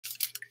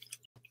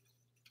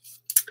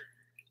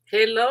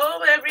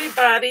Hello,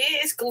 everybody.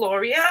 It's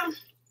Gloria.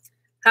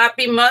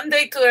 Happy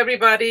Monday to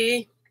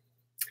everybody.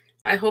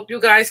 I hope you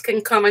guys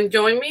can come and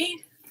join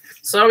me.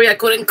 Sorry I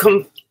couldn't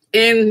come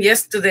in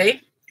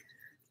yesterday.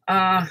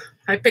 I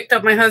picked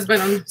up my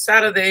husband on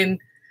Saturday and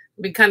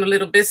been kind of a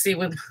little busy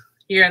with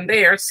here and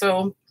there.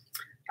 So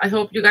I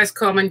hope you guys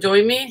come and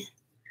join me.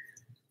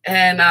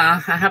 And I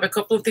have a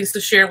couple of things to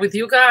share with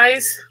you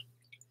guys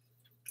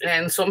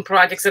and some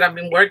projects that I've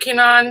been working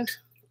on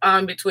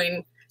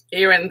between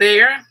here and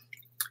there.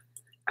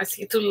 I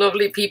see two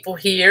lovely people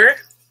here.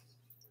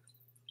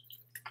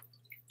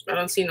 I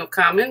don't see no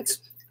comments.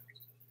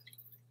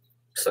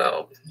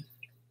 So,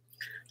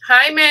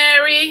 hi,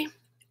 Mary.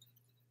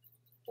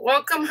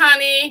 Welcome,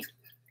 honey.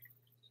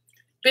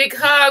 Big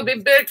hug,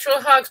 big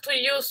virtual hugs to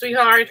you,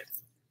 sweetheart.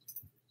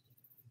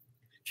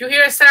 If you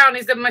hear a sound,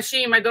 it's the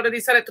machine. My daughter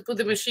decided to put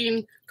the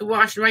machine to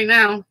wash right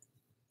now.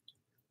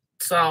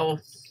 So,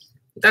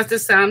 that's the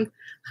sound.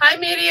 Hi,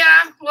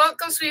 Miria.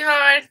 Welcome,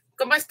 sweetheart.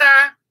 ¿Cómo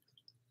está?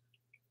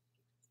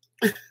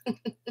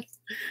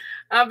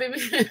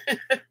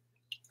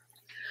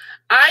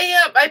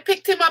 I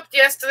picked him up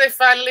yesterday.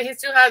 Finally, he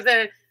still has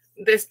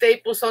the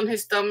staples on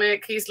his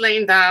stomach. He's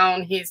laying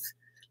down. He's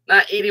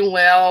not eating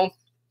well.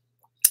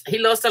 He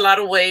lost a lot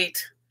of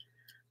weight.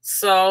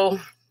 So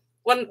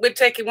we're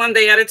taking one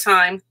day at a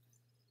time.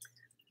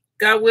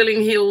 God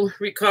willing, he'll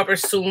recover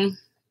soon.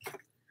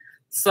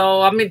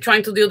 So I've been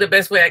trying to do the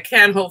best way I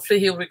can. Hopefully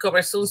he'll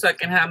recover soon so I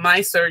can have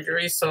my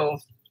surgery. So,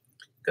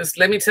 because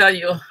let me tell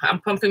you, I'm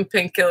pumping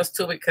painkillers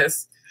too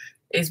because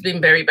it's been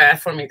very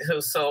bad for me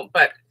too. So,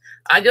 but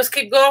I just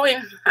keep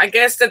going. I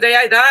guess the day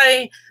I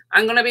die,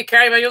 I'm going to be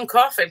carrying my own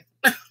coffin.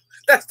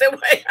 That's the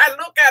way I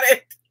look at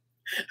it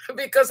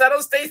because I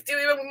don't stay still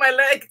even with my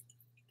leg.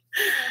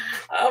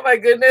 Oh, my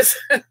goodness.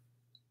 Oh,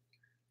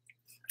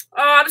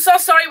 I'm so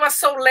sorry it was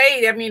so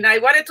late. I mean, I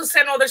wanted to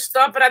send other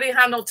stuff, but I didn't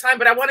have no time.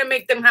 But I want to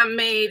make them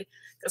handmade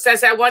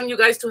because I want you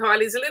guys to have at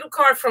least a little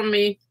card from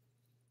me.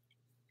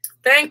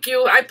 Thank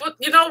you.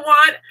 You know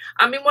what?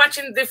 I've been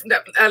watching different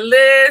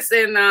Liz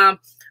and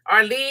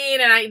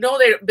Arlene, and I know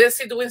they're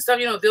busy doing stuff,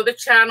 you know, the other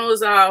channels,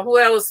 who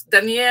else?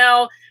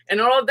 Danielle,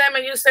 and all of them.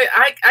 And you say,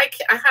 I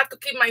have to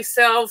keep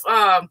myself,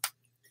 I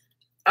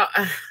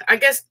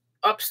guess,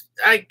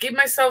 I give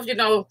myself, you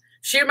know,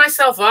 cheer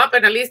myself up,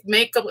 and at least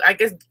makeup, I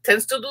guess,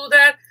 tends to do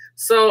that.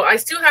 So I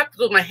still have to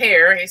do my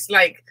hair. It's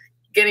like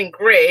getting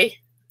gray.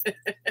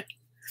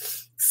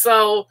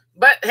 So,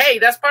 but hey,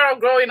 that's part of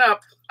growing up.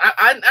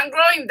 I'm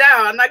growing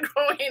down. I'm not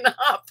growing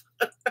up.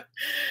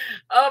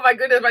 Oh, my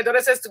goodness. My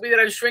daughter says to me that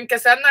I'm shrinking. I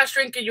said, I'm not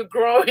shrinking. You're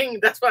growing.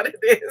 That's what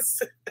it is.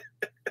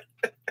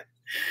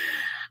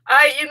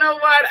 You know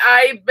what?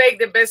 I make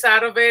the best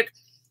out of it.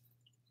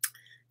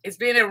 It's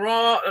been a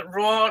long,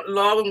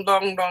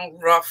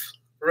 rough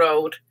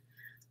road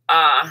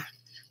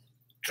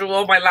through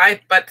all my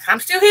life. But I'm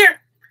still here.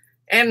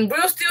 And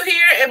we're still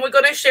here. And we're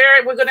going to share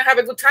it. We're going to have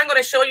a good time. I'm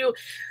going to show you.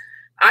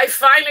 I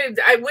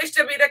wish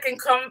Davida can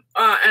come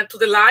to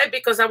the live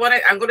because I'm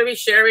going to be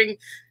sharing,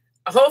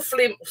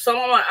 hopefully, some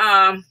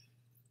of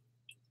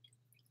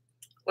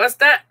what's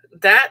that?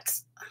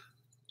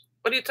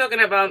 What are you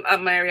talking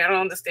about, Mary? I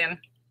don't understand.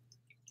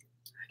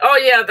 Oh,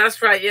 yeah,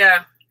 that's right.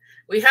 Yeah.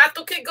 We have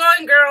to keep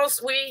going, girls.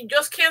 We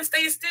just can't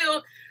stay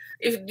still.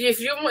 If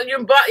your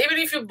even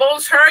if your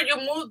bones hurt, you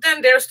move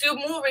them, they're still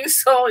moving.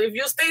 So if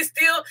you stay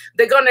still,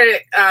 they're going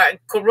to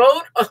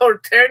corrode or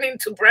turn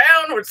into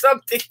brown or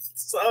something.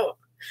 So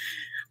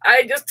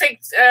I just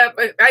take,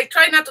 I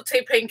try not to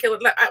take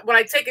painkillers. What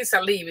I take is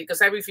Aleve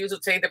because I refuse to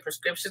take the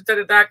prescriptions that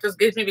the doctors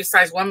give me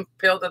besides one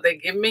pill that they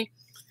give me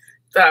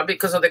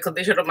because of the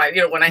condition of my,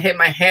 you know, when I hit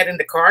my head in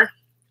the car.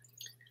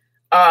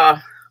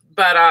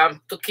 But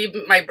to keep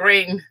my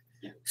brain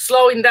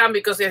slowing down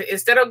because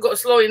instead of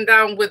slowing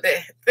down with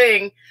the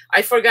thing,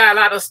 I forgot a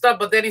lot of stuff,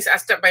 but then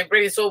my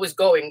brain is always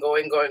going.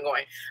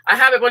 I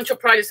have a bunch of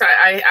projects.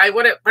 I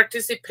want to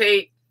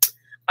participate.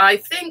 I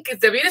think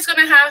Davina's going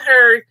to have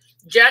her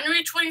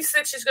January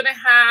 26th, she's going to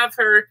have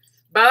her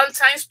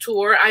Valentine's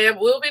tour. I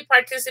will be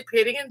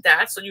participating in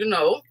that, so you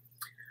know.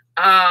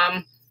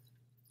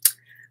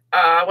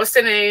 What's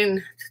the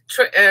name?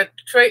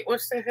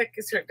 What's the heck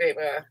is her name?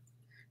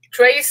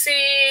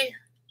 Tracy.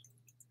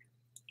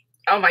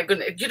 Oh my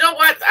goodness! You know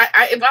what?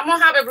 I'm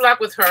gonna have a vlog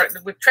with her,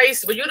 with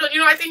Tracy. But you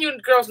know, I think you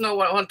girls know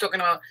what I'm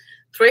talking about.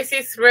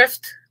 Tracy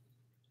Thrift.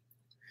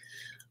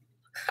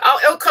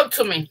 It'll come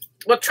to me.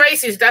 Well,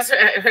 Tracy's, that's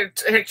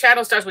her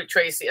channel starts with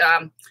Tracy.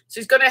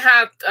 She's gonna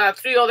have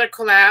 3 other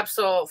collabs.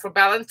 So for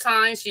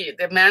Valentine's,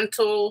 the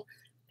mantle,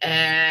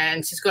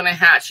 and she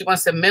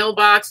wants the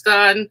mailbox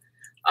done.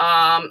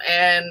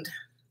 And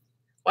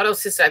what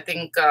else is, I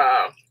think,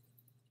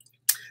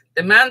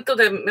 the mantle,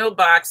 the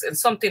mailbox, and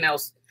something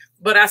else.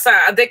 But as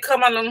they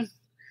come along,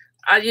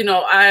 you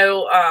know,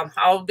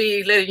 I'll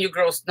be letting you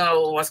girls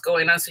know what's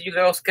going on, so you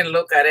girls can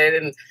look at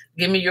it and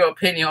give me your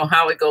opinion on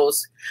how it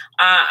goes.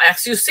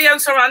 As you see, I'm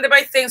surrounded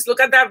by things.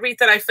 Look at that wreath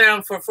that I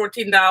found for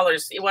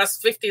 $14. It was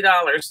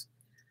 $50.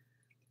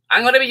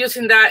 I'm going to be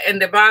using that in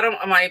the bottom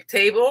of my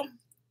table.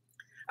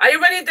 I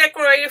already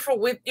decorated for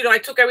with, I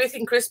took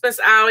everything Christmas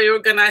out. I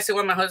organized it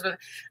with my husband.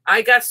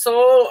 I got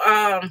so,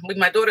 with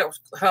my daughter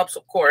helps,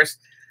 of course.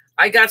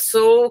 I got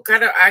so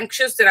kind of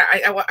anxious that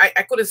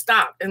I couldn't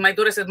stop. And my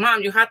daughter said,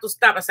 Mom, you have to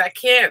stop. I said, I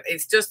can't.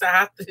 It's just, I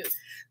have to.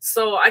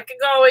 So I keep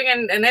going.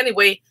 And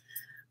anyway,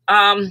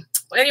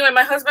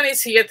 my husband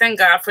is here. Thank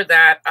God for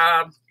that.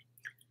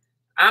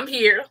 I'm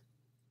here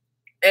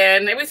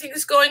and everything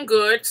is going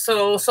good.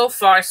 So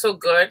far, so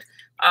good.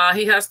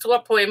 He has 2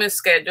 appointments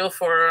scheduled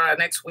for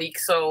next week,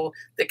 so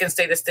they can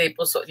stay the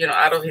staples,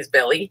 out of his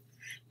belly.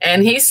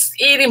 And he's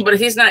eating, but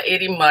he's not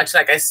eating much,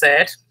 like I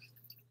said.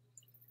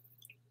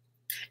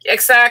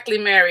 Exactly,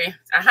 Mary.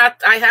 I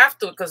have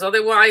to, because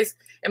otherwise,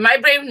 in my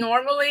brain,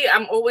 normally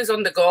I'm always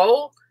on the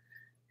go.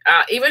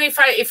 Even if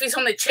it's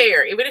on the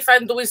chair, even if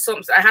I'm doing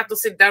something, I have to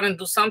sit down and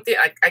do something.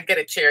 I get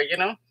a chair,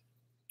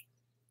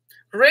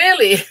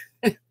 Really?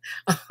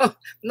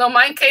 No,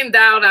 mine came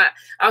down.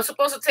 I was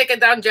supposed to take it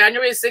down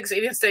January 6th.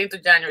 It didn't stay into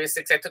January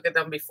 6th. I took it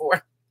down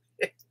before.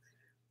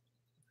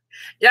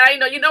 Yeah, I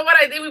know. You know what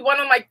I did with one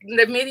of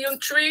the medium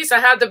trees? I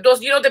had those,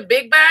 the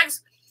big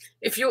bags.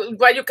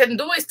 What you can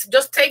do is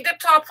just take the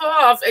top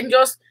off and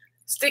just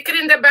stick it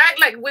in the bag.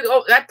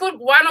 I put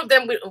one of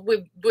them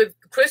with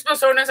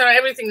Christmas ornaments and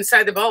everything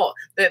inside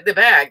the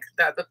bag,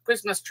 the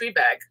Christmas tree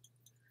bag.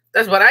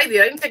 That's what I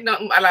did. I didn't take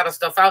a lot of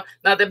stuff out.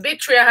 Now, the big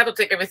tree, I had to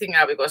take everything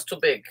out because it was too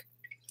big.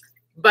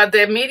 But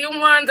the medium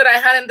one that I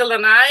had in the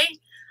lanai,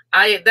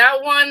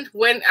 that one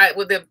went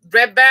with the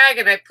red bag,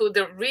 and I put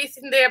the wreath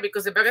in there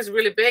because the bag is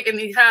really big and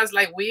it has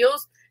like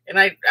wheels. And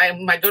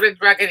my daughter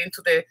dragged it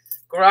into the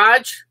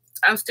garage.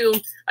 I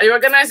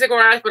organized the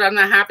garage, but I'm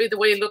not happy the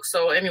way it looks.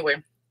 So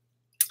anyway,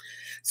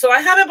 so I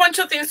have a bunch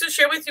of things to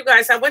share with you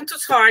guys. I went to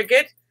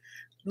Target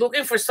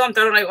looking for something.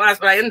 I don't know what it was,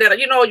 but I ended up,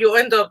 you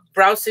end up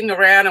browsing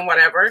around and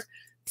whatever.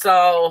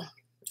 So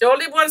the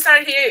only ones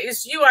are here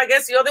is you. I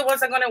guess the other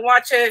ones I'm going to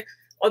watch it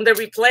on the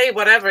replay,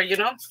 whatever,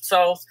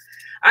 So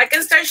I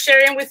can start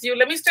sharing with you.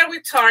 Let me start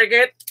with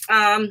Target.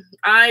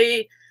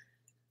 I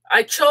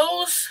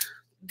chose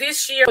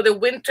this year for the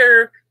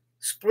winter,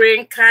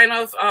 spring kind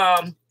of,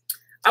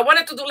 I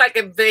wanted to do like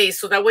a vase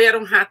so that way I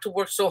don't have to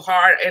work so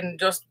hard and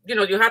just,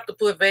 you have to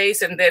put a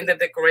vase and then the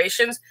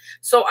decorations.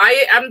 So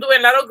I'm doing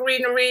a lot of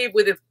greenery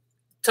with the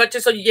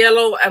touches of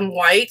yellow and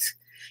white.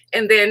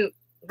 And then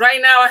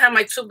right now I have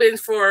my 2 bins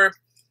for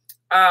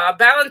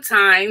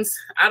Valentine's.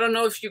 I don't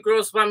know if you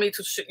girls want me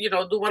to,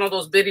 do one of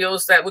those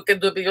videos that we can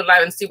do a video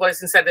live and see what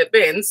is inside the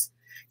bins.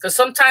 Because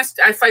sometimes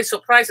I find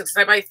surprises because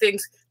I buy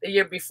things the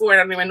year before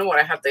and I don't even know what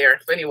I have there.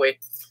 But anyway,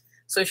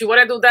 so if you want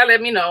to do that,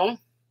 let me know.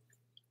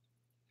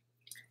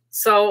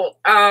 So,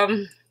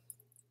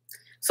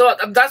 so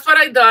that's what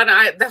I done.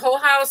 The whole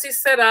house is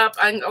set up,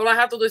 and all I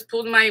have to do is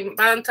put my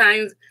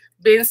Valentine's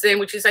bins in,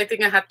 which is I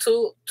think I had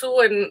 2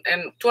 and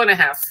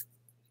 2.5.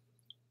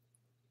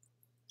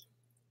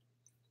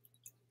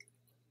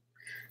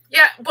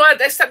 Yeah, but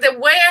the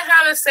way I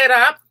have it set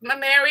up,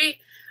 Mary,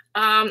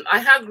 I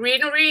have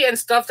greenery and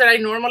stuff that I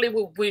normally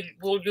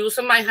will use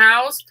in my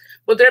house,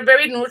 but they're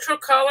very neutral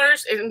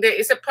colors, and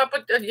it's a pop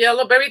of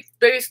yellow, very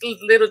very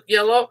little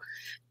yellow,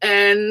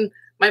 and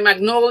my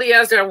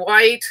magnolias, they're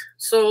white.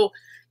 So,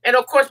 and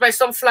of course my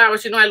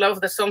sunflowers, I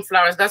love the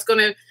sunflowers. I'm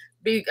going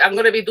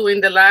to be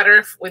doing the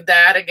ladder with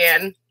that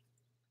again.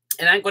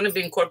 And I'm going to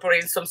be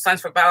incorporating some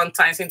signs for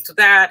Valentine's into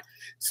that.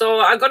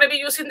 So I'm going to be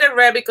using the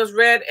red because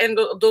red and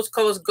those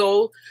colors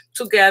go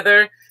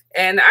together.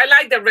 And I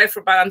like the red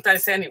for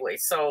Valentine's anyway.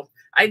 So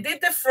I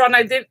did the front.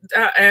 I did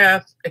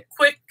a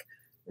quick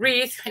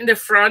wreath in the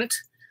front.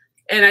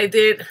 And I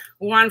did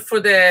one for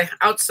the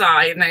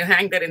outside, and I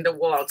hanged it in the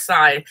wall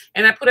outside.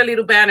 And I put a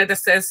little banner that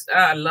says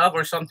love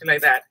or something like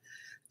that.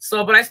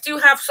 So, but I still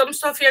have some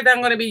stuff here that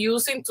I'm going to be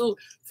using to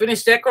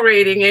finish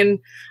decorating. And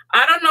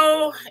I don't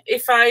know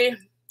if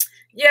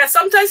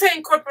sometimes I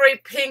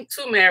incorporate pink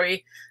too,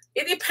 Mary.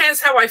 It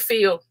depends how I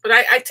feel. But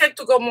I tend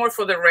to go more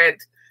for the red.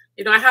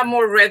 I have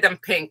more red than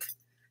pink.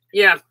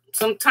 Yeah,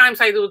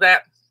 sometimes I do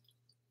that.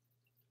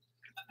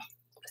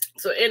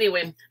 So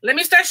anyway, let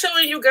me start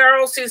showing you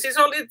girls, since it's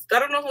only, I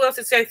don't know who else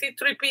is. I see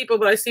 3 people,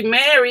 but I see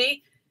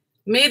Mary,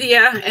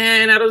 Media,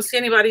 and I don't see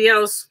anybody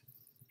else.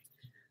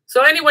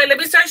 So anyway, let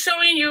me start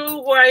showing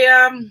you what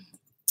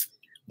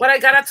I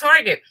got at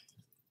Target.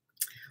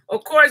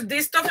 Of course,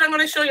 this stuff I'm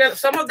going to show you,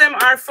 some of them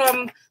are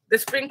from the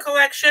spring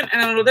collection,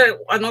 and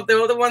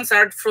the other ones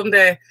are from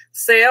the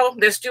sale.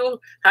 They still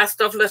have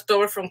stuff left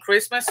over from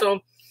Christmas, so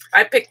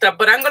I picked up,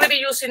 but I'm going to be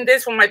using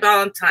this for my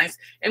Valentine's.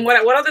 And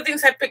what other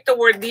things I picked up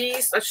were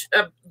these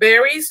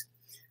berries.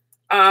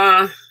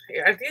 Are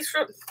these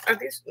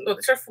no,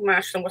 these are from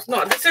Ashton.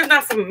 No, this is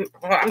not from,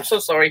 I'm so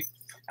sorry.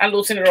 I'm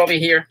losing it over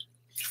here.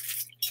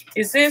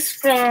 Is this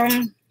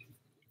from,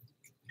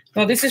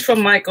 no, this is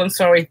from Michael, I'm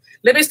sorry.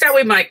 Let me start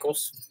with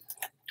Michael's.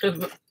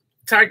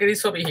 Target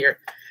is over here.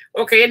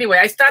 Okay, anyway,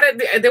 I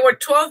started, they were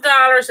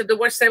 $12 and they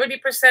were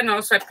 70%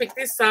 off, so I picked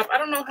this up. I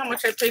don't know how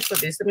much I paid for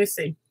this. Let me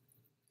see.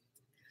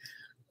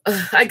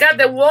 I got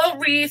the wall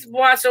wreath,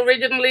 was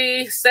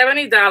originally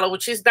 $70,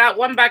 which is that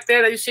one back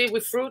there that you see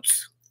with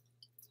fruits.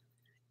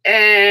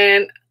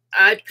 And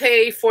I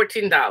pay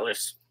 $14.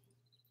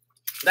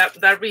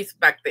 That wreath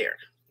back there,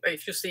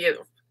 if you see it,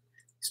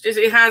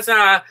 it has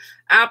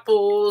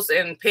apples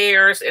and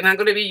pears, and I'm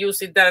going to be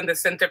using that in the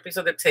centerpiece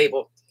of the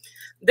table.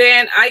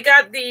 Then I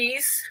got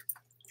these,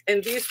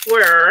 and these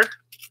were,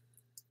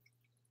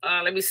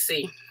 let me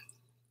see,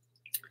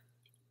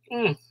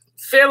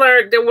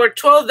 filler. They were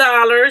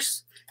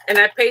 $12, and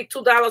I paid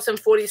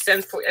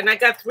 $2.40 for it. And I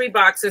got 3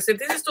 boxes, and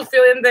this is to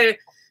fill in the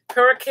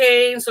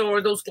hurricanes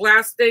or those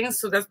glass things.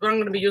 So that's what I'm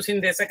going to be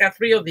using this. I got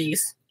 3 of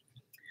these.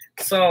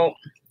 So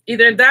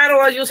either that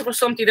or I'll use it for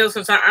something else.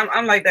 So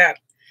I'm like that.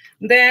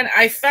 Then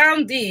I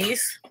found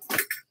these.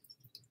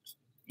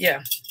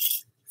 Yeah,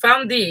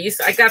 found these.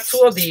 I got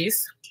 2 of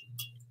these.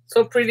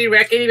 So pretty.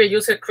 I can even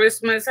use it at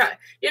Christmas.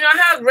 You know, I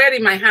have red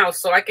in my house,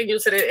 so I can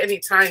use it at any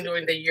time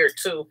during the year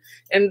too.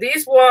 And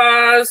this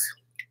was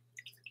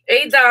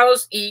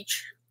 $8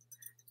 each,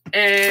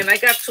 and I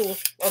got 2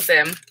 of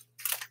them,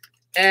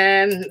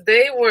 and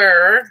they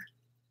were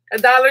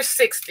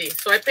 $1.60.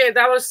 So I paid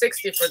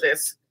 $1.60 for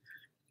this.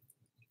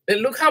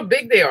 And look how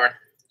big they are.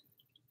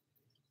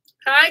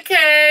 Hi,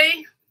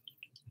 Kay.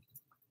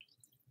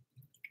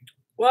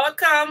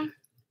 Welcome.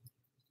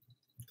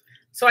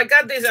 So I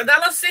got this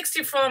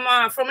 $1.60 from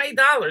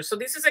 $8. So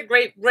this is a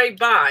great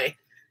buy.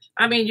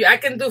 I mean, I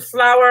can do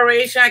flower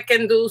arrangement. I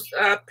can do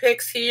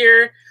picks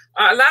here.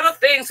 A lot of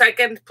things. I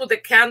can put the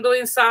candle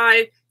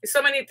inside. There's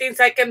so many things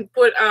I can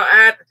put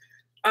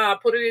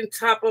put it in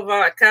top of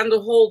a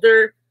candle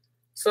holder.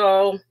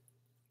 So,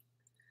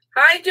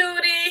 hi,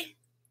 Judy.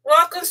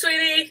 Welcome,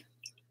 sweetie.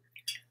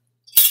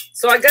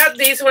 So I got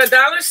these for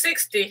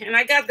 $1.60, and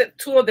I got the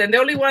 2 of them. The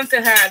only ones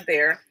I had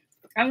there.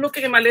 I'm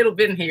looking at my little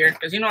bin here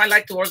because, you know, I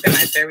like to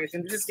organize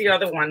everything. This is the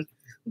other one.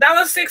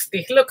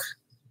 $1.60. Look,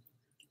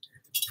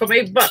 from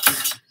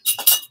 $8.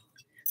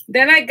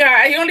 Then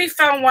I only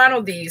found 1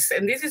 of these,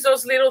 and this is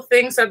those little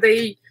things that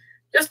they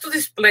just to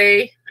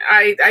display.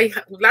 I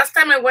last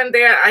time I went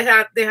there,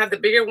 they had the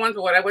bigger ones,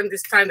 but when I went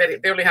this time,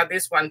 they only had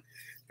this one.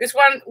 This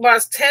one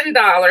was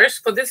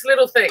 $10 for this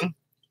little thing.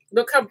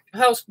 Look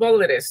how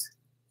small it is,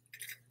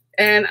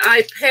 and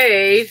I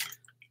paid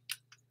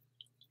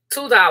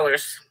 $2.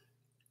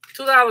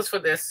 $2 for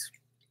this.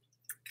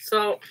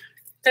 So,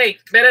 hey,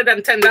 better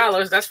than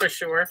 $10, that's for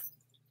sure.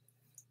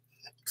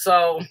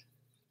 So,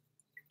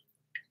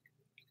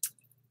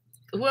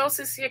 who else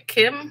is here?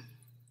 Kim?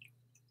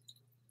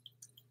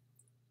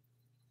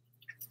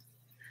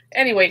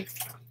 Anyway,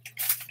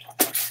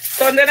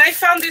 so and then I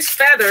found these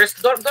feathers.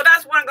 Don't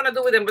ask what I'm going to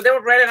do with them, but they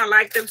were red and I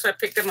liked them, so I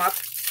picked them up.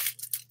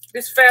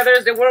 These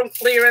feathers, they were on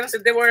clearance.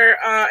 They were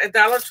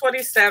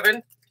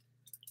 $1.27.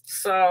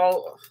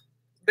 So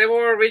they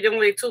were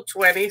originally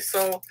 $2.20,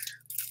 so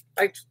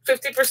like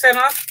 50%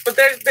 off. But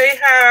they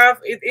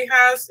have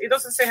it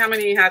doesn't say how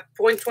many it had,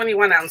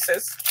 0.21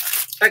 ounces.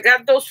 So I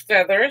got those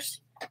feathers.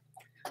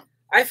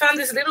 I found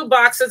these little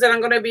boxes that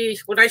I'm gonna be,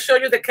 when I show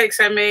you the cakes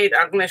I made,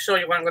 I'm gonna show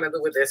you what I'm gonna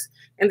do with this.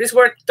 And these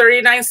were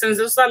 39 cents.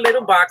 Those are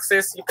little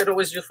boxes you could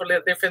always use for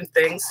little different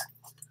things.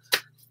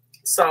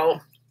 So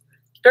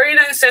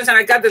 39 cents, and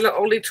I got the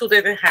only 2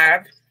 that they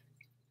had.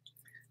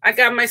 I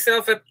got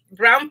myself a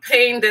brown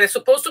paint that is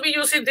supposed to be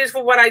using this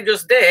for what I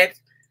just did,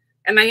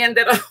 and I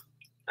ended up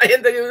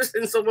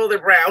using some other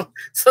brown.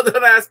 So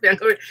don't ask me.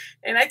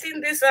 And I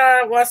think this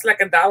was like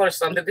 $1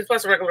 something. This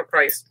was regular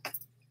price.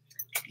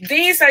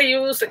 These I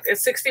use at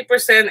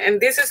 60%, and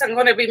this is I'm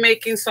going to be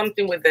making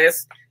something with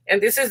this. And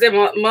this is the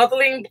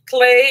modeling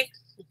clay.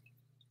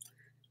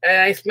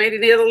 It's made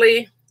in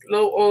Italy,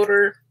 low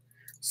odor.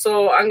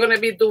 So I'm going to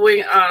be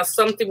doing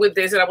something with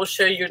this that I will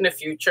show you in the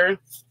future.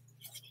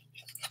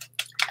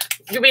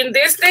 You mean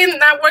this thing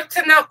not worth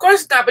 $10? Of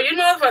course not. But you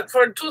know,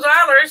 for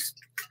 $2,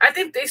 I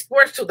think this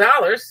worth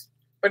 $2,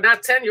 but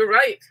not 10. You're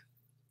right.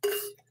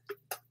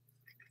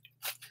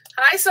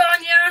 Hi,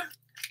 Sonia.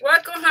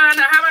 Welcome, hon.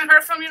 I haven't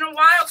heard from you in a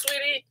while,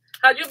 sweetie.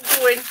 How you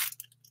doing?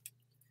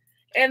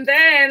 And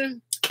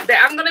then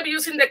I'm gonna be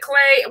using the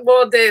clay.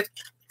 Well, the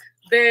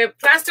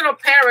plaster of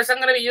Paris. I'm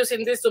gonna be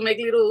using this to make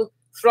little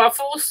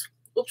truffles.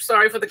 Oops,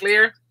 sorry for the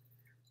glare.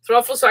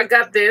 Truffles. So I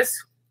got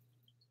this.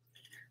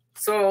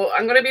 So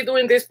I'm going to be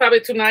doing this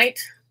probably tonight.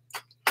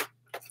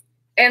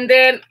 And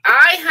then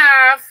I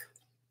have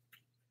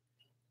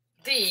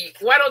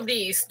one of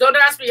these. Don't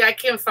ask me, I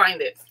can't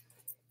find it.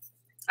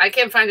 I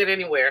can't find it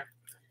anywhere.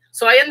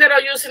 So I ended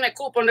up using a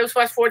coupon. This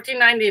was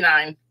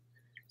 $14.99.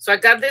 So I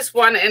got this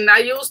one, and I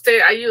used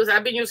it.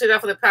 I've been using that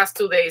for the past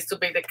 2 days to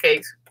bake the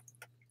cakes.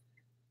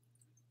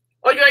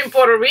 Oh, you're in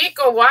Puerto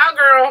Rico? Wow,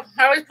 girl.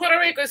 How is Puerto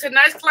Rico? Is it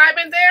nice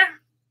climate there?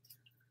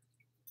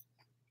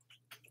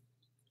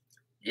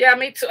 Yeah,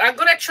 me too. I'm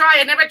gonna try.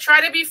 I never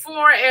tried it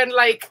before, and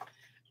like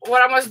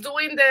when I was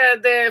doing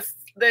the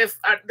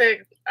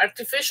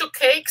artificial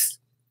cakes,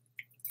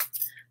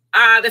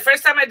 the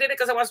first time I did it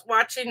because I was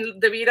watching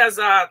Davita's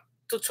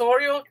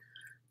tutorial.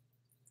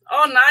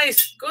 Oh,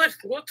 nice, good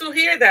to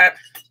hear that.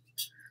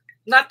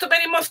 Not too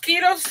many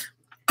mosquitoes.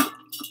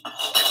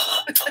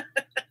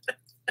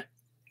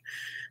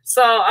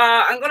 So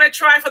I'm gonna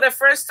try for the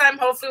first time.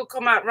 Hopefully, it'll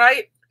come out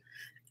right.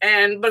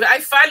 But I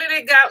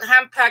finally got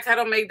hand packed how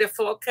to make the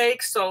fall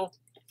cake. So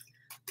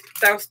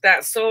that's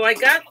that. So I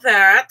got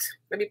that.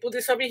 Let me put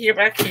this over here,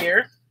 back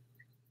here.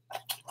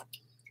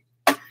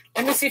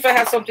 Let me see if I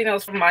have something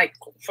else from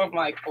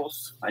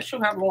Michael's. I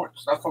should have more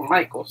stuff from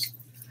Michael's.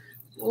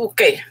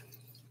 Okay.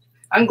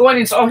 I'm going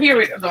into, oh,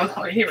 here it is.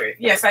 Oh, here it is.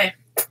 Yes,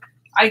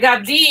 I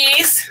got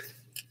these.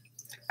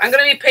 I'm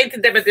going to be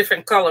painting them a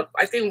different color.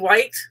 I think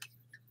white.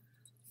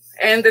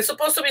 And they're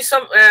supposed to be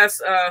some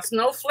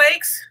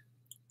snowflakes.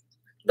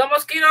 The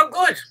mosquito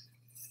good.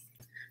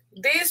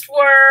 These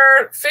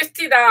were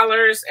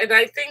 $50, and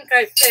I think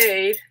I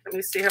paid, let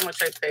me see how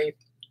much I paid.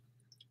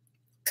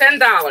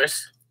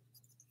 $10.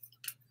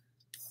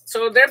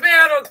 So they're made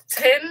out of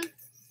 10.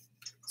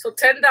 So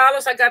 $10,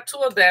 I got 2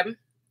 of them.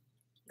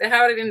 They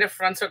have it in the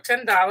front, so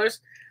 $10.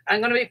 I'm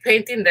going to be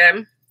painting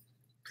them.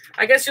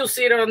 I guess you'll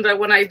see it on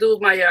when I do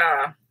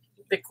my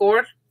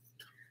decor.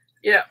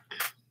 Yeah.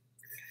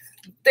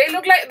 They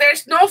look like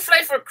there's no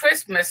snowflake for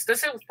Christmas.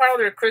 This is part of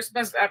their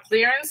Christmas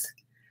clearance.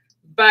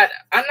 But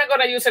I'm not going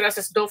to use it as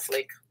a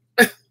snowflake.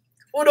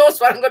 Who knows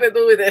what I'm going to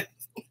do with it?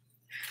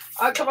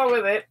 I'll come up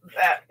with it.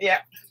 Yeah.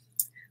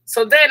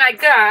 So then I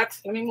got,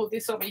 let me move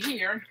this over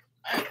here.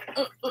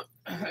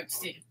 Let's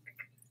see.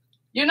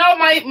 You know,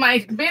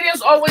 my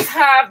videos always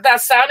have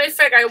that sound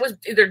effect. I always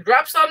either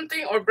drop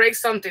something or break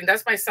something.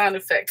 That's my sound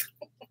effect.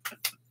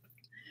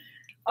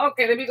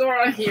 Okay, let me go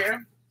around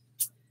here.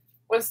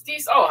 What's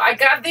these? Oh, I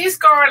got these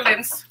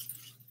garlands.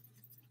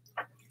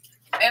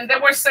 And they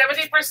were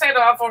 70%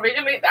 off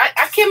originally.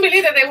 I can't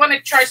believe that they want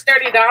to charge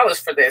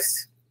 $30 for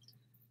this.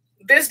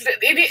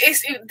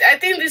 I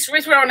think these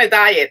rich were on a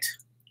diet.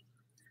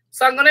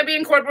 So I'm going to be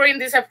incorporating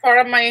this as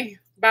part of my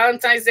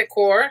Valentine's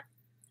decor.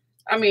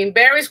 I mean,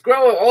 berries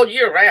grow all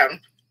year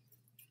round.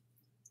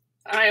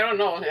 I don't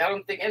know. I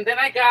don't think. And then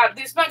I got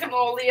this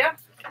magnolia.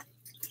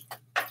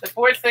 The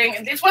poor thing.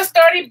 And this was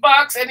 $30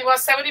 and it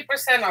was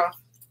 70% off.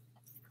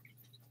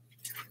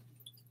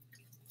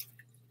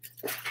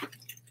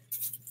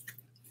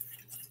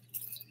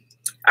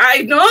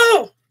 I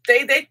know.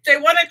 They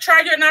want to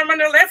charge you an arm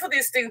and a leg for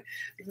this thing.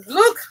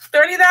 Look,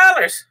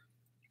 $30.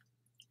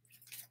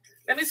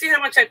 Let me see how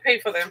much I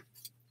paid for them.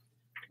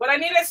 But I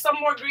needed some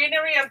more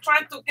greenery. I'm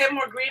trying to get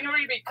more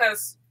greenery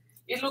because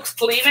it looks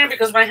cleaner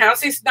because my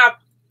house is not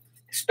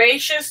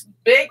spacious,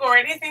 big, or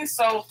anything.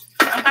 So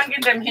I'm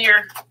hanging them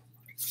here.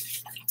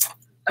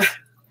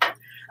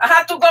 I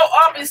had to go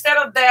up instead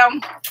of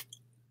down.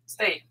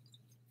 Stay.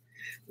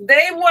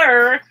 They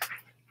were,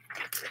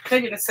 I'll tell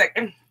you in a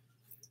second.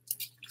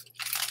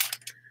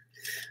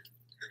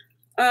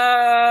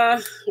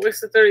 Where's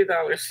the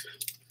 $30?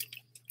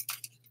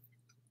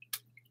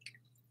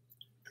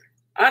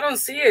 I don't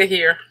see it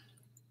here.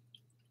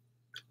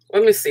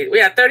 Let me see. We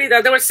had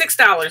 $30. They were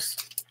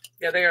 $6.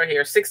 Yeah, they are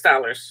here.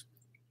 $6.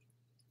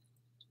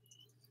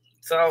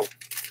 So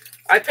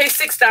I paid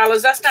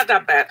 $6. That's not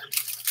that bad.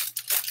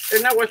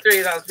 They're not worth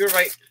 $30. You're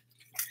right.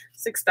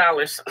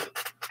 $6.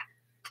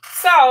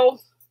 So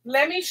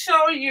let me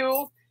show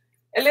you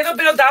a little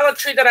bit of Dollar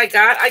Tree that I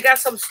got. I got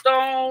some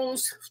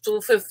stones to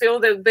fulfill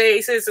the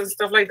bases and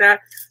stuff like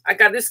that. I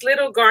got this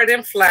little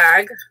garden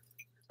flag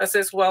that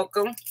says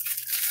welcome.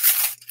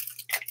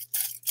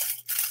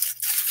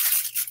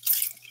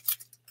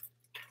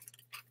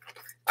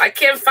 I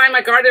can't find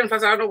my garden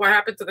flags. I don't know what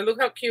happened to them. Look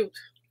how cute.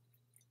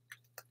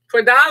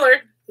 For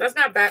 $1, that's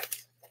not bad.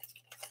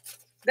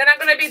 Then I'm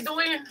going to be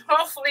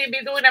hopefully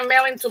be doing a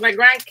mailing to my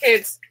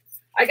grandkids.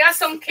 I got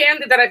some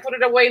candy that I put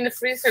it away in the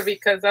freezer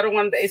because I don't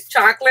want, it's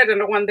chocolate and I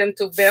don't want them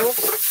to melt.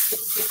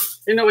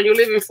 You know, when you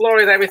live in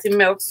Florida, everything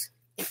melts,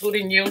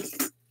 including you.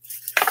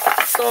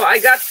 So I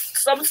got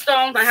some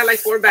stones. I had like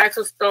 4 bags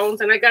of stones.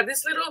 And I got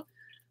these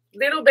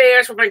little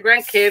bears for my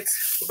grandkids.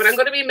 But I'm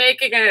going to be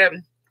making,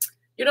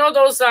 you know,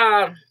 those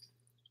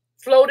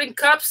floating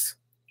cups.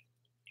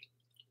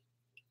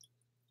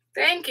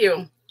 Thank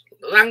you.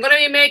 I'm going to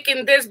be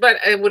making this, but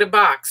with a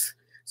box.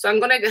 So I'm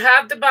going to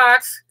have the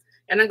box.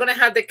 And I'm going to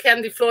have the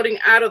candy floating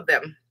out of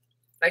them.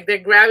 Like they're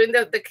grabbing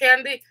the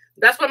candy.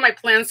 That's what my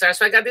plans are.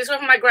 So I got this one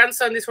for my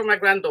grandson, this for my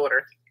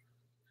granddaughter.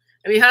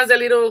 And it has the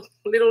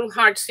little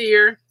hearts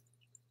here.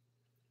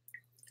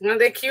 Aren't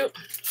they cute?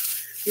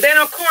 Then,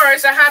 of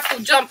course, I have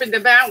to jump in the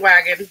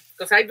bandwagon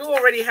because I do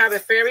already have a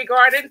fairy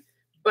garden,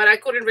 but I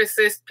couldn't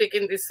resist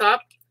picking this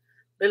up,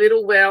 the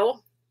little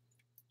well.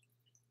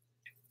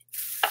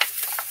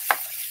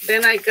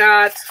 Then I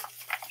got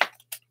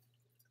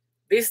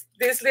this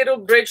little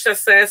bridge that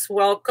says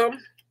welcome.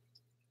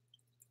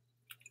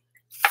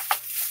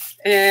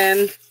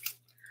 And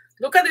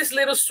look at this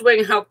little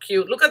swing, how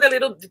cute. Look at the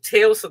little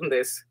details on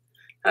this.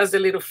 Has the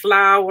little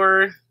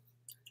flower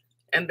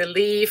and the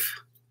leaf.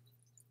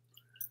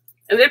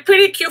 And they're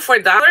pretty cute for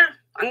 $1.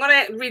 I'm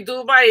going to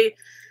redo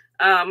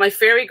my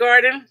fairy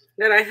garden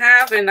that I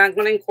have, and I'm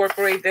going to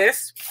incorporate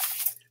this.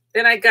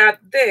 Then I got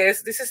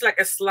this. This is like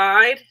a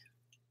slide.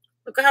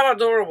 Look at how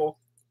adorable.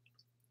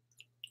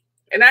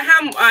 And I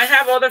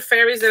have other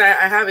fairies that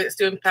I have it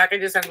still in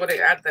packages. I'm going to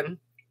add them.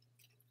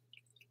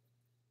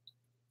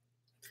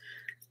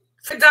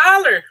 For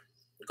 $1.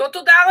 Go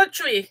to Dollar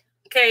Tree.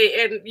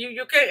 Okay, and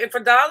you can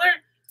for $1.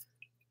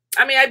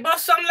 I mean, I bought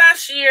some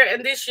last year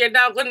and this year.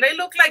 Now, when they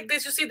look like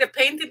this, you see the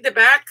paint in the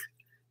back.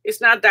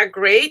 It's not that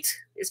great.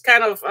 It's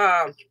kind of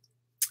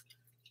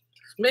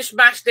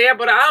mishmash there,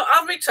 but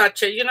I'll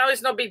retouch it. You know,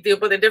 it's no big deal.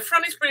 But the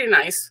front is pretty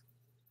nice.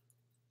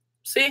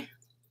 See?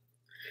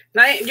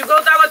 Now you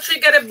go Dollar Tree,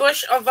 get a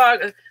bush of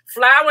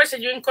flowers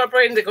and you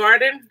incorporate in the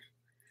garden.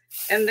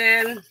 And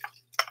then,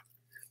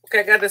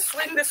 okay, I got the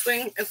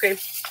swing. Okay,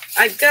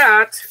 I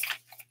got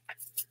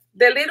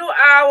the little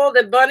owl,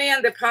 the bunny,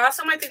 and the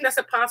possum. I think that's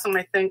a possum,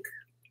 I think.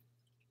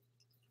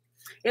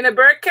 In a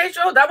bird cage.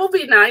 Oh, that would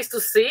be nice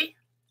to see.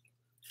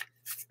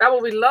 That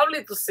would be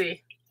lovely to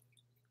see.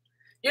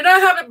 You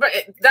know,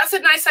 that's a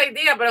nice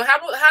idea, but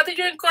how did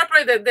you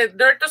incorporate the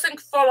dirt doesn't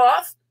fall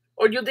off?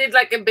 Or you did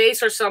like a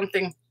base or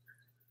something?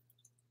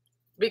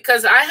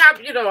 Because I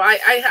have, you know,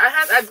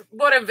 I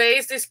bought a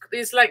vase.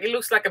 This like, it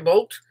looks like a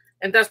boat.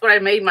 And that's what I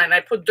made mine. I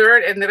put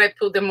dirt and then I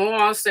put the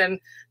moss and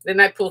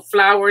then I put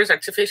flowers,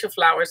 artificial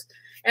flowers.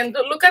 And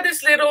look at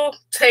this little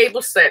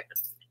table set.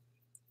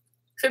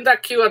 Isn't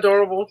that cute,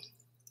 adorable?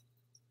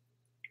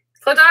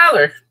 For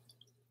 $1.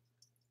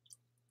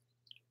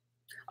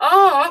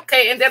 Oh,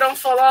 okay. And they don't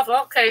fall off.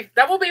 Okay.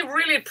 That would be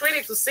really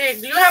pretty to see.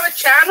 Do you have a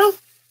channel?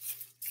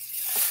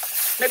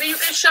 Maybe you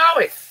can show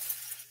it.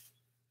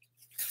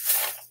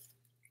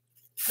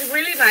 It'd be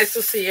really nice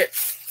to see it.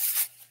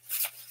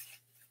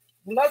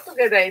 Love to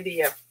get the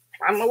idea.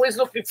 I'm always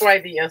looking for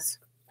ideas.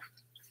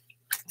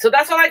 So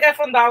that's all I got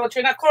from Dollar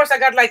Tree. And of course, I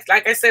got like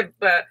I said,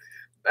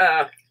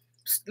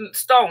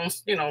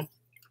 stones. You know,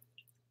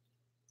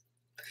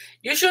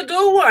 you should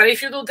do one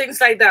if you do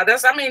things like that.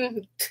 I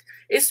mean,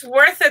 it's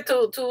worth it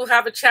to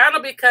have a channel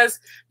because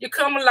you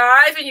come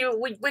live and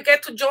we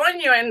get to join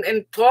you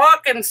and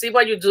talk and see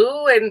what you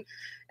do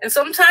and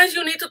sometimes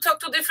you need to talk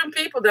to different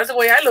people. That's the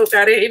way I look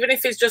at it, even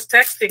if it's just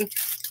texting.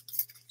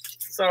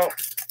 So.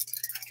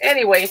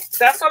 Anyway,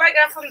 that's all I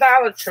got from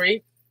Dollar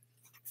Tree.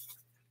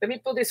 Let me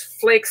put these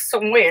flakes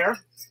somewhere.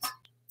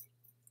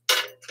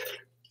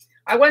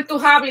 I went to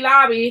Hobby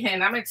Lobby,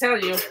 and I'm going to tell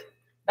you,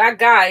 that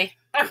guy.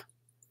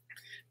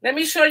 Let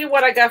me show you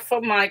what I got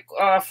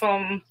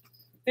from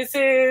this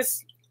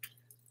is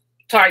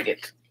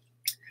Target.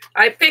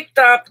 I picked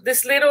up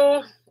this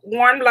little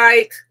warm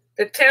light,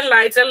 the 10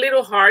 lights, the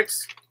little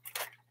hearts,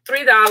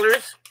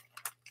 $3.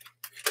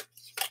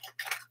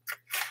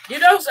 You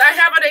know, I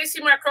have an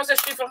AC Mart across the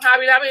street from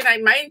Hobby Lobby,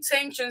 and my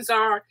intentions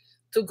are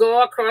to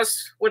go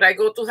across when I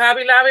go to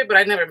Hobby Lobby, but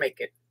I never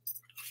make it.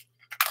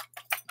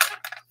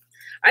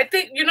 I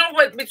think, you know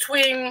what,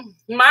 between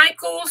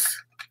Michael's,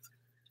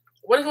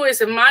 who is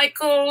it?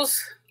 Michael's,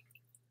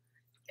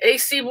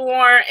 AC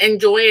Moore,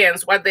 and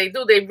Joann's, what they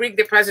do, they bring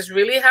the prices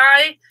really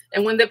high,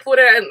 and when they put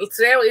it on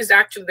sale, it's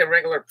actually the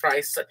regular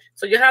price.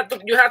 So you have to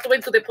wait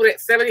until they put it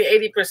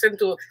 70-80%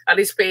 to at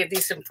least pay a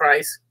decent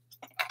price.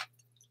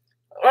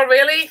 Oh,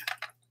 really?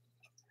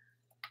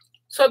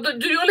 So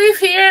do you live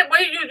here?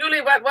 Where do you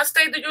live? What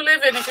state do you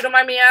live in, if you don't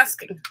mind me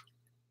asking?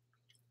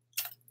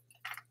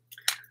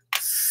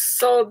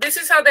 So this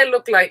is how they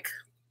look like.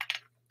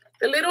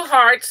 The little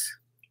hearts.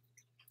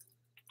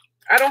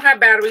 I don't have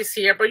batteries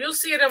here, but you'll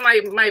see it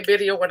in my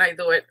video when I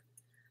do it.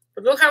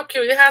 But look how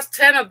cute. It has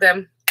 10 of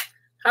them.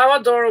 How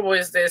adorable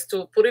is this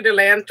to put in a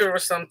lantern or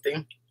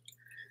something?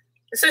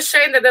 It's a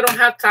shame that they don't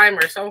have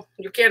timers, so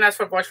you can't ask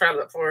for much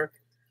for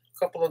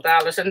couple of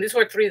dollars, and these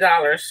were $3.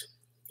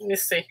 Let me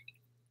see.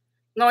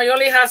 No, it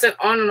only has an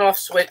on and off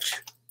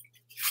switch.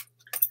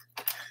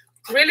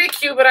 Really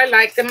cute, but I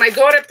like them. My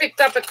daughter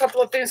picked up a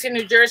couple of things in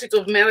New Jersey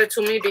to mail it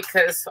to me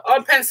because,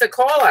 oh,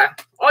 Pensacola.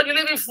 Oh, you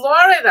live in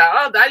Florida.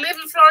 Oh, I live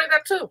in Florida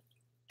too.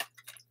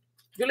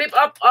 You live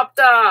up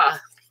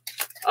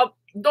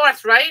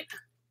north, right?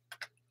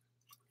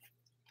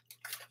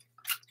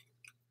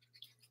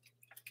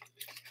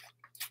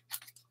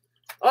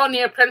 Oh,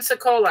 near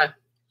Pensacola,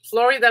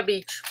 Florida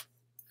Beach.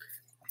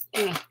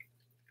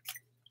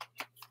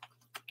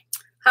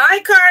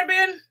 Hi,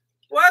 Carbon.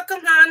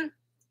 Welcome, hon.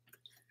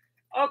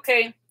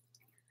 Okay.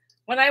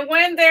 When I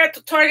went there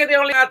to Target, they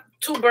only had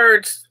 2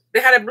 birds. They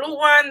had a blue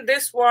one,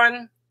 this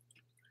one,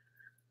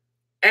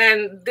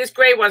 and this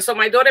gray one. So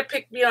my daughter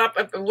picked me up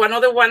one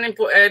other one in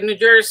New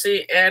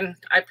Jersey, and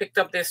I picked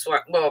up this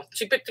one. Well,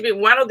 she picked me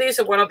one of these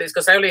and one of these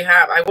because I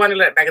wanted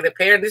like the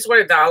pair. These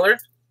were $1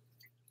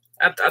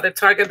 at the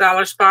Target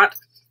dollar spot.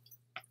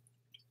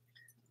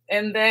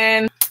 And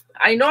then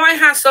I know I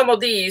have some of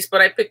these,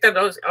 but I picked up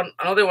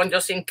another one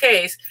just in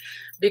case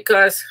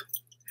because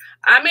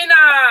I'm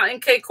in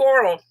Cape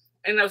Coral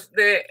in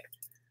the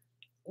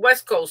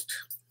West Coast.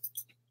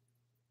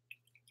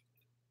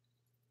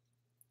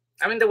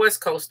 I'm in the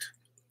West Coast.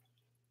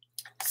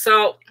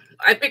 So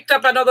I picked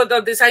up another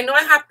of this. I know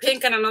I have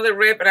pink and another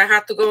red, but I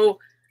have to go.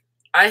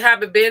 I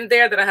have a bin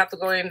there that I have to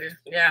go in.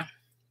 Yeah.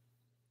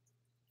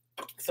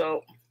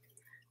 So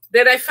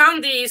then I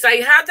found these. I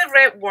had the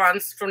red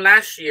ones from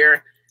last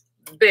year,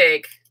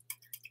 big.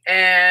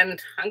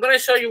 And I'm going to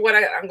show you what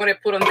I'm going to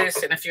put on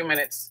this in a few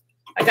minutes.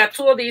 I got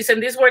 2 of these,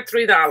 and these were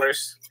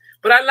 $3.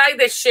 But I like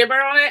the shimmer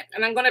on it,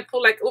 and I'm gonna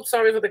put like, oops,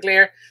 sorry for the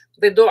glare.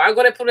 I'm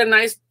gonna put a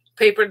nice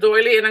paper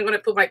doily, and I'm gonna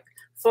put my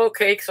full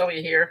cakes over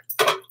here.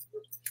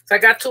 So I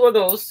got 2 of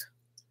those,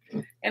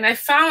 and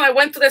I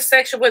went to the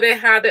section where they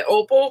had the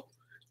Opal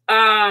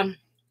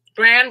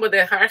brand, where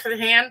the Heart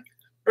and Hand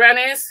brand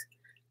is,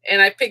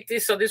 and I picked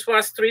this. So this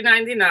was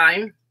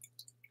 $3.99.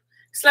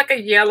 It's like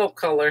a yellow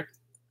color.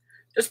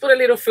 Just put a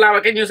little flower.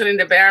 I can use it in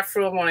the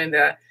bathroom or in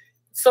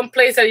some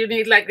place that you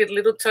need like a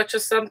little touch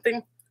of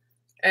something.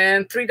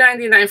 And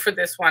 $3.99 for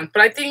this one.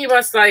 But I think it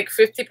was like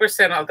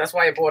 50% off. That's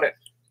why I bought it.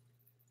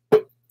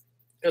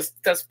 Because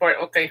that's part,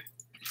 okay.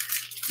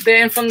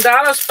 Then from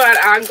Dollar Spot,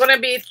 I'm going to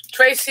be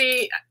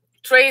Tracy,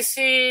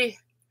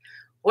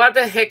 what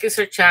the heck is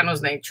her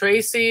channel's name?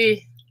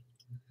 Tracy,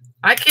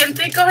 I can't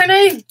think of her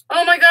name.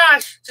 Oh my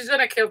gosh, she's going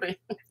to kill me.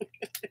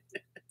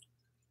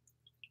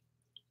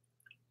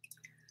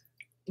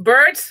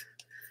 Birds?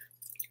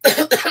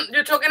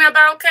 You're talking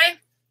about, okay?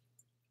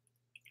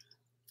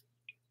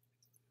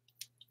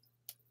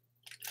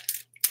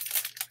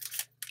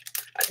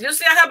 You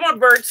see, I have more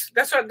birds.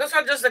 Those are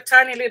just the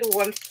tiny little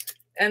ones.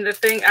 And the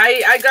thing,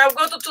 I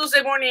go to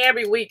Tuesday morning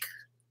every week.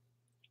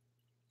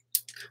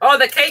 Oh,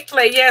 the cake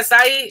plate. Yes,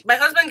 my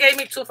husband gave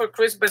me 2 for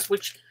Christmas,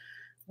 which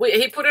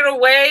he put it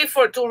away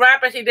to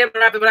wrap it. He didn't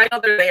wrap it, but I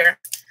know they're there.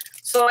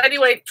 So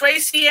anyway,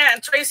 Tracy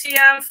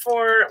Ann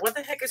for, what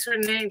the heck is her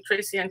name?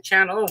 Tracy Ann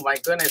channel. Oh my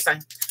goodness.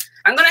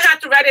 I'm going to have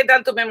to write it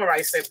down to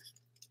memorize it.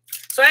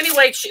 So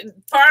anyway,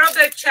 part of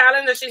the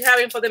challenge that she's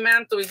having for the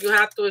mantle is you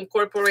have to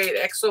incorporate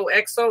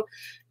XOXO.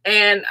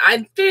 And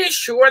I'm pretty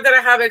sure that I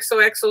have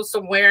XOXO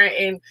somewhere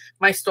in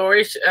my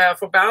storage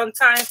for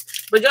Valentine's.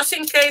 But just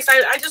in case,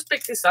 I just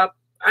picked this up.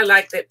 I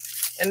liked it.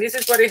 And this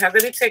is what it has.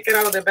 Let me take it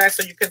out of the bag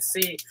so you can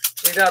see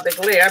without the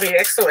glare. I mean,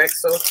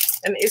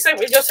 XOXO. And it's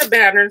just a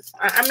banner.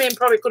 I mean,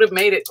 probably could have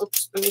made it.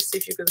 Oops, let me see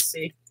if you can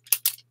see.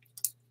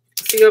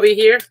 See over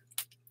here?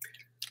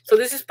 So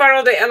this is part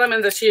of the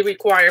element that she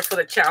required for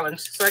the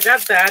challenge. So I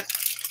got that.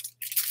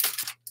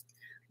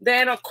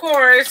 Then, of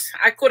course,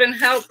 I couldn't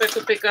help but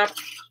to pick up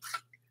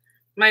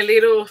my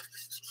little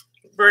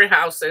bird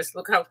houses.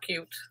 Look how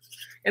cute.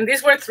 And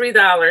these were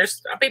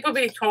 $3. People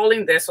be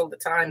holding this all the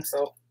time.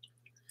 So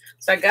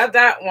I got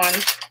that one.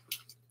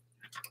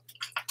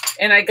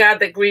 And I got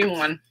the green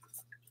one.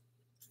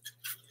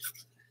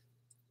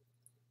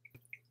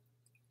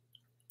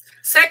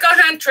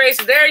 Secondhand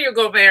Tracy. There you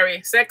go,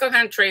 Mary.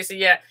 Secondhand Tracy.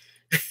 Yeah.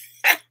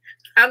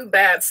 I'm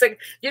bad.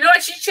 You know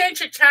what? She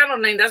changed her channel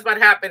name. That's what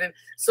happened.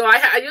 So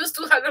I used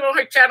to have it on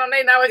her channel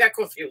name. Now I got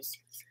confused.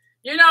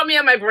 You know me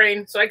and my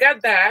brain. So I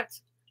got that.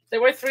 They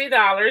were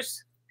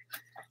 $3.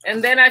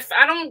 And then I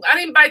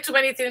didn't buy too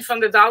many things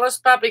from the Dollar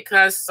Spot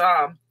because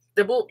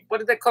what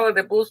do they call it?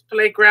 The Booth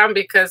Playground,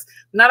 because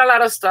not a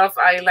lot of stuff.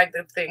 I like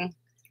the thing.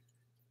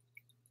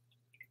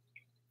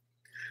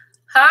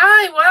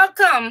 Hi,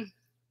 welcome.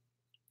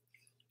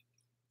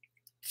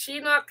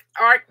 Chinook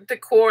Art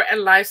Decor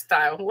and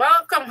Lifestyle.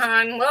 Welcome,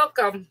 hon.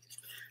 Welcome.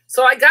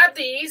 So I got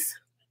these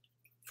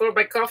for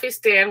my coffee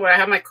stand where I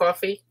have my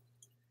coffee.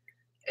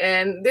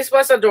 And this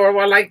was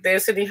adorable like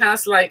this. And it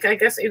has like, I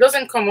guess it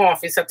doesn't come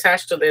off. It's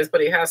attached to this,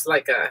 but it has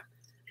like a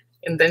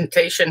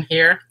indentation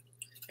here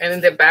and in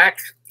the back.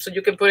 So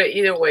you can put it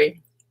either way.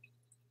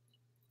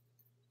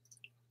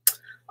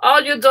 Oh,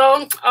 you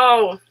don't?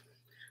 Oh.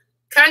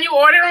 Can you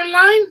order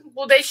online?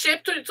 Will they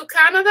ship to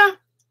Canada?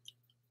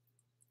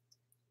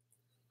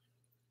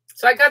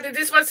 So I got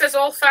this one says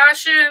old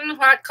fashioned,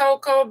 hot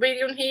cocoa,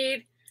 medium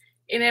heat,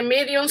 in a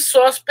medium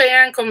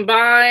saucepan,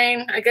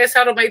 combine, I guess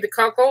how to make the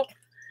cocoa.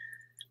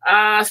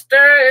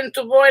 Stir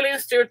into boiling,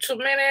 stir 2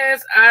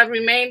 minutes, add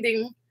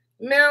remaining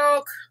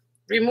milk,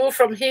 remove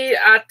from heat,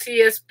 add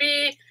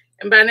TSP,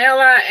 and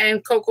vanilla,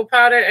 and cocoa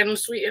powder, and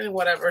sweeten, and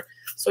whatever.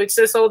 So it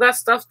says all that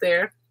stuff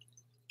there.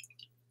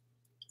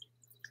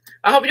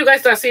 I hope you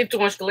guys don't see too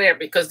much glare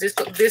because this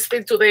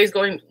thing today is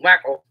going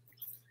wacko.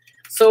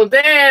 So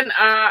then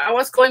I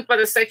was going by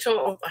the section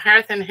of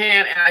Heart and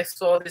Hand, and I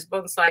saw this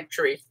bonsai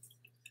tree,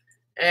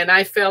 and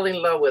I fell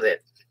in love with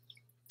it.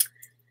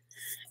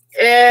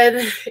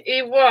 And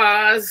it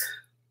was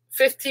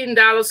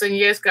 $15, and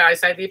yes,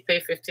 guys, I did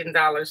pay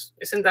 $15.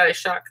 Isn't that a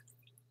shock?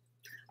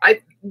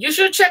 You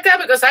should check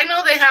out because I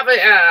know they have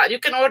you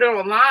can order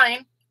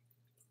online.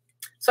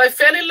 So I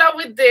fell in love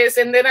with this,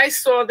 and then I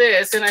saw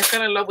this, and I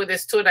fell in love with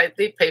this too, and I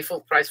did pay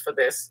full price for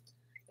this.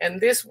 And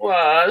this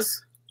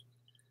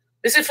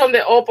is from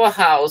the Opal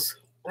House,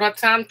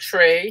 rattan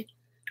tray.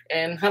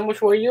 And how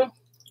much were you?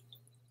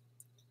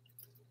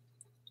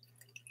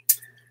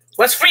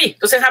 What's free?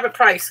 Doesn't have a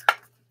price.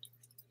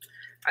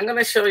 I'm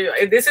gonna show you.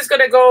 This is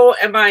gonna go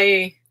at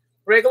my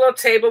regular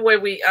table where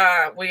we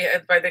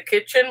by the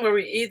kitchen where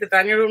we eat, the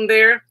dining room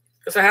there,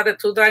 because I had the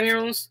 2 dining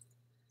rooms.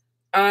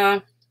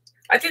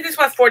 I think this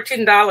was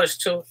 $14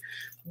 too,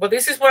 but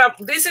this is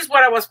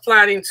what I was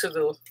planning to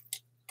do.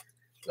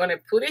 I'm gonna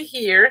put it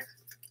here.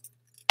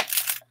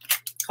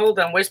 Hold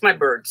on, where's my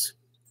birds?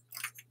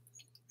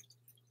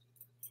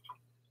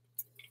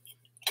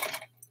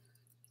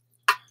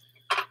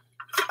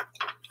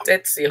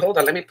 Let's see. Hold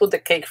on, let me put the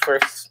cake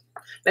first.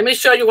 Let me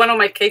show you one of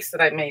my cakes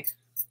that I made.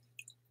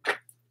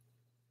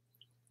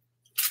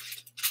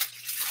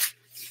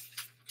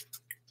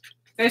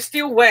 They're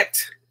still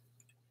wet.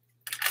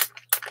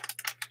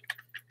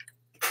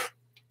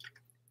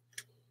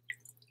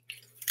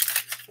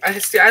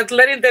 I'm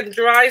letting them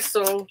dry,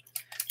 so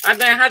I'm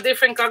gonna have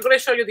different. I'm gonna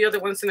show you the other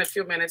ones in a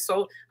few minutes.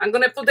 So I'm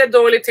gonna put the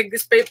doily, take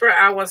this paper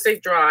out once they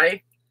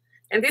dry.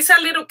 And these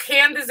are little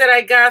candies that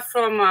I got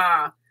from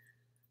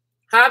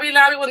Hobby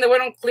Lobby when they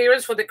went on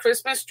clearance for the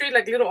Christmas tree,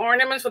 like little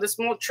ornaments for the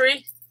small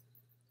tree.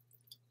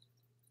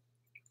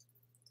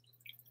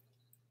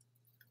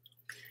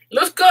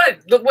 Looks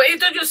good. Wait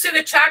till you see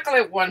the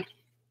chocolate one.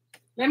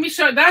 Let me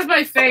show you. That's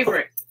my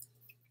favorite.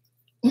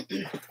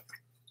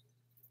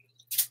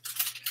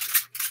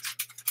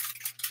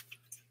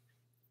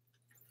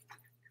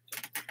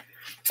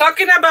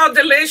 Talking about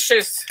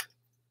delicious.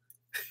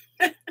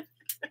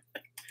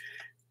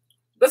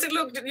 Does it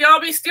look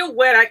yummy? Still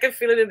wet. I can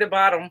feel it in the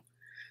bottom.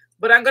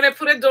 But I'm going to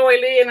put a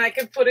doily, and I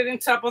can put it on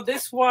top of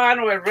this one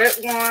or a red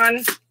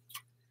one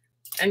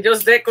and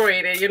just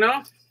decorate it, you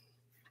know?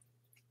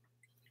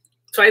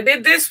 So I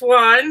did this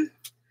one.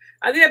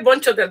 I did a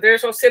bunch of them. They're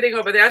all sitting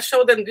over there. I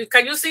showed them.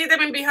 Can you see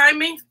them in behind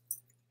me?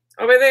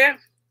 Over there?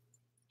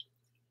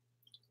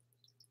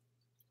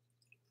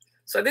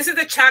 So this is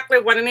the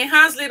chocolate one, and it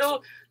has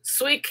little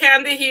sweet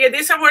candy here.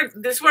 These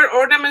were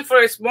ornaments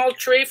for a small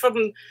tree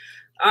from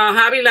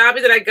Hobby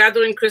Lobby that I got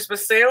during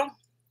Christmas sale.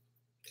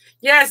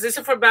 Yes, this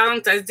is for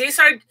Valentine's. These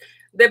are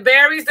the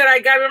berries that I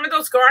got. Remember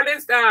those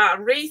garlands, the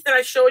wreath that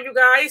I showed you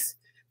guys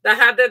that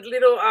had that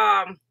little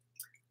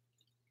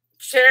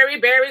cherry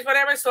berries,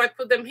 whatever. So I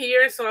put them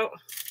here, so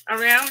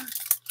around.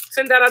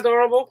 Isn't that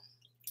adorable?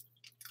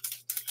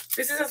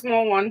 This is a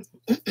small one.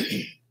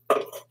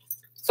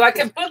 So I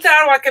can put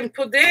that, or I can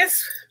put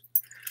this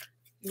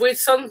with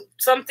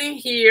something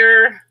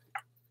here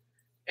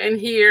and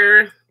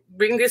here.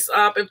 Bring this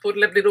up and put a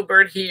little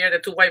bird here, the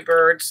two white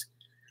birds.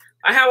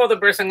 I have other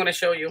birds I'm going to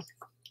show you.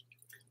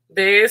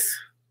 This.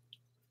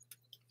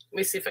 Let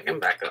me see if I can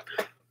back up.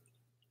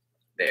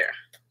 There.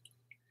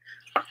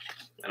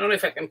 I don't know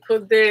if I can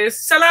put this.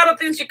 It's a lot of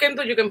things you can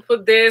do. You can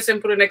put this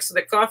and put it next to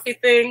the coffee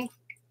thing.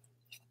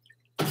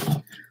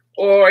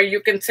 Or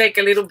you can take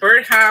a little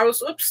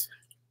birdhouse. Oops.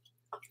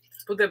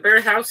 Put the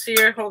birdhouse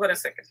here. Hold on a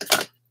second.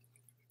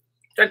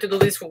 Try to do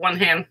this with one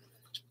hand.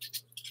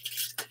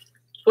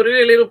 Put it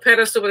in a little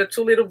pedestal with the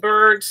two little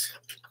birds.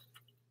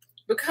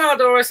 Look how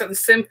adorable and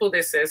simple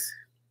this is.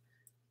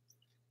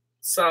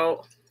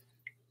 So,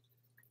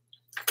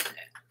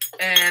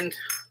 and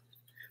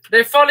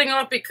they're falling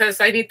off because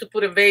I need to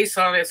put a vase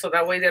on it so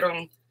that way they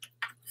don't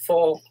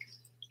fall.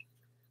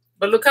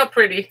 But look how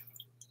pretty.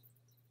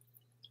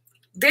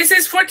 This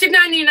is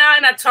 $14.99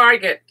 at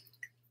Target.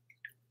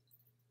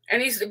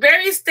 And it's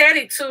very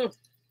steady too.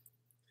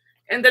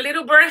 And the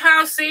little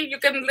birdhouse, see, you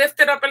can lift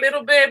it up a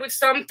little bit with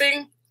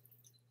something.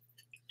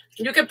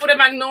 You can put a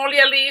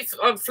magnolia leaf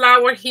or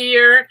flower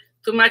here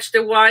to match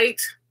the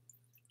white.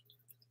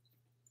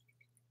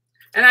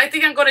 And I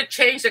think I'm going to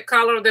change the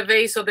color of the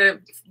vase of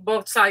the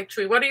both side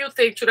tree. What do you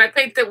think? Should I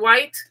paint it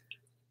white?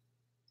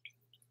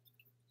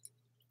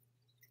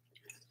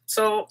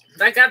 So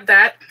I got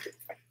that.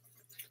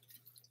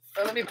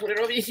 So let me put it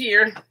over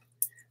here.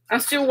 I'm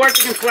still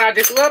working in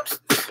progress. Whoops.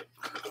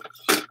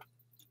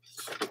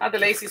 I have the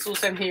Lazy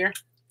Susan here.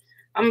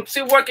 I'm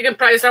still working in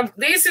progress.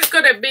 This is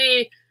going to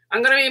be...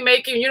 I'm going to be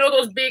making, you know,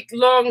 those big,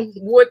 long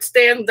wood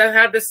stands that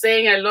have the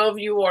saying, I love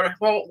you, or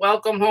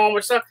welcome home,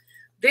 or so.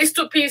 These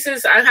two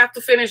pieces, I have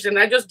to finish them.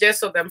 I just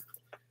gessoed them.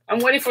 I'm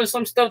waiting for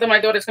some stuff that my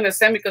daughter's going to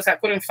send me because I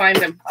couldn't find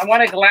them. I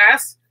want a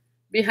glass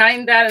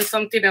behind that and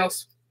something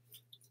else.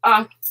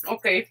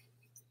 Okay.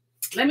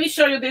 Let me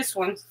show you this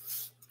one.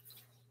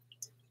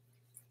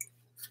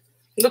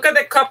 Look at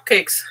the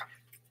cupcakes.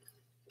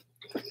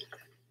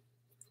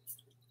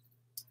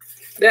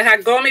 They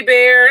had gummy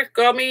bear,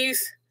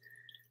 gummies.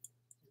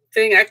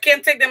 Thing. I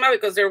can't take them out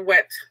because they're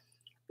wet.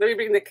 Let me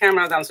bring the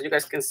camera down so you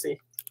guys can see.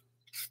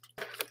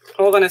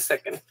 Hold on a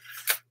second.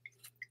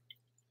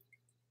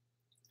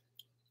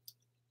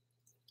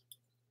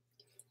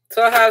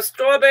 So I have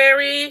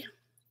strawberry.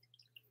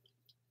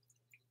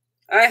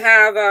 I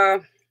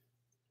have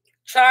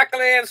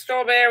chocolate,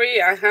 strawberry.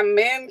 I have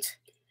mint,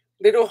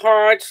 little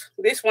hearts.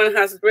 This one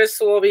has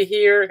bristle over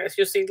here, as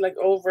you see, like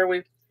over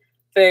with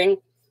thing.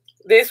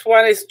 This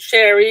one is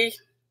cherry.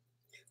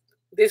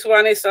 This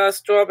one is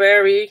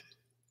strawberry.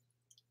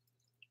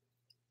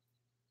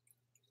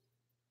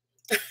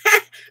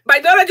 My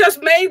daughter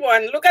just made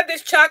one. Look at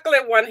this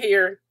chocolate one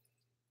here.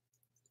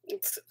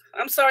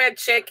 I'm sorry I'm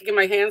shaking.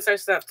 My hands are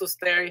stuff too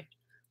stary.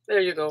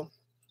 There you go.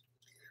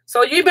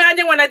 So you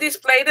imagine when I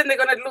display them, they're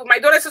going to look. My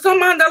daughter says, oh,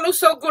 Mom, that looks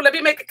so good. Let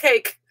me make a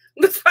cake.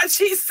 That's what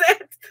she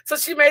said. So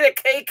she made a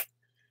cake.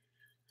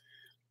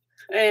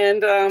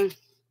 And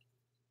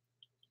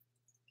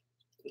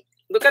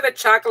look at the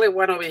chocolate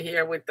one over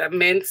here with the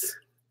mints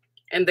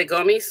and the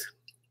gummies.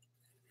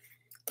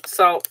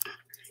 So,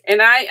 and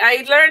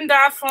I learned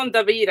that from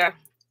Davida.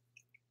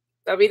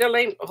 Davida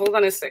Lane. Hold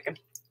on a second.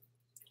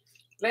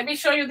 Let me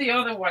show you the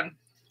other one.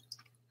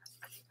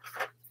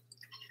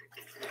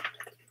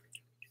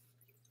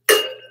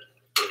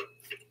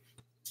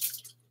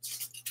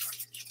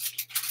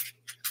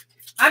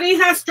 I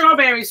didn't have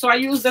strawberries, so I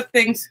used the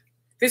things.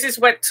 This is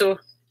wet too.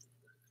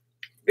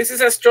 This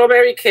is a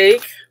strawberry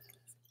cake.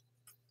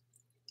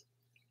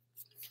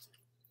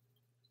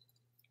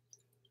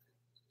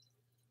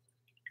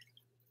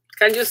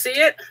 Can you see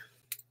it?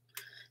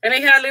 And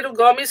it had little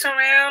gummies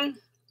around.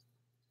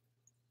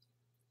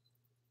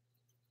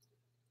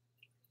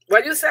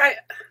 What do you say?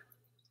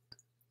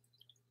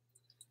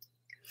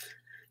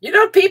 You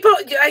know, people,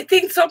 I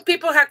think some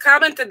people have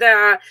commented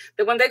that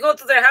when they go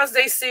to their house,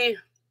 they see.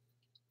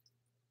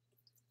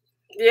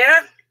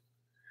 Yeah.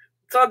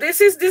 So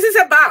this is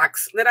a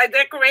box that I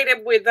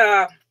decorated with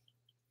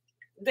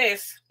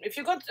this. If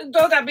you go to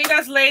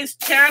Davida's Lane's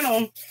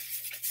channel,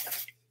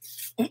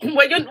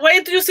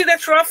 wait till you see the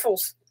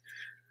truffles.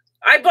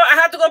 I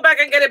had to go back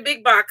and get a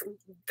big box.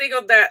 Think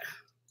of that.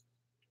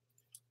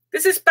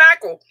 This is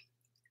spackle.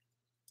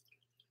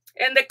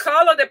 And the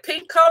color, the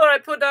pink color, I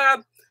put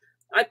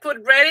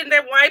red in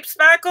the white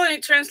spackle, and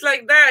it turns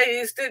like that.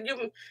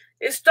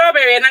 It's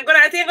strawberry, and I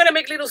think I'm gonna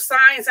make little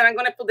signs, and I'm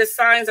gonna put the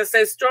signs that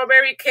says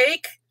strawberry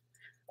cake,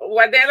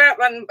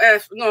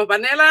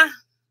 vanilla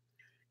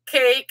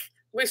cake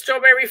with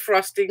strawberry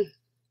frosting.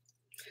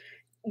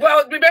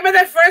 Well, remember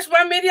that first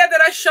one video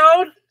that I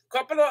showed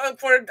for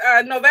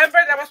November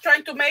that I was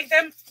trying to make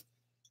them?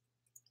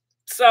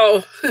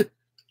 So they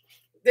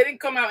didn't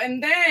come out.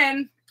 And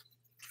then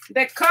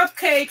the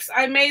cupcakes,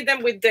 I made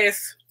them with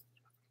this.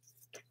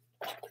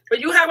 But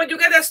when you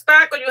get a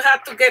spackle, you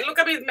have to look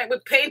at me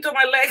with paint on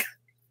my leg.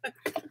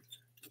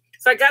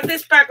 So I got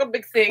this spackle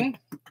big thing.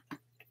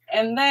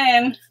 And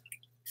then,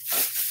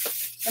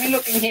 let me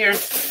look in here.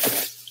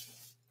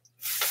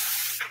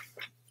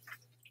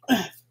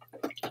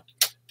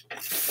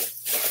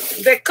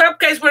 The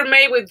cupcakes were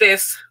made with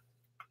this.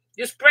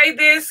 You spray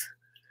this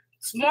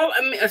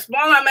a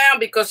small amount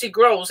because it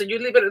grows, and you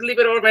leave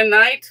it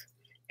overnight,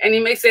 and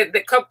it makes it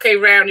the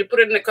cupcake round. You put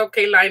it in the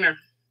cupcake liner.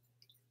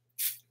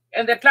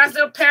 And the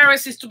plaster of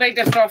Paris is to make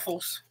the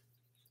truffles.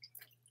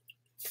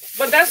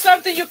 But that's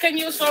something you can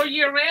use all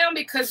year round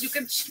because you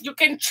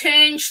can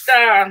change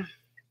the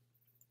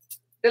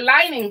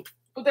lining.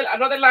 Put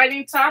another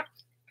lining top.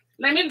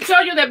 Let me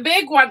show you the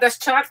big one that's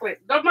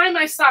chocolate. Don't mind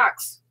my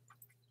socks.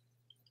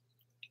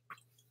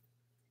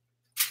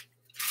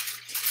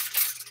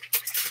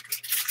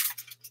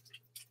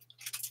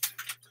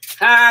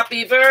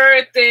 Happy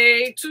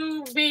birthday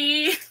to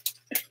me.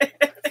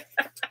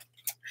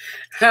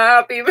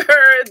 Happy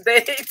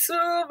birthday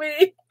to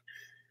me.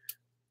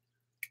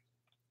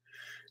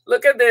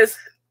 Look at this.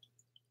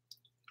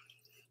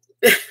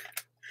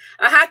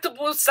 I had to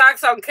put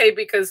socks on Kate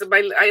because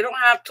I don't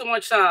have too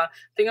much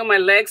thing on my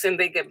legs, and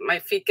my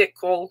feet get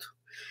cold.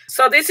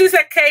 So this is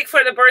a cake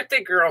for the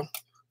birthday girl.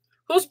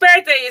 Whose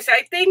birthday is it?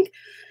 I think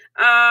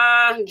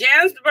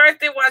Jan's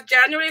birthday was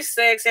January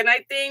 6th, and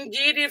I think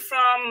Gidi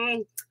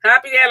from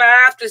Happy Ever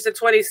After is the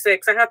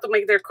 26th. I have to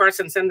make their cards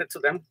and send it to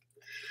them.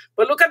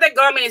 But look at the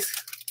gummies.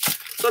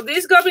 So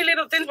these gummy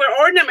little things were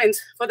ornaments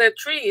for the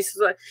trees.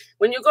 So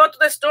when you go to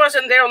the stores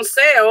and they're on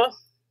sale.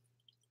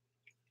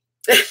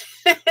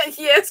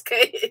 Yes,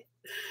 Kate.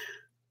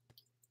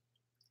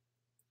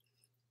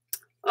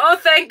 Oh,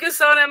 thank you,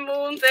 Sun and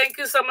Moon. Thank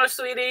you so much,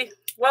 sweetie.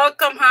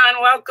 Welcome,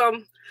 hon.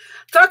 Welcome.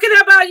 Talking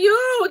about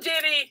you,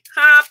 Ginny.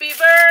 Happy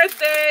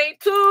birthday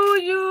to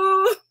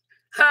you.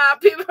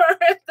 Happy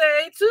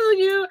birthday to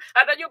you.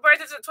 I thought your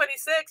birthday's the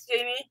 26th,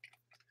 Ginny.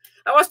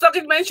 I was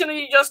mentioning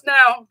you just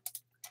now.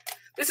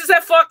 This is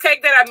a faux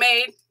cake that I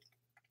made.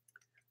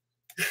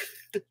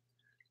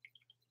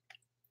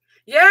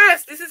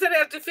 Yes, this is an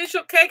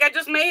artificial cake. I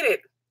just made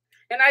it.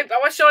 And I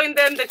was showing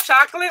them the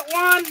chocolate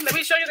one. Let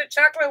me show you the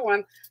chocolate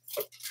one.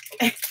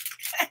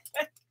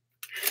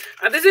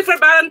 This is for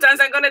Valentine's.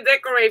 I'm going to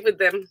decorate with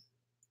them.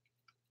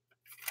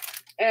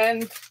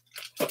 And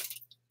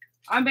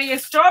I made a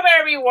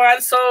strawberry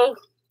one. So,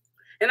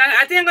 and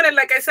I think I'm going to,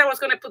 like I said, I was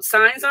going to put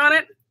signs on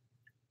it.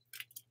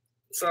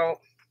 So,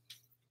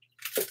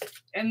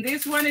 and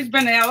this one is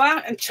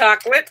vanilla and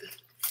chocolate.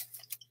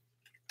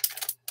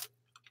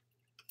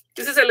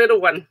 This is a little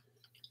one.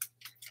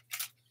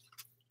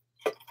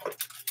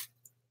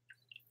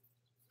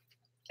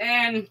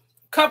 And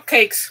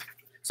cupcakes.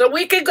 So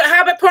we can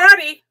have a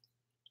party.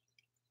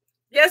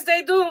 Yes,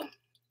 they do.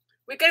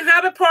 We can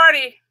have a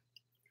party.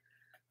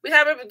 We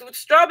have a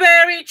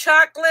strawberry,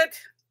 chocolate,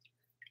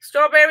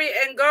 strawberry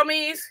and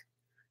gummies,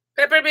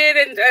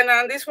 peppermint,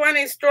 and this one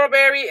is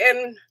strawberry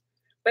and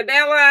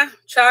vanilla,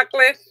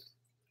 chocolate,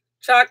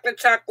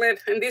 chocolate.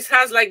 And this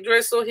has like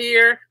drizzle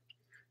here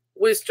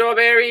with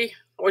strawberry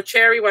or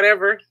cherry,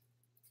 whatever.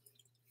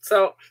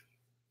 So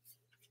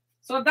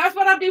that's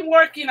what I've been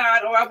working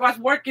on, or I was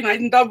working on.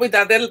 I'm done with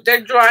that.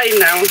 They're drying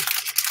now.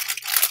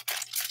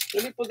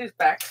 Let me put this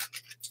back.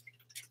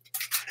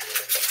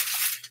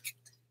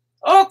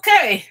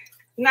 Okay,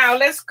 now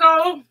let's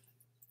go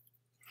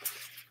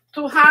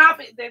to have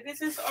this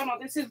is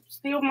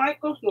still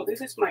Michael. No,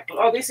 this is Michael.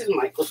 Oh, this is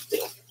Michael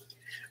still.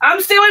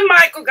 I'm still in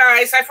Michael,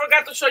 guys. I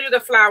forgot to show you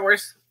the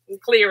flowers in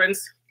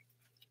clearance.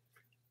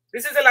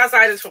 This is the last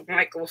items from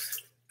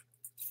Michael's.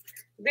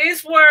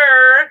 These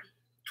were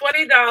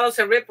 $20,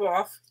 a rip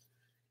off,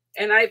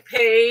 and I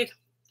paid,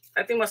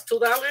 I think it was $2.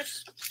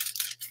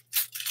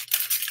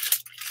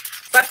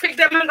 So I picked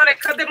them, I'm gonna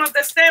cut them off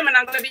the stem, and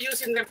I'm gonna be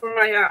using them for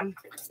my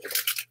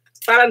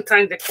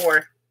Valentine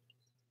decor.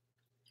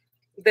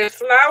 The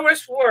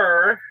flowers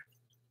were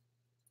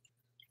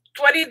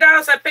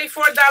 $20. I paid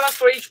 $4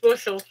 for each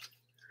bushel.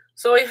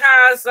 So it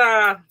has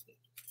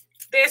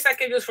this I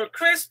can use for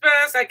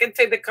Christmas. I can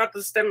take the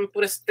cotton stem and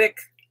put a stick.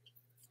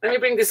 Let me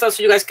bring this up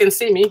so you guys can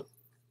see me.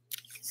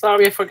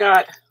 Sorry, I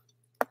forgot.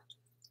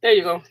 There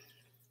you go.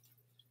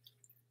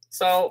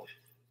 So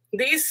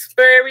these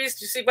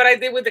berries, you see what I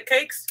did with the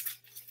cakes?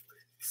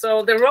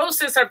 So the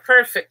roses are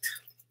perfect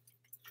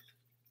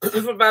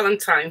for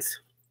Valentine's.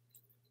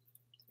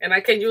 And I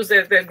can use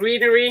the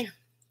greenery.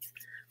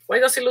 Why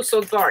does it look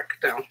so dark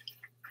now?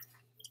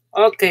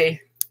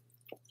 Okay.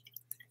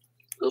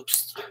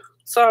 Oops.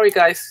 Sorry,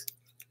 guys.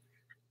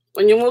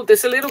 When you move,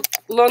 there's a little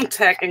long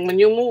tack, and when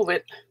you move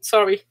it,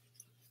 sorry.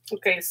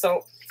 Okay,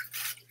 so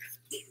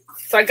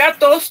I got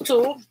those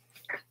two.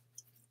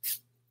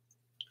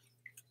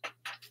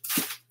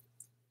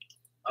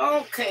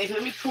 Okay,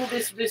 let me pull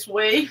this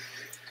way.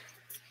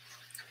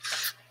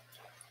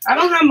 I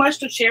don't have much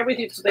to share with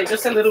you today,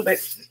 just a little bit.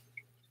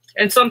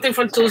 And something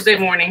from Tuesday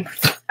morning.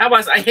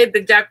 I hit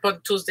the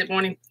jackpot Tuesday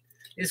morning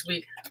this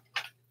week.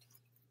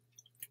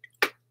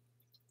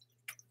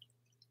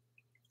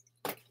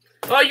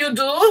 Oh, you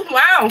do?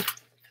 Wow.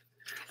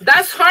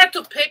 That's hard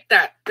to pick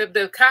that,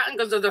 the cotton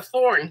because of the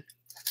thorn.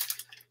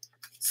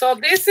 So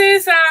this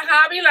is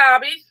Hobby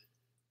Lobby.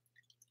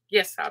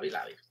 Yes, Hobby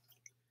Lobby.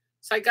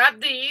 So I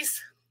got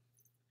these.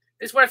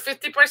 These were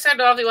 50%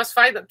 off. It was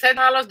 $10,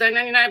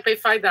 $9.99. I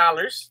paid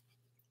 $5.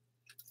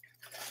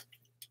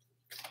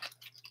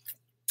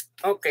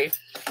 Okay.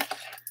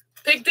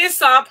 Pick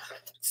this up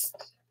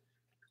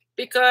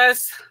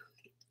because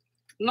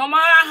no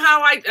matter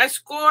how I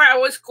score, I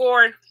always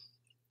score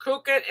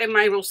crooked and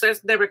my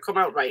rosettes never come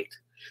out right.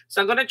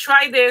 So I'm going to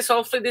try this.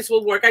 Hopefully this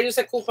will work. I use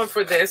a coupon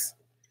for this.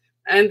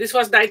 And this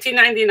was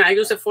 $19.99. I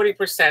used a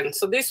 40%.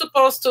 So this is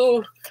supposed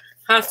to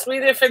have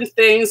 3 different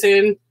things.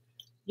 And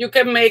you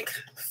can make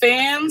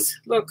fans.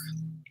 Look,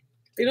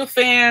 little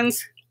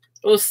fans,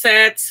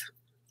 rosettes.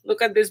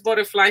 Look at this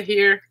butterfly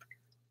here.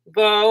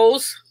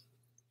 Bows.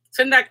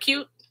 Isn't that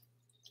cute?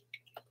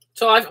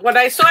 So when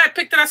I saw, I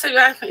picked it up. I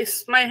said,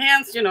 it's my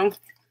hands, you know.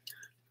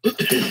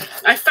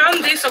 I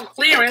found this on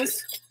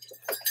clearance.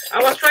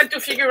 I was trying to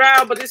figure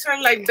out, but these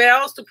are like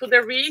bells to put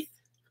the wreath.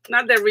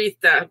 Not the wreath,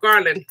 the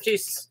garland.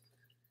 Jeez.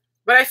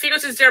 But I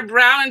figured since they're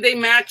brown and they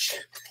match.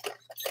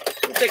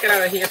 Let me take it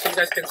out of here so you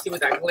guys can see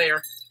with that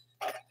glare.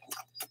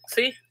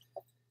 See?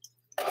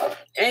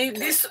 And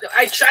this,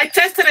 I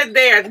tested it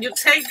there. You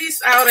take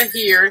this out of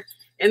here,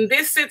 and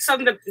this sits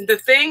on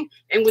the thing,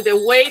 and with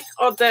the weight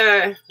of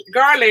the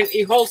garland,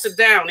 it holds it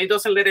down. It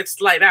doesn't let it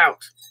slide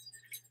out.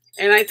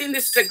 And I think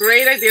this is a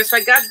great idea. So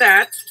I got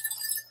that.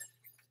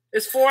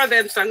 There's 4 of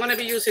them, so I'm going to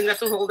be using that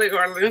to hold the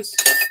garlands.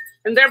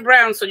 And they're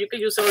brown, so you can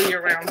use it all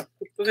year round.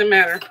 It doesn't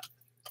matter.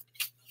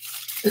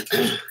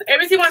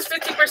 Everything was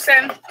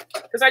 50%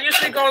 because I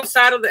usually go on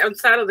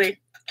Saturday.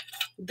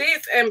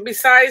 This, and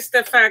besides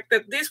the fact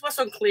that this was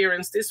on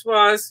clearance, this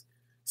was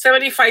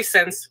 75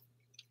 cents.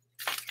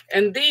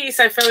 And these,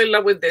 I fell in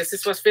love with this.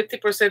 This was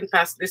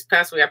 50% this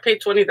past week. I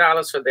paid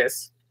 $20 for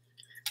this.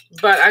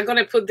 But I'm going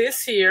to put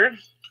this here.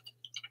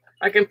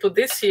 I can put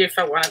this here if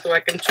I wanted to.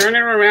 I can turn it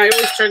around. I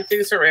always turn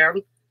things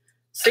around.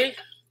 See?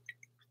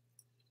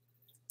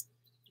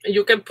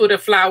 You can put a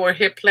flower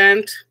here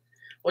plant,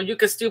 or you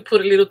can still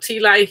put a little tea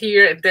light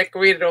here and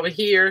decorate it over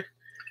here.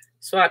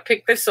 So I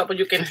picked this up, and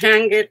you can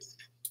hang it.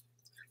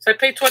 So I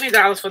paid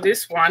 $20 for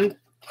this one.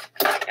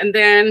 And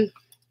then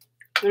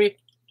let me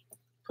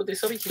put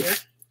this over here.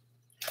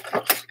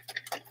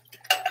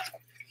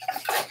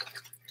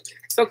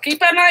 So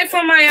keep an eye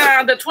for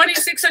my, the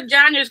 26th of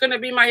January is going to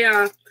be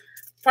my,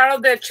 part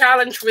of the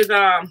challenge with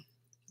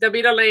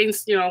Davida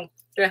Lane's, you know,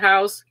 the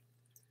house.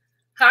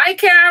 Hi,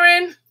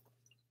 Karen.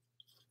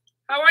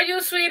 How are you,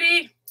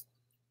 sweetie?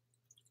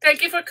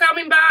 Thank you for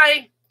coming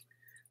by.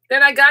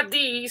 Then I got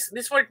these.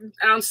 These were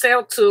on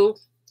sale too.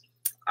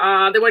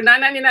 They were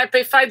 $9.99. I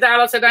paid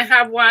 $5, and I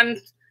have one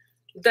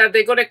that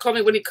they're gonna call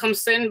me when it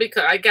comes in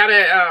because I got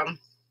a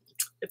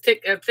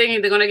thing,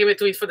 and they're gonna give it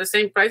to me for the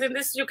same price. And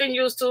this you can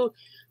use to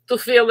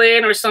fill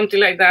in or something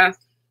like that.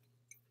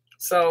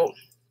 So.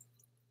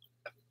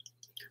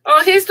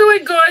 Oh, he's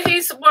doing good.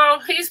 He's home.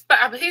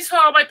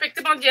 I picked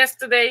him up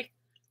yesterday.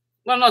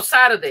 Well, no,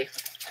 Saturday.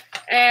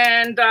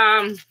 And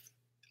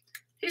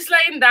he's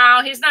laying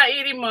down. He's not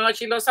eating much.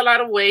 He lost a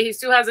lot of weight. He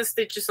still has the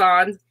stitches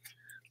on.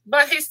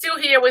 But he's still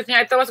here with me.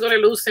 I thought I was going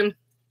to lose him.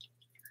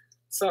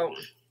 So,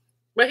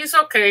 but he's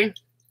okay.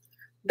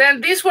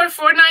 Then these were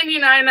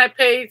 $4.99. I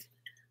paid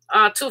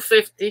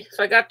 $2.50.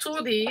 So I got 2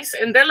 of these.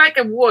 And they're like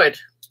a wood.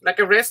 Like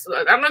a resin.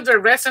 I don't know if they're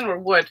resin or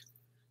wood.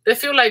 They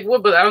feel like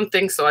wood, but I don't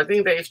think so. I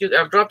think that if you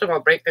drop them,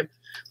 I'll break them.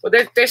 But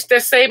they're the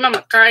same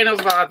kind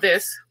of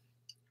this.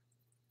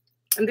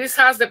 And this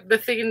has the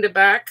thing in the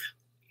back.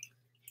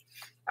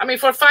 I mean,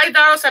 for $5,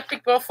 I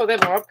picked both of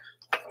them up.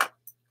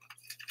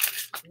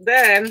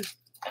 then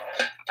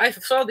I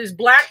saw this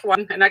black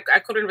one, and I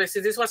couldn't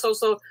resist. This was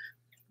also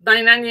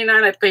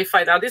 $9.99. I paid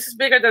 $5. This is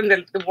bigger than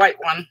the white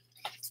one.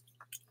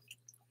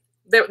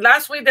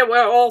 Last week, they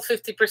were all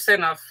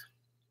 50% off.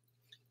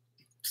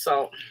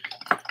 So,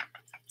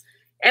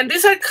 and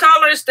these are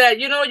colors that,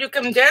 you know, you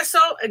can gesso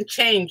and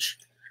change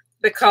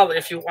the color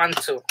if you want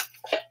to.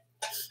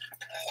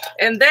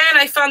 And then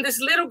I found this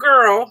little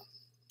girl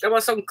that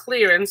was on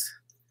clearance.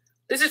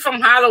 This is from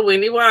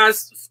Halloween. It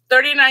was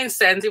 39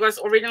 cents. It was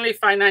originally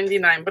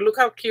 $5.99. But look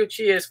how cute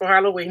she is for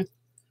Halloween.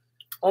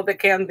 All the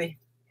candy.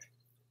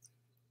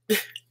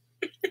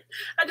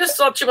 I just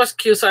thought she was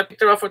cute, so I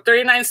picked her up for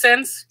 39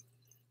 cents.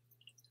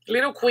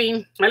 Little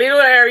queen, my little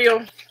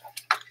Ariel.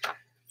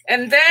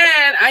 And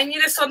then I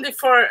needed something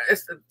for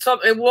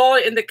a wall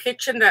in the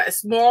kitchen that is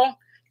small.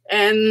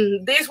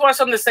 And this was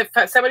on the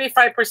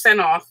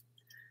 75% off.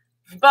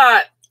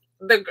 But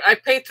I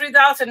paid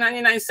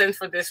 $3.99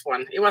 for this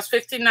one. It was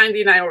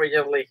 $15.99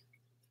 originally.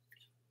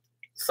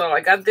 So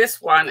I got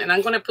this one, and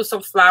I'm going to put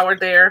some flour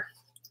there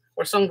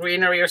or some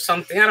greenery or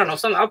something. I don't know.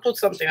 I'll put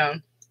something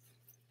on.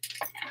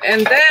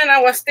 And then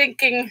I was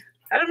thinking,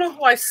 I don't know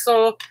who I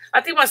saw.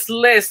 I think it was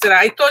Liz that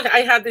I thought I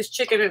had this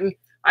chicken, and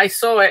I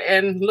saw it,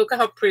 and look at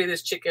how pretty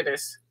this chicken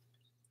is.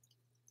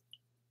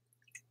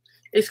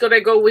 It's going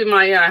to go with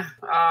my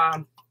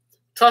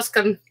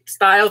Tuscan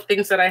style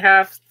things that I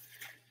have.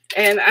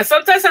 And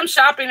sometimes I'm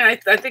shopping, and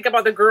I think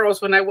about the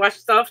girls when I watch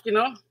stuff, you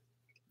know.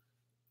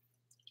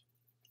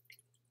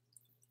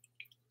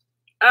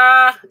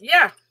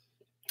 Yeah.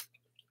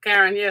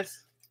 Karen,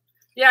 yes.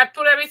 Yeah, I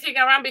put everything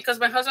around because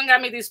my husband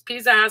got me this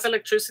piece that has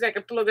electricity. I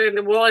can plug it in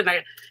the wall, and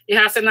it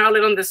has an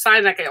outlet on the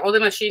side, and all the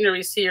machinery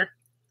is here.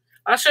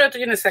 I'll show it to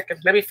you in a second.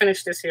 Let me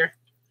finish this here.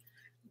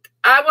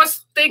 I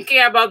was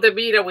thinking about the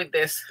Vita with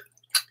this.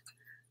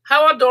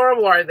 How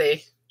adorable are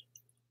they?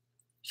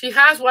 She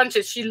has one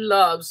that she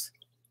loves.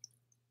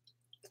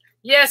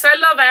 Yes, I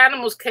love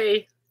animals,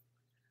 Kay.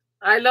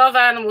 I love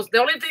animals. The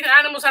only thing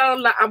animals I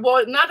don't like,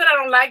 not that I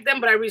don't like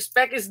them, but I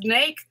respect is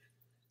snake,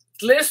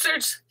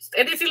 lizards,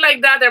 anything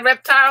like that, the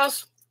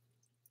reptiles.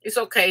 It's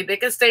okay. They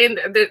can stay in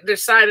their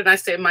side, and I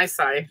stay in my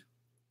side.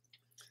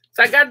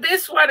 So I got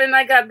this one, and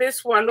I got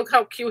this one. Look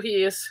how cute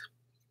he is.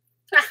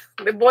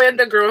 The boy and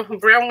the girl,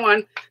 brown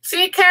one.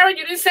 See, Karen,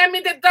 you didn't send me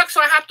the ducks,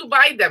 so I have to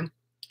buy them.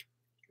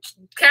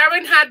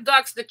 Karen had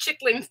ducks, the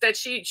chicklings that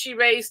she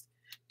raised,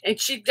 and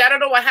I don't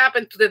know what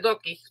happened to the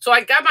ducky. So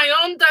I got my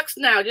own ducks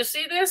now. You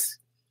see this?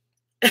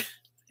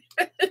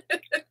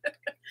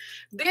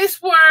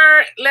 These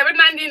were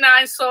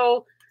 $11.99,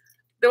 so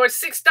they were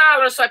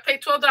 $6, so I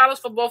paid $12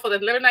 for both of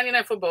them,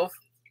 $11.99 for both.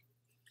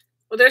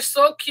 Well, they're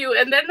so cute,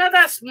 and they're not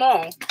that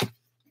small.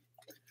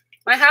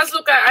 My house,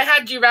 look, I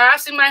had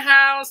giraffes in my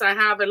house. I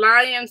have a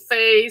lion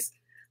face.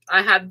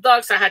 I had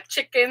ducks. I had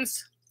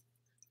chickens.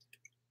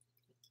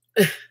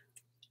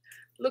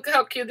 Look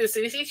how cute this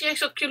is. She's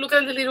so cute. Look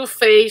at the little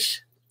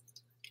face.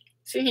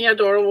 See, he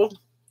adorable.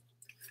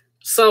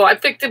 So I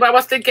picked him. I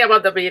was thinking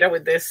about the Vita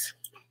with this.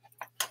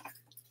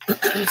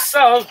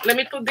 So let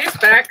me put this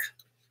back.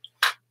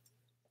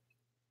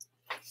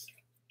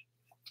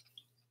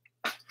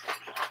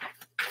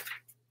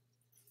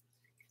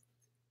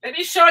 Let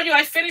me show you.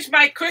 I finished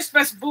my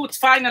Christmas boots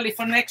finally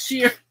for next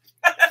year.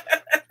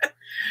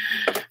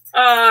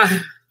 I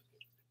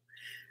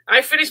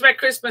finished my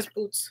Christmas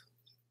boots.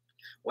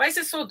 Why is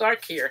it so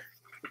dark here?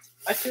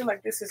 I feel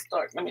like this is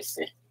dark. Let me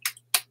see.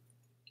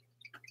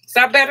 Is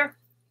that better?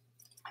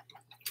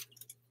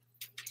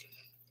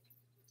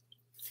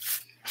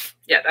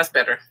 Yeah, that's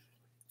better.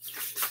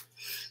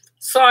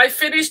 So I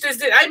finished this.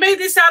 I made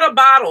this out of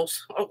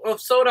bottles, of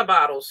soda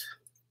bottles.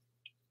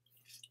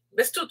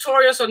 There's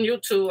tutorials on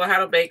YouTube on how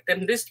to bake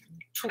them. This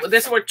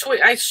were two.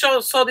 I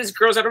saw these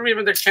girls. I don't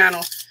remember their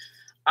channel.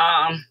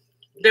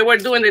 They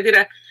did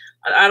it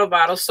out of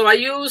bottles. So I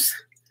use.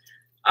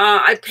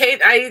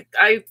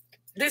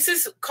 This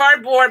is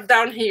cardboard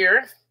down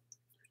here.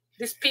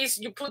 This piece,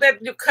 you cut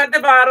the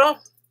bottle.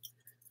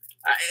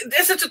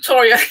 There's a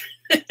tutorial.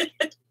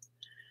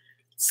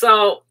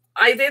 So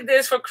I did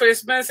this for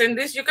Christmas, and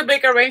this you can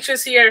make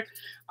arrangements here.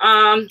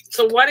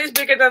 So one is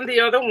bigger than the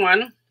other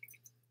one.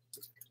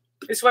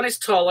 This one is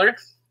taller.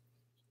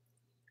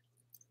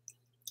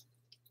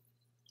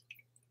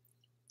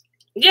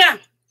 Yeah.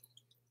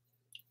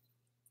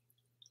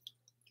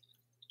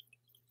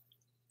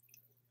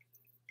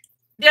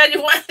 Yeah,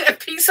 you want a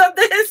piece of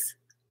this?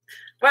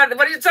 What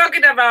are you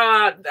talking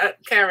about,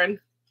 Karen?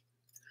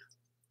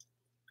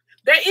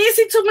 They're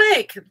easy to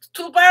make.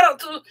 Two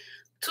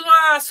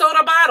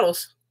soda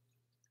bottles.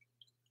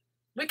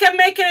 We can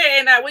make it,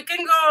 and we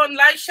can go on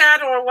live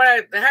chat or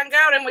what, hang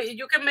out, and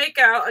you can make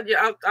it.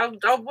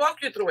 I'll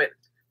walk you through it.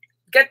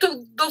 Get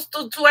to those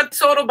two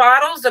soda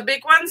bottles, the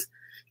big ones.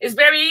 It's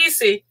very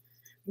easy.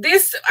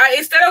 This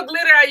instead of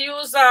glitter, I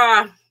use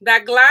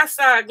that glass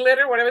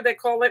glitter, whatever they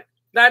call it,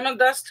 diamond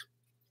dust.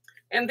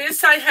 And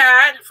this I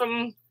had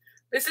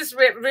this is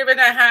ribbon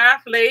I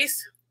have,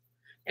 lace.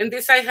 And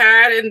this I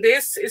had, and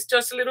this is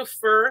just a little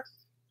fur.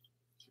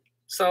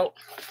 So,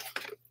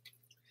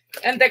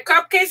 And the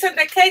cupcakes and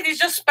the cake is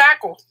just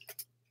spackle.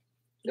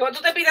 Go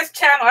to the Vita's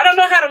channel. I don't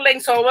know how to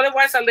link, so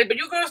otherwise I'll link. But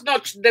you girls know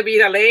the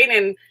Vita Lane.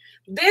 And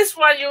this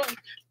one you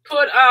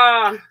put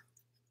on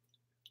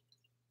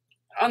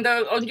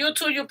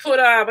YouTube you put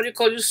what do you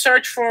call, you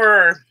search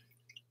for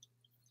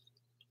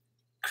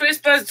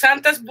Christmas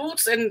Santa's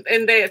boots and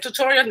the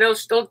tutorial,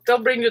 they'll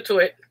bring you to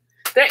it.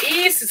 They're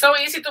easy, so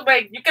easy to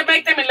make. You can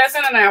make them in less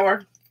than an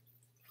hour.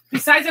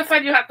 Besides the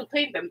fact you have to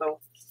paint them though.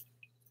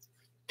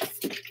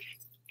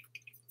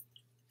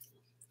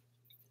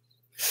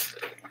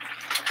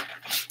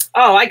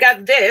 Oh, I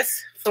got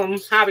this from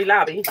Hobby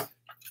Lobby.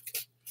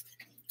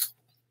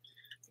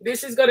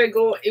 This is gonna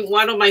go in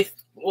one of my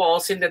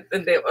walls in the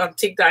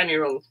antique dining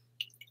room.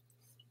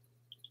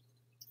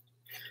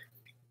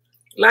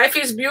 Life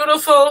is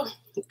beautiful.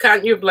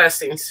 Count your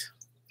blessings.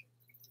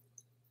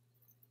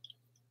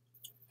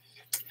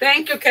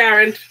 Thank you,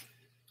 Karen.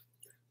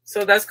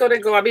 So that's gonna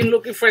go. I've been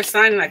looking for a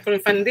sign and I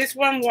couldn't find. This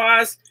one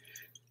was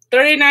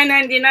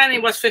 $39.99.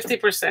 It was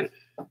 50%.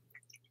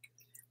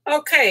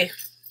 Okay.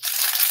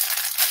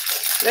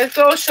 Let's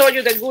go show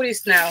you the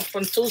goodies now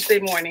from Tuesday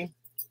morning.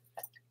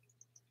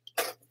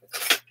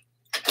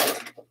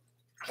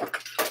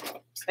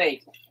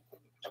 Hey.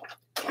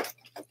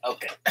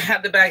 Okay, I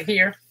have the bag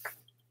here.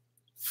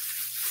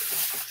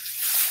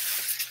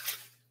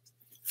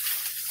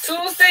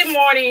 Tuesday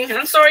morning.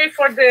 I'm sorry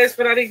for this,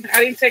 but I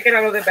didn't take it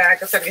out of the bag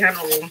because I didn't have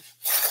no room.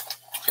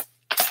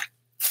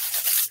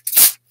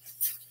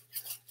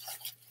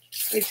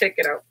 Let me take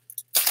it out.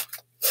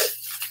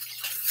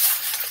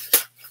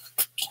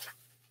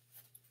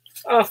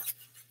 Oh,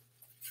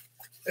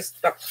 it's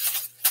stuck.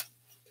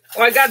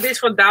 Oh, I got this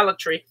from Dollar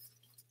Tree.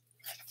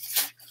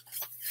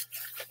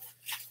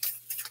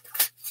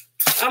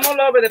 I'm all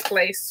over the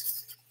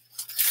place.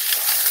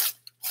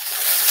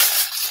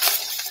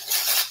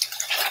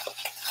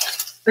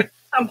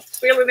 I'm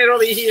feeling it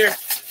over here.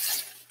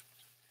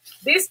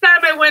 This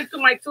time I went to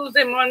my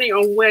Tuesday morning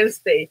on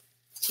Wednesday.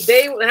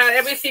 They had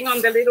everything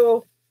on the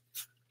little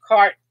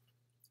cart.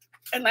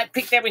 And I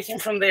picked everything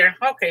from there.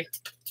 Okay.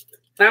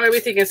 Now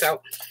everything is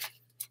out.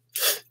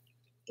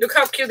 Look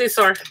how cute these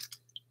are.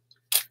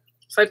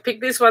 So I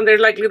picked this one. They're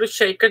like little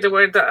shakers. They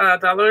were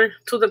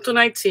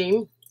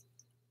 $2.19.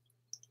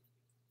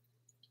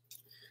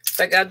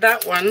 So I got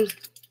that one.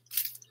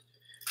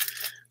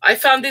 I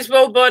found this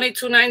Row Bunny,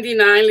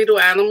 $2.99, little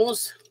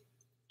animals.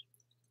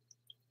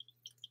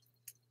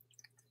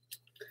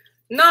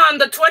 No, on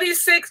the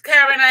 26th,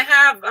 Karen, I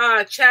have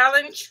a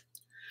challenge.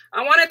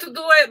 I wanted to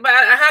do it, but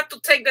I had to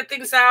take the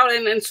things out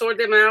and sort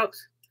them out.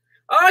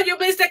 Oh, you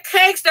missed the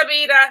cakes,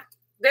 Davida.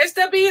 There's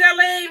Davida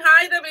Lane.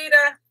 Hi,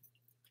 Davida.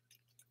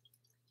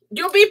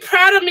 You'll be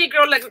proud of me,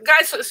 girl. Like,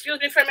 guys,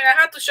 excuse me for a minute.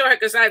 I had to show her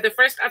because the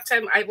first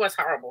attempt, I was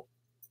horrible.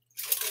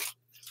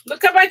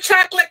 Look at my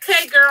chocolate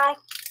cake, girl.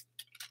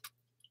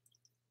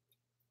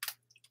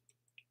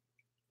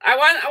 I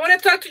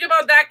want to talk to you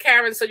about that,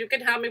 Karen, so you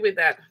can help me with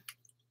that.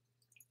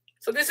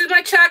 So this is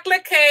my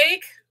chocolate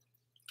cake.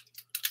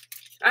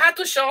 I had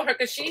to show her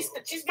because she's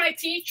my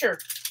teacher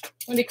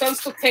when it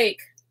comes to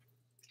cake.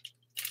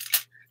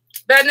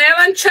 Vanilla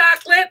and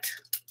chocolate.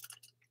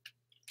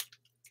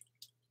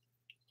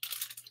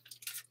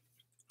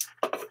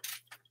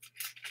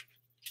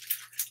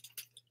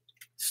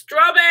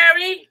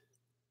 Strawberry.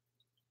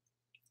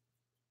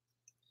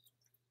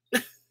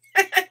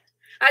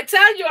 I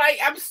tell you,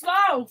 I'm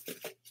slow.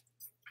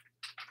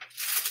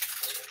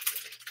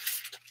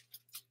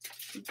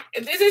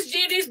 And this is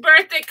Jeannie's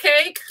birthday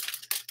cake.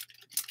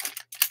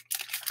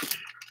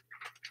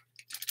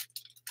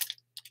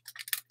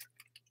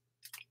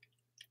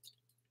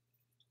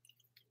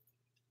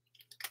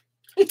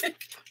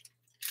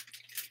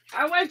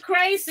 I went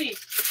crazy.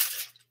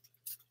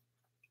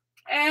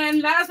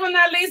 And last but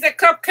not least, the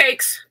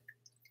cupcakes.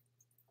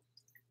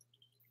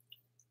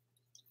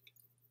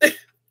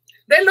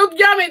 They look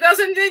yummy,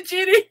 doesn't it,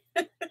 Jeannie?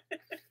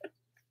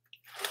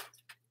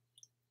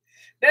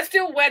 They're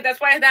still wet.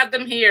 That's why I have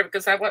them here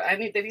because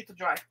they need to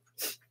dry.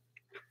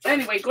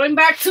 Anyway, going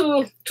back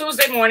to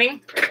Tuesday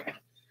morning.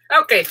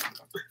 Okay.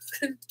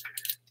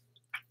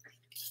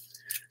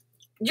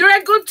 You're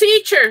a good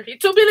teacher. It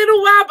took me a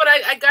little while, but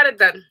I got it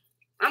done.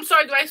 I'm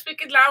sorry, do I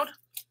speak it loud?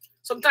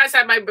 Sometimes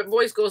my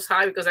voice goes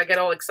high because I get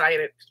all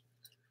excited.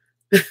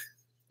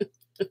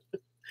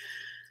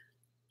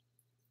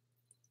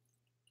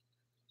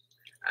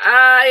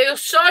 I'll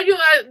show you.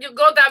 You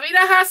go.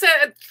 Davida has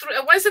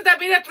what's the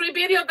Davida 3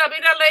 video?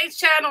 Davida Lane's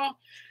channel.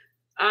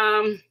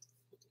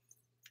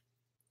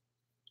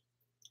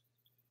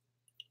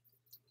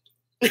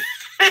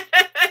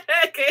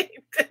 Okay.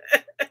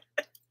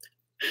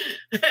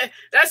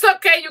 That's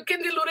okay. You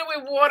can dilute it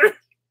with water.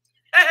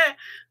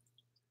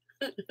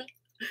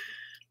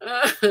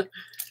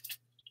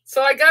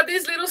 So I got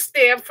this little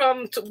stamp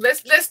from.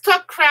 Let's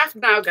talk craft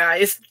now,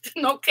 guys.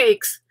 No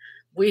cakes.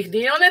 We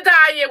need on a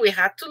diet. We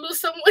have to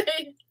lose some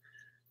weight.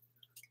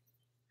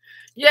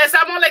 Yes,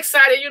 I'm all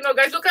excited. You know,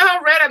 guys, look at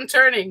how red I'm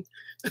turning.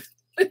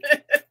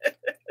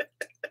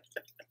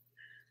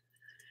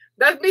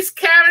 That's Miss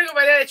Karen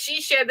over there. She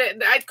shared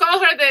that. I call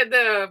her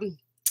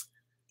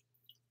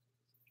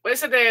what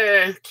is it?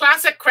 The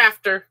classic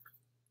crafter.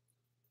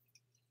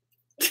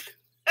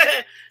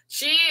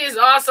 She is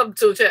awesome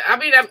too. I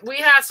mean, we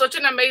have such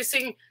an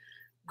amazing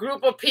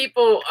group of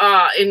people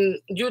in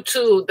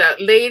YouTube,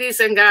 that ladies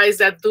and guys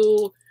that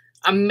do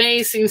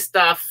amazing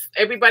stuff.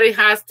 Everybody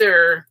has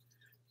their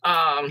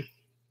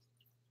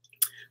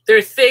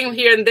thing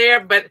here and there,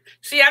 but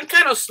see, I'm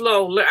kind of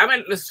slow.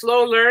 I'm a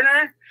slow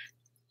learner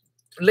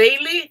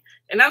lately,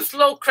 and I'm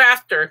slow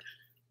crafter.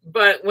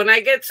 But when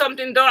I get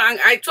something done,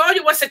 I told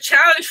you what's a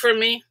challenge for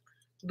me,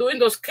 doing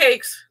those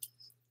cakes.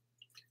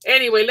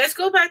 Anyway, let's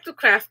go back to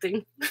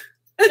crafting.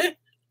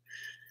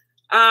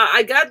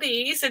 I got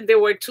these, and they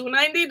were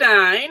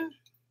 $2.99.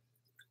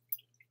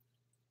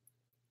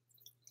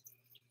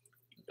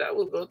 That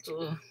will go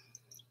to...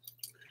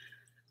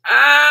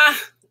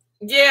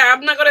 yeah,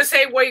 I'm not going to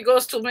say where it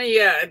goes to me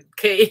yet,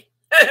 okay?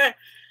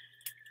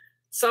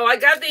 So I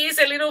got these,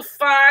 a little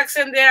fox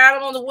and the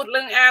animal, the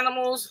woodland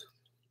animals,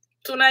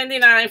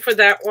 $2.99 for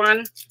that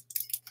one.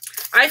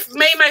 I've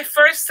made my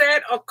first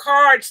set of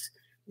cards.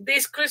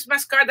 This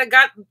Christmas card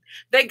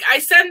I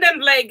sent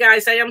them late,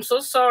 guys. I am so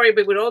sorry,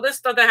 but with all the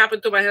stuff that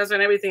happened to my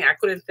husband and everything, I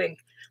couldn't think.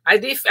 I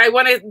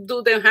wanted to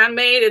do them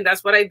handmade, and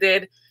that's what I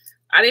did.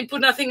 I didn't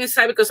put nothing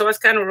inside because I was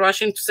kind of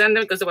rushing to send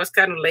them because it was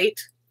kind of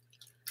late.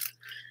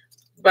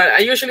 But I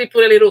usually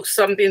put a little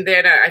something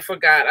there that I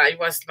forgot.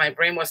 My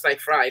brain was like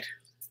fried.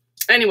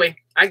 Anyway,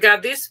 I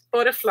got these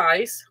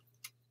butterflies.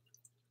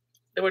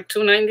 They were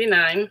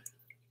 $2.99.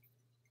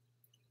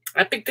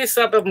 I picked this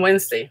up on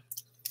Wednesday.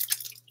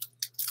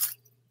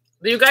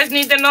 Do you guys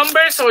need the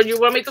numbers, or you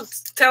want me to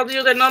tell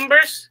you the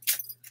numbers?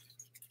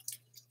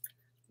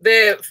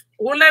 The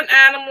woodland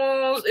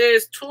animals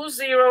is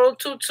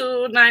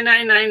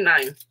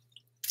 20229999,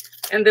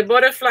 and the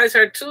butterflies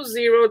are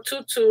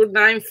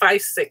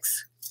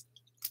 2022956.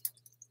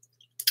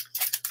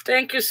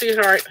 Thank you,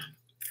 sweetheart.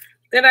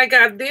 Then I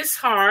got these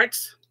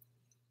hearts,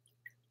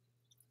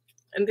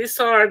 and these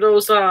are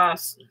those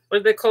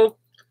what they call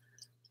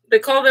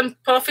them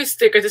puffy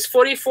stickers. It's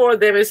 44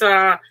 of them.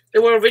 They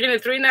were originally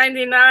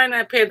 $3.99.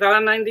 I paid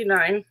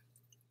 $1.99.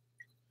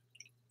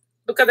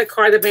 Look at the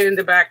card they made in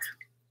the back.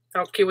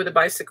 How cute with the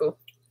bicycle.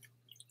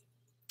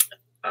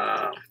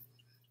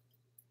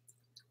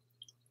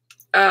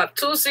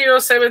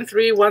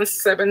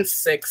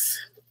 2073176.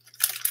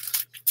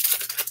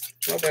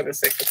 Oh, wait a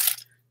second.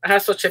 I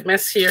have such a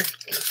mess here.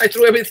 I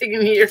threw everything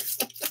in here.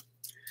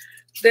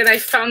 Then I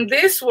found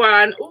this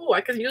one. Oh, I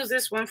can use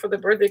this one for the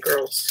birthday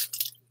girls.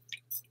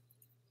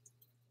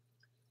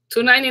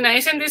 $2.99.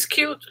 Isn't this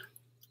cute?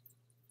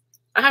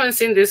 I haven't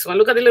seen this one.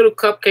 Look at the little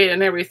cupcake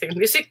and everything.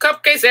 You see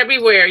cupcakes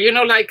everywhere. You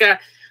know, like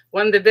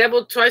when the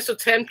devil tries to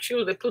tempt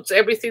you, they puts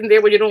everything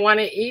there where you don't want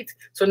to eat.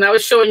 So now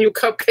it's showing you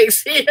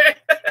cupcakes here.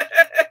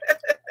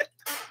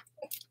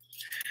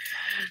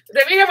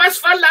 Davina, was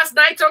fun last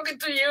night talking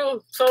to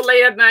you so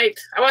late at night.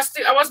 I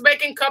was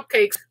making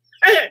cupcakes.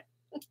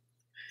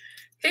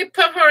 Hip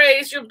hop hooray,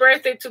 it's your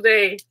birthday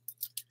today.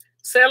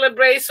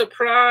 Celebrate,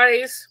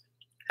 surprise.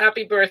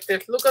 Happy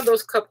birthday. Look at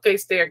those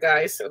cupcakes there,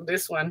 guys, on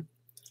this one.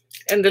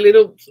 And the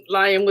little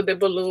lion with the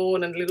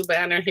balloon and the little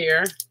banner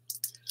here.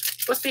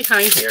 What's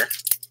behind here?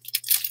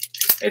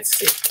 Let's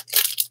see.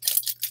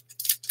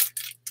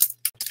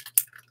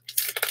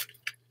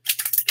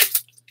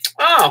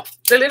 Oh,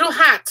 the little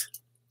hat.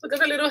 Look at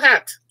the little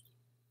hat.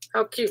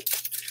 How cute.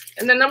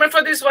 And the number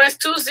for this one is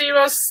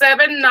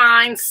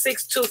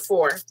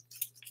 2079624.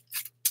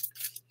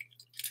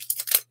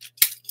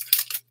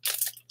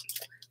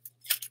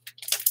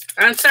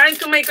 I'm trying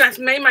to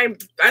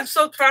I'm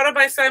so proud of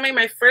myself. I made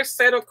my first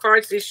set of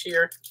cards this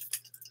year.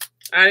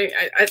 Card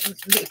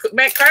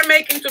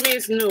making to me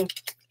is new.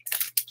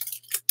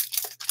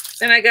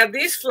 Then I got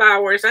these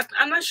flowers.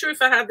 I'm not sure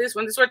if I have this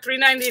one. These were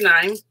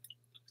 $3.99.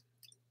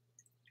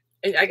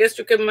 And I guess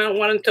you can mount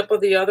one on top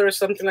of the other or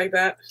something like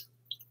that.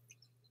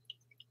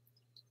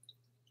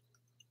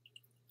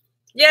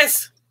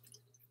 Yes.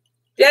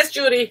 Yes,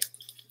 Judy.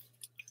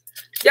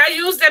 Yeah, I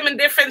use them in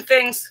different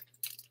things.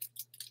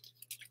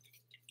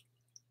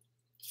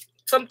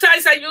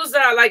 Sometimes I use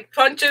like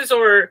punches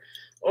or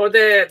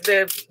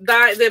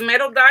the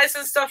metal dies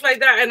and stuff like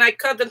that, and I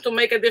cut them to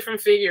make a different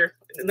figure.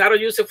 And I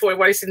don't use it for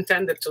what it's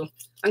intended to.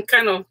 I'm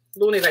kind of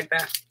doing it like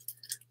that.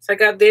 So I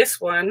got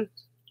this one.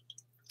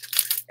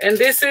 And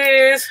this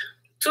is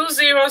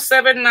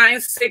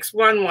 2079611,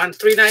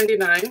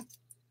 $3.99.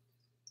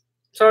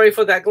 Sorry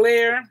for that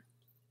glare.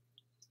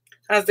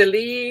 Has the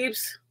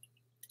leaves.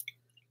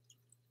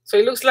 So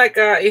it looks like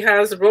it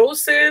has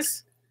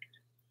roses.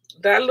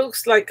 That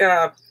looks like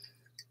a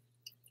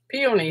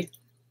peony,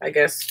 I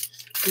guess.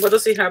 What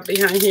does he have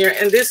behind here?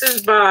 And this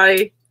is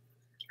by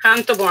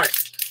Hampton Mart.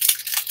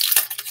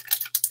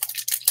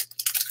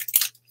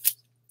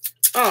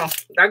 Oh,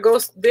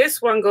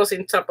 this one goes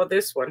in top of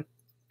this one,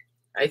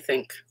 I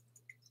think.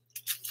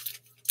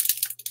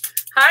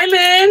 Hi,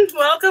 Lynn.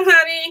 Welcome,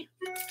 honey.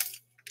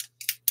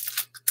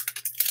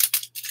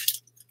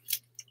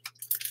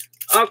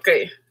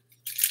 Okay.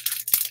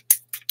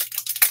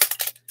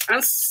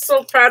 I'm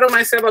so proud of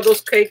myself about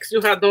those cakes.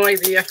 You have no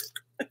idea.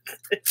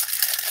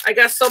 I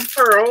got some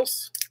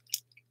pearls.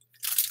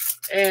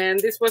 And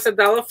this was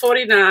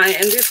 $1.49.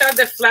 And these are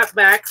the flat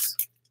backs.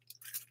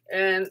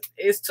 And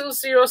it's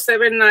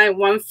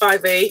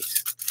 2079158.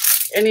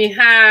 And it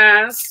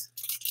has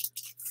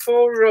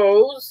 4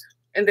 rows.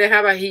 And they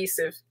have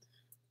adhesive.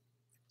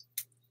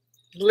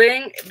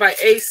 Bling by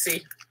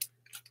AC.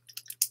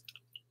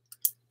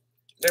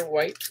 They're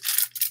white.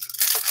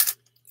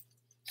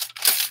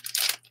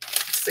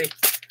 Let's see.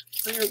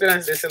 Let me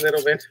organize this a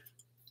little bit.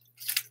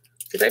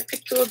 Did I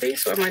pick 2 of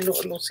these or am I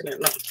not losing it?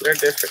 No, they're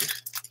different.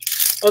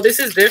 Oh, this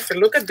is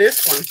different. Look at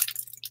this one.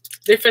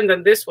 Different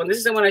than this one. This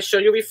is the one I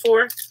showed you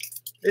before.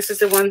 This is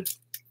the one,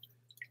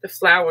 the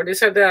flower.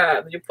 These are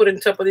the, you put on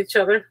top of each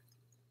other.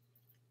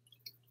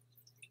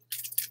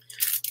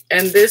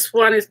 And this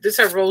one is, these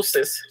are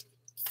roses.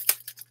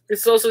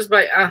 This also is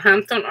by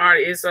Hampton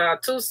Art. It's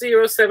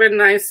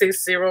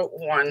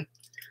 2079601.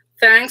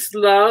 Thanks,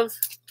 love.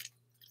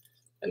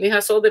 And it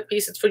has all the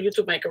pieces for you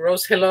to make a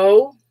rose.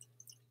 Hello.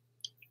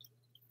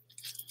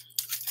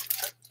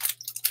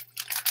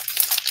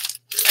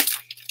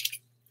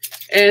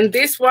 And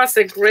this was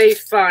a great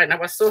find. I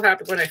was so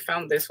happy when I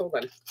found this. Hold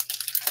on.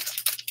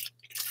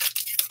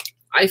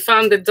 I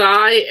found the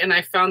die and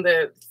I found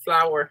the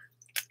flower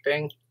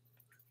thing.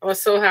 I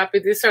was so happy.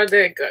 These are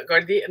the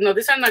gardenia. No,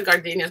 these are not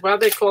gardenias. What are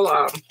they called?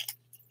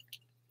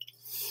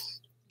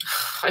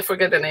 I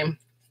forget the name.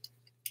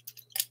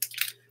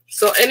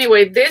 So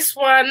anyway, this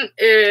one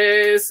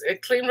is a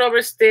clean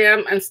rubber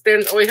stamp and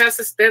stand. Oh, it has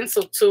a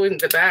stencil too in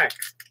the back.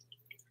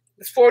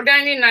 It's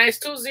 $4.99. It's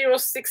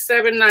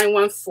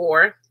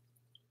 2067914.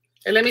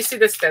 And let me see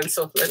the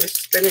stencil. Let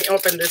me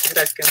open this so you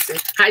guys can see.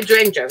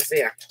 Hydrangeas,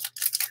 yeah.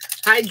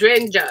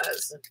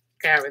 Hydrangeas.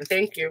 Karen,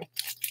 thank you.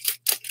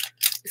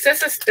 It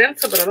says a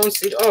stencil, but I don't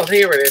see. Oh,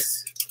 here it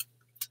is.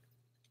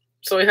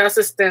 So it has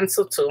a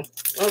stencil too.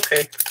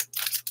 Okay.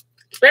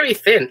 Very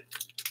thin.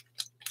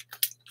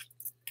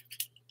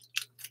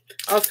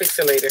 I'll fix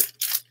it later.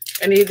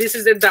 And this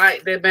is the die,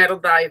 the metal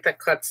die that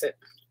cuts it.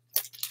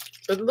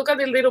 But look at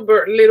the little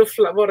bird,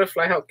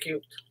 butterfly, how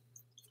cute.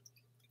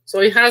 So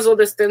it has all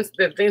the stencil,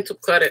 the thing to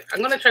cut it.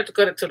 I'm gonna try to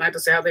cut it tonight to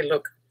see how they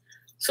look.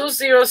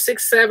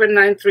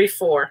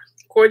 2067934.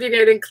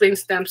 Coordinating clean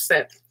stamp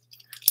set.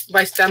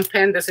 By Stamp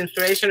Pen. There's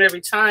inspiration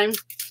every time.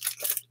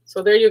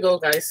 So there you go,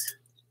 guys.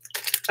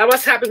 I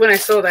was happy when I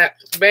saw that.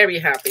 Very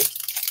happy.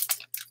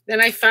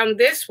 Then I found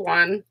this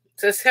one. It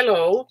says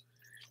hello.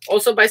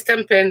 Also by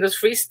Stamp Pen. There's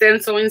free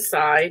stencil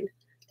inside.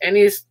 And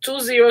it's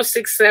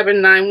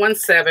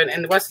 2067917.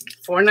 And it was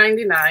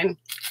 $4.99.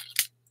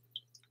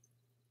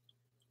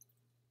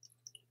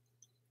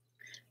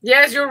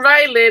 Yes, you're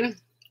right, Lynn.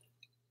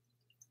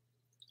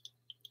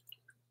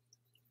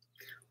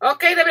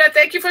 Okay, David,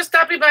 thank you for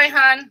stopping by,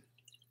 hon.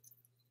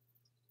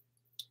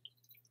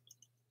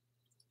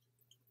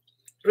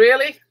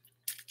 Really?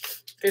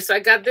 Okay, so I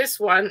got this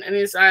one, and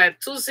it's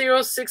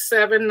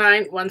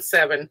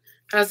 2067917.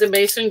 Has the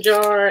mason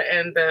jar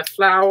and the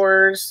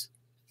flowers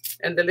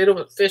and the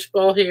little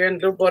fishbowl here and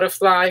little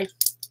butterfly.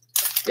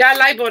 Yeah, I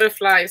like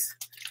butterflies.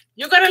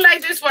 You're gonna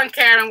like this one,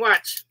 Karen.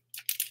 Watch.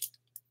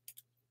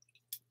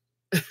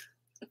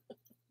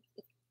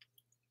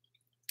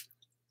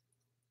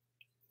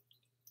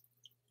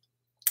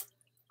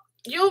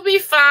 You'll be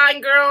fine,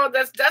 girl.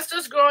 That's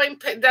just growing.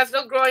 That's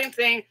the growing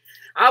thing.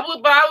 I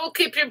will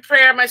keep you in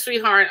prayer, my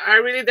sweetheart. I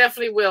really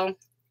definitely will.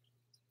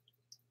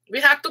 We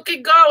have to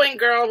keep going,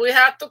 girl. We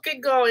have to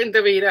keep going,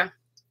 Davida.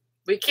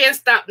 We can't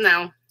stop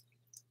now.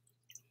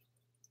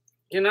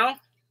 You know?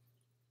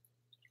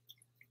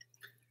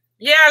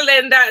 Yeah,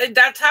 Linda,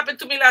 that happened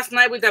to me last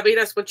night with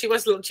Davida when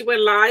she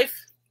went live.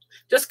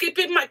 Just keep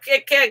in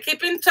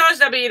touch,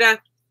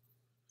 Davida.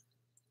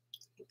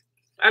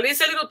 At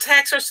least a little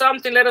text or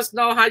something. Let us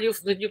know how you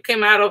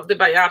came out of the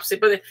biopsy.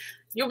 But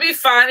you'll be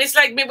fine. It's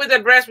like me with the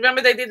breast.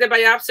 Remember they did the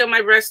biopsy on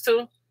my breast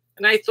too?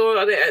 And I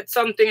thought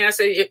something.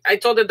 I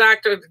told the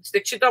doctor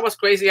that she thought I was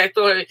crazy. I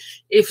told her,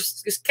 if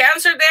it's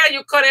cancer there,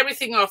 you cut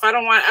everything off. I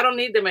don't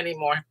need them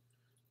anymore.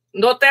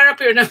 No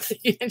therapy or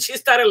nothing. And she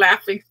started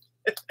laughing.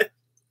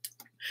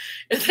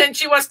 And then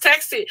she was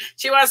texting.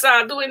 She was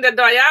doing the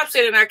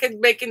biopsy, and I kept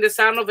making the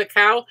sound of a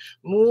cow.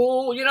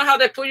 Moo. You know how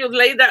they put you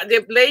lay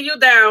you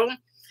down.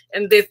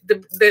 And the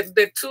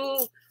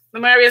two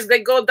mammarians,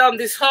 they go down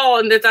this hall,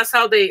 and that's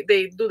how they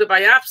do the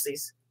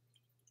biopsies.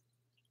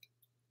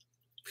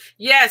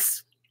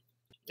 Yes,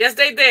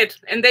 they did.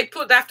 And they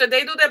put, after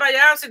they do the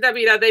biopsy,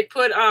 Davida, they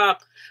put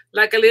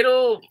like a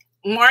little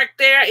mark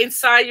there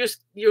inside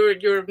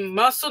your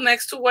muscle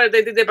next to where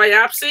they did the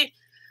biopsy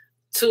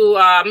to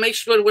make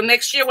sure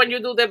next year when you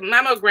do the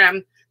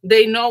mammogram,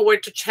 they know where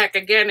to check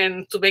again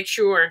and to make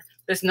sure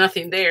there's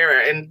nothing there.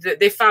 And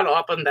they follow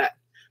up on that.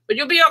 But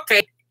you'll be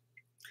okay.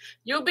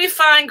 You'll be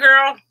fine,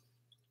 girl.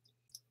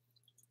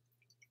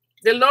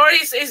 The Lord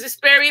is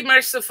very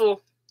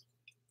merciful.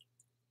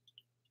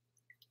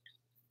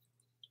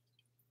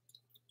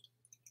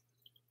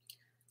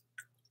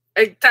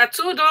 A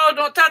tattoo?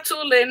 No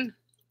tattoo, Lynn.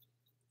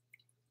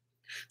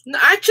 No,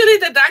 actually,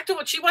 the doctor,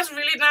 she was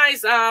really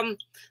nice.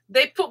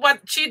 They put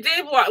what she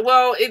did.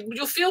 Well,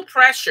 you feel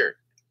pressure.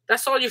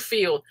 That's all you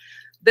feel.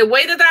 The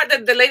way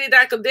that the lady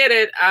doctor did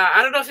it,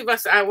 I don't know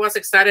if I was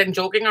excited and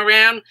joking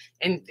around,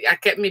 and I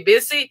kept me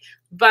busy.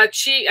 But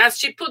as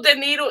she put the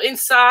needle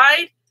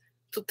inside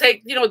to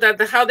take,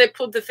 how they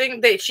put the thing,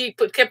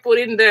 kept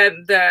putting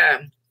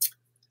the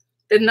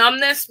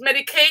numbness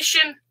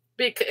medication,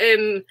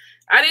 and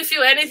I didn't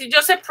feel anything,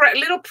 just a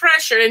little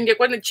pressure. And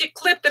when she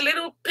clipped a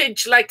little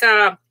pinch, like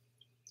a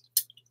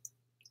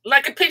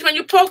pinch when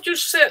you poke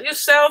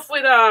yourself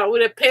with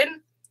a pin.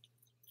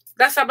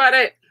 That's about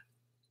it.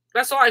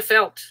 That's all I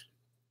felt.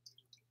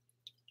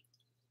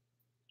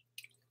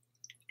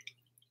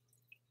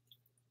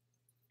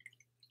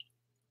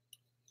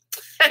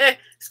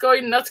 It's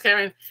going nuts,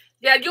 Karen.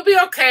 Yeah, you'll be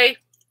okay.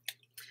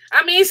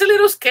 I mean, it's a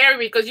little scary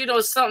because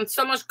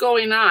so much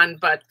going on,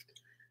 but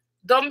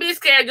don't be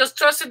scared. Just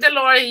trust in the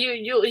Lord.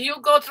 You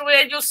go through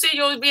it. You'll see.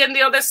 You'll be on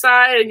the other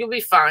side, and you'll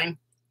be fine.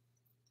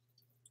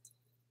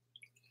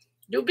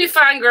 You'll be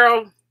fine,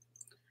 girl.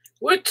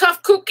 We're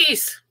tough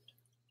cookies.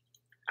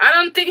 I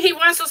don't think he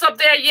wants us up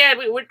there yet.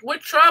 We're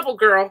trouble,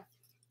 girl.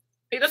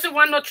 He doesn't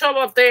want no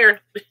trouble up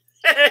there.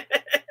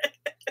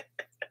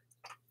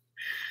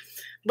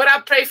 But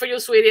I'll pray for you,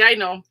 sweetie. I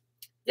know.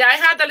 Yeah, I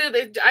have a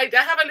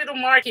little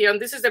mark here,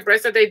 and this is the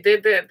breast that they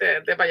did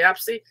the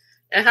biopsy.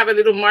 I have a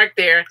little mark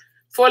there.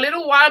 For a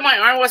little while, my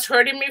arm was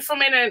hurting me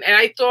from it, and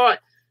I thought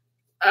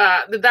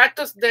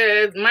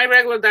my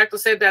regular doctor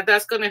said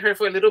that's going to hurt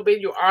for a little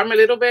bit, your arm a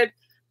little bit,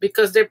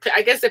 because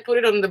I guess they put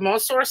it on the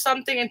muscle or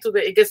something it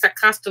gets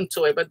accustomed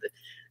to it. But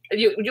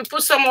you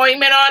put some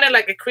ointment on it,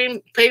 like a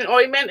cream paint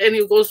ointment, and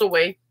it goes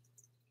away.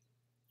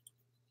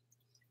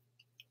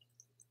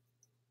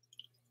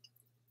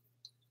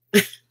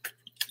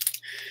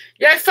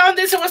 Yeah, I found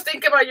this. I was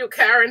thinking about you,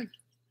 Karen.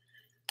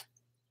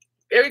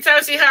 Every time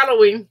I see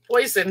Halloween,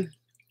 poison.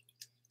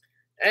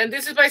 And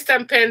this is by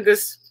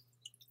Stampendous.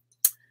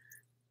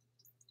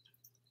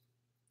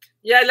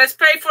 Yeah, let's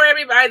pray for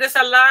everybody. There's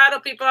a lot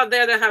of people out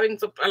there that are having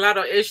a lot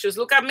of issues.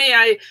 Look at me.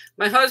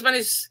 My husband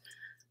is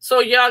so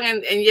young,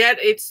 and yet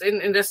it's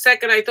in the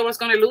second I thought I was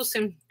going to lose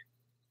him.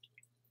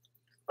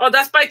 Oh,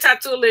 that's by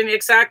Tattoo Lynn,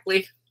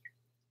 exactly.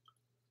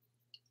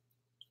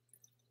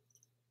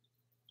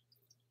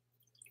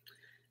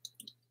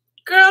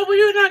 Girl, well,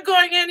 you're not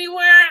going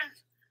anywhere.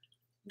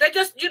 They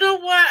just, you know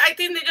what? I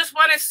think they just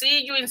want to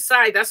see you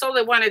inside. That's all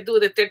they want to do,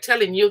 that they're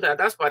telling you that.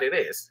 That's what it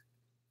is.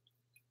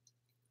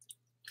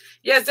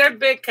 Yes, they're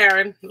big,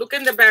 Karen. Look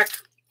in the back.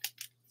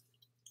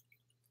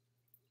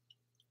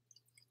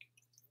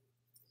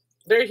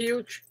 They're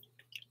huge.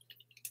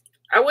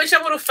 I wish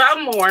I would have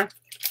found more.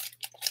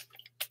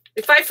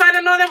 If I find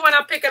another one,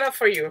 I'll pick it up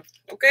for you.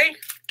 Okay?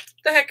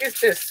 What the heck is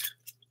this?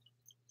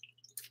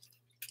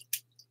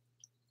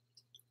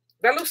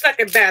 That looks like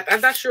a bat. I'm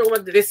not sure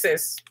what this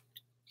is.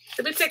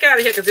 Let me take it out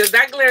of here because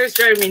that glare is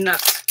driving me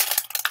nuts.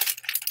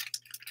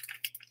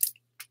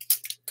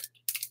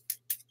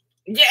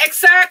 Yeah,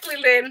 exactly,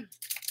 Lynn.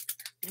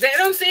 They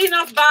don't see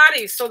enough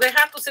bodies, so they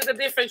have to see the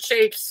different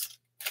shapes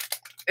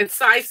and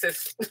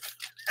sizes.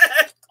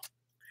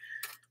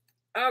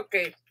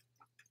 Okay.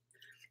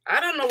 I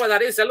don't know what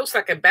that is. That looks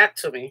like a bat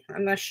to me.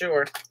 I'm not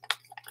sure.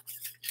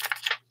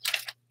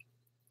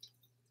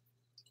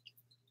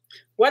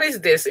 What is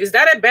this? Is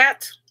that a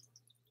bat?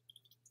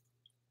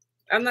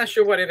 I'm not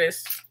sure what it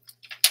is.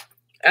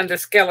 And the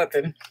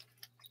skeleton.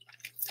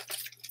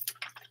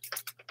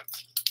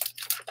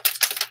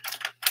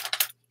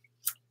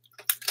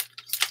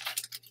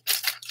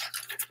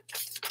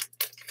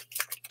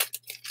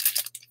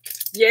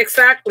 Yeah,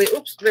 exactly.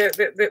 Oops,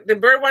 the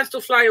bird wants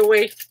to fly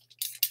away.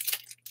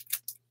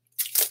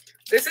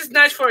 This is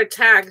nice for a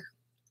tag.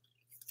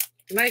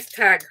 Nice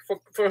tag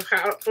for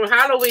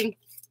Halloween.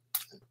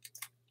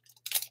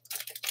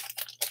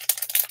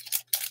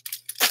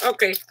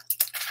 Okay.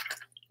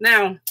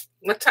 Now,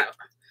 let's talk.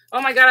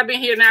 Oh my God, I've been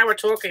here an hour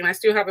talking. I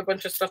still have a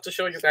bunch of stuff to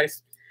show you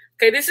guys.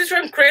 Okay, this is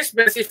from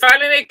Christmas. It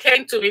finally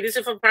came to me. This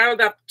is from Proud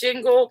Up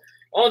Jingle.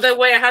 All the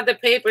way, I had the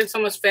paper and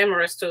some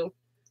ephemeris too.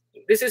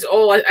 This is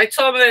all. I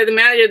told the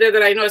manager there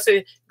that I know. I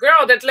said,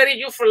 girl, that's letting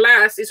you for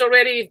last. It's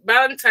already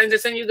Valentine's. They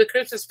send you the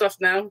Christmas stuff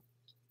now.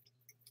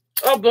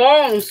 Oh,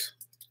 bones.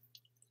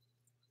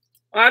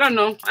 I don't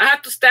know. I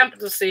have to stamp it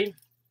to see.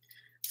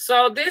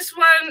 So this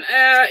one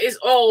is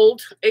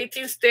old,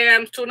 18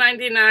 stamps,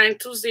 $2.99,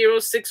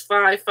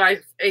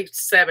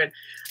 2065587.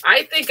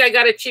 I think I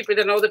got it cheaper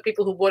than all the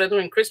people who bought it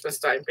during Christmas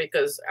time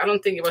because I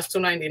don't think it was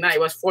 $2.99. It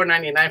was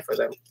 $4.99 for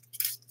them,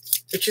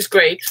 which is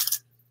great.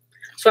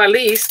 So at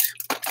least.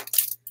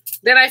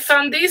 Then I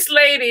found these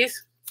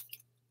ladies,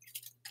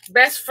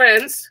 best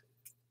friends,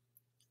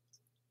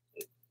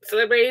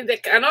 celebrating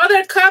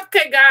another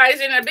cupcake,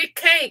 guys, in a big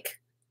cake.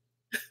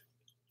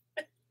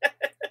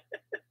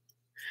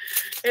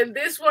 And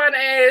this one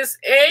is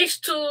Age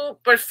to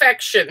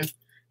Perfection.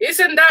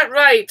 Isn't that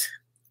right?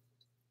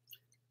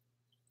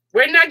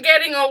 We're not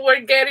getting old,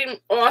 we're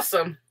getting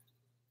awesome.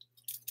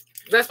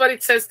 That's what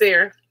it says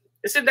there.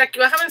 Isn't that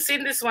cute? I haven't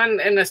seen this one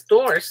in the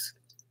stores.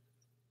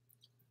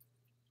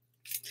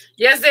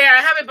 Yes, they are.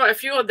 I have a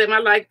few of them. I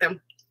like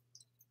them.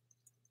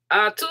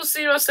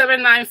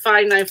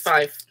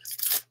 2079595.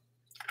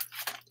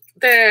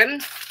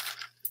 Then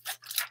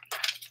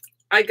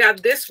I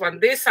got this one.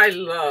 This I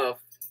love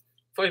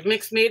for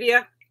mixed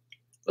media.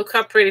 Look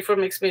how pretty for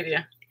mixed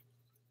media.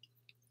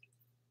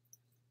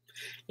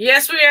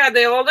 Yes, we are.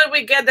 The older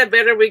we get, the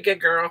better we get,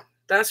 girl.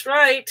 That's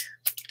right.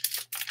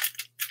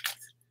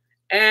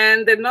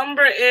 And the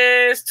number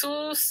is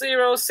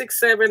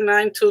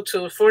 2067922,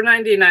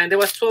 $4.99. There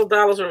was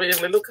 $12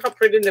 originally. Look how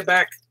pretty in the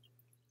back.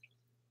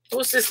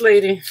 Who's this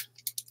lady?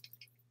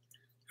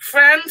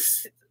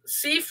 Franz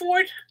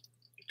Seaford.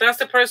 That's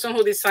the person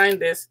who designed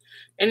this.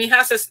 And he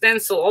has a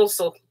stencil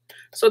also.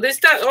 So this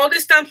all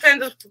this time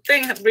thing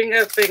bring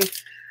a thing.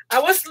 I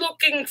was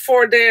looking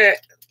for the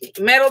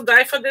metal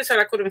die for this and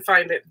I couldn't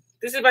find it.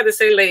 This is by the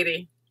same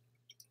lady.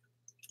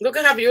 Look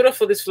at how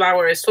beautiful this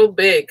flower is. So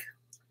big.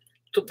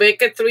 To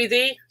make it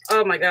 3D.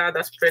 Oh my God,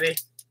 that's pretty.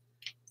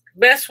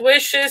 Best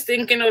wishes,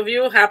 thinking of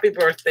you. Happy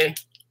birthday.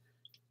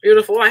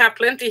 Beautiful. I have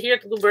plenty here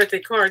to do birthday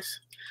cards.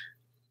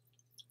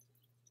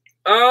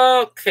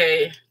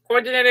 Okay.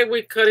 Coordinated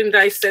with cutting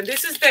die set.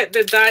 This is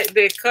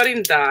the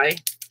cutting die.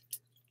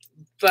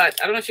 But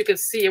I don't know if you can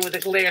see it with the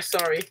glare,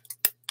 sorry.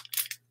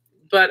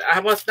 But I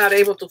was not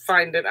able to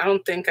find it. I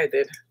don't think I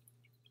did.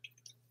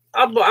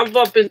 I'll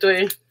bump into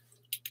it.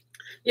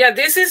 Yeah,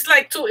 this is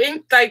like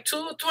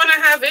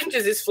 2.5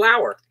 inches. This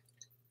flower.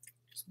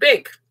 It's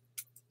big.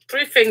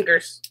 3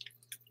 fingers.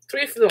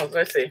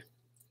 Let's see.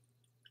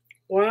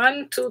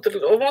 1, 2,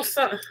 3. Almost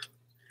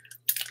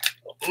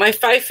my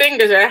 5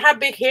 fingers. I have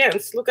big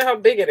hands. Look at how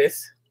big it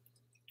is.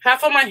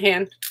 Half of my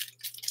hand.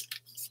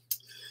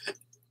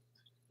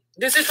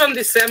 This is from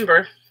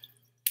December.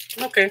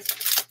 Okay.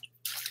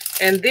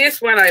 And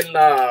this one I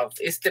love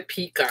is the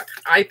peacock.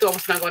 I thought I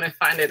was not going to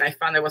find it. I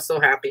found it. I was so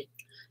happy.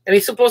 And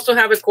it's supposed to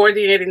have a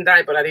coordinating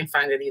die, but I didn't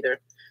find it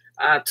either.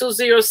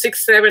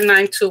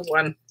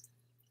 2067921.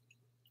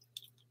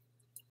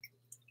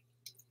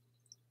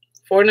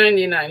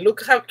 $4.99.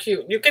 Look how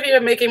cute. You can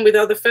even make him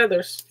without the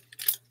feathers.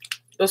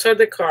 Those are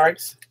the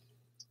cards.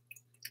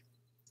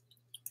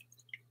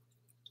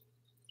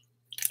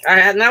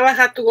 Now I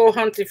have to go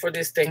hunting for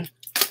this thing.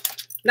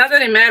 Not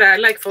that it matters. I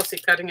like fussy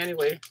cutting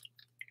anyway.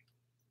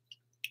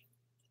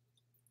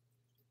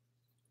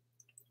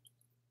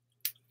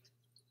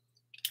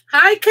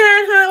 Hi,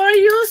 Kat. How are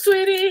you,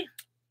 sweetie?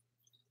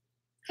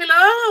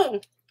 Hello.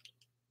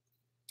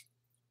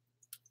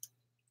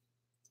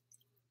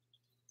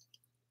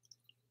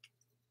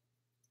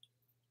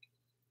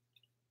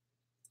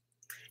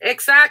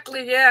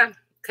 Exactly, yeah,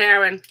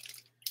 Karen.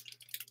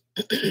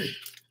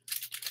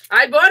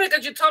 I bought it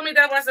because you told me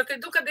that was the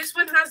thing. Look at this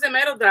one has the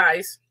metal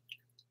dies.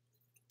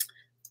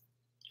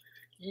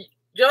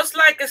 Just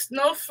like a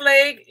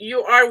snowflake,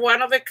 you are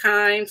one of a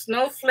kind.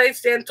 Snowflakes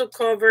stand to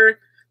cover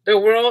the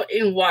world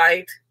in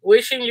white.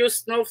 Wishing you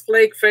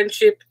snowflake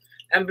friendship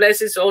and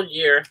blessings all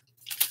year.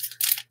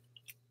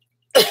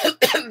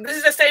 This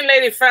is the same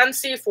lady, Franz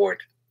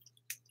Seaford.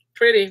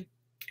 Pretty.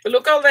 But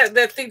look all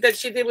the thing that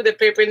she did with the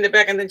paper in the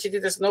back, and then she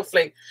did the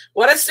snowflake.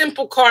 What a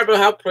simple card, but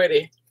how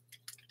pretty.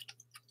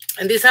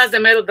 And this has the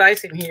metal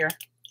dice in here.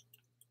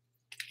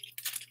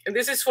 And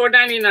this is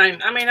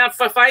 $4.99. I mean,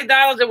 for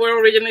 $5, they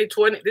were originally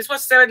 $20. This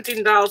was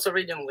 $17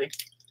 originally.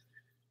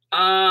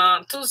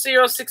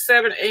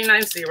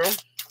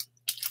 2067890.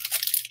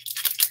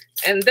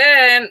 And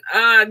then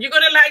you're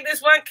gonna like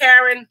this one,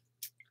 Karen.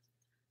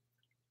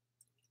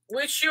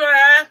 Wish you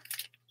a.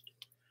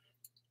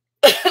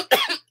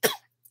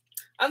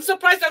 I'm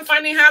surprised I'm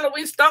finding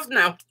Halloween stuff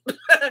now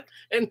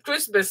and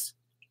Christmas.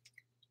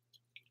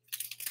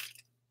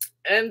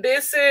 And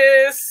this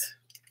is,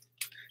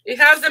 it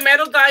has the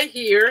metal die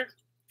here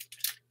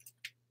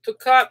to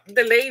cut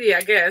the lady,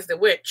 I guess, the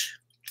witch,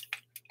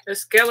 the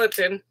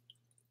skeleton.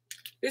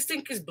 This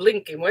thing is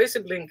blinking. Why is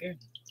it blinking?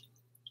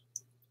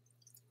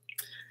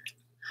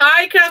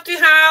 Hi, Crafty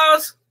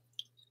House.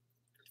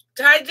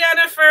 Hi,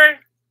 Jennifer.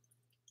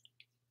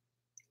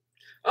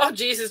 Oh,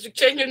 Jesus, you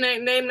changed your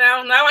name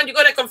now? Now you're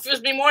going to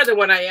confuse me more than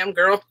what I am,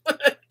 girl.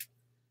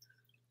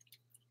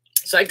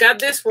 So I got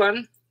this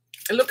one.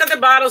 And look at the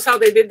bottles, how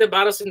they did the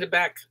bottles in the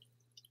back.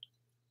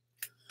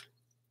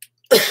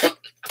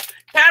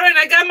 Karen,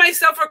 I got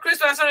myself for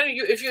Christmas. I don't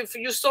know if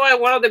you saw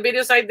one of the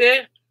videos I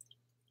did.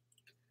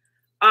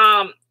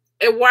 A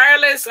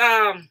wireless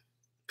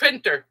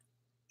printer.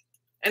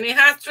 And it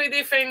has 3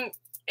 different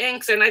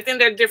inks, and I think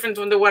they're different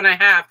from the one I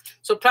have.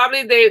 So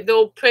probably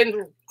they'll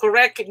print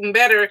correct and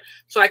better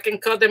so I can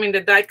cut them in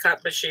the die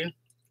cut machine.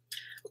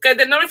 Okay,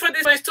 the number for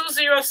this one is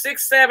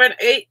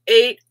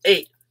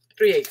 2067888.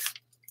 38.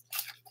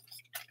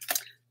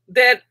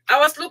 Then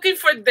I was looking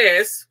for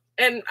this,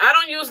 and I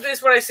don't use this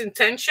for its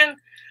intention.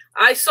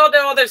 I saw the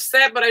other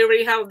set, but I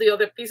already have the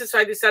other pieces, so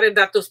I decided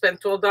not to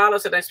spend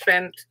 $12, and I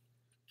spent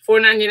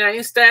 $4.99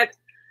 instead.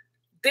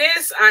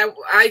 This,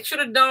 I should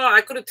have known.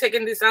 I could have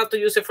taken this out to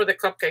use it for the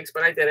cupcakes,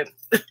 but I didn't.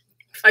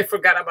 I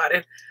forgot about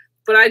it.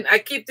 But I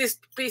keep these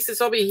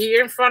pieces over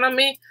here in front of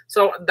me.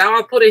 So now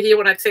I'll put it here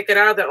when I take it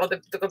out,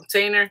 the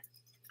container.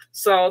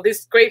 So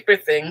this scraper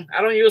thing,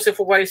 I don't use it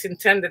for what it's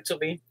intended to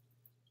be.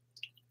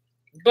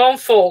 Bone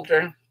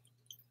folder.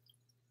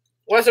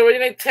 Was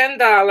originally $10,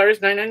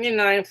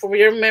 $9.99 for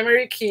your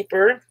memory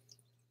keeper.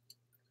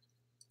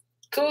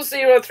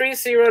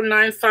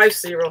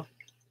 2030950.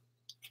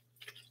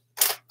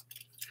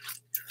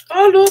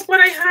 Oh, look what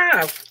I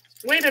have.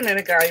 Wait a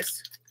minute,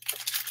 guys.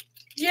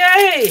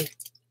 Yay!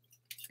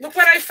 Look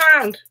what I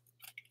found.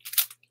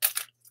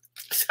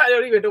 I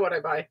don't even know what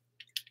I buy.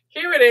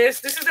 Here it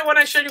is. This is the one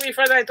I showed you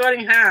before that I thought I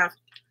didn't have.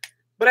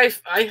 But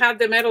I have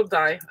the metal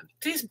die.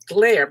 This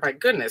glare, my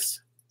goodness.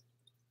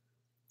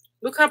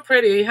 Look how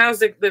pretty. It has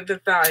the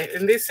die.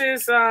 And this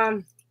is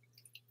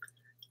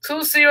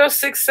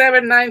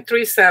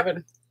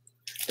 2067937.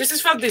 This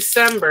is from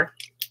December.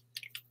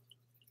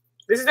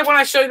 This is the one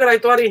I showed you that I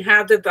thought I didn't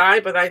have the die,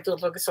 but I do.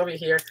 Look, it's over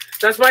here.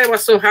 That's why I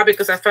was so happy,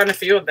 because I found a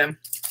few of them.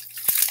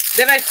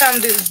 Then I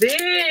found this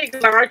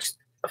big, large,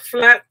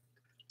 flat,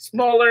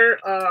 smaller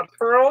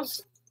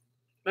pearls,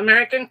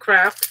 American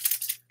Craft.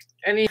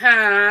 And it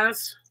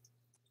has,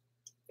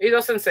 it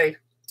doesn't say,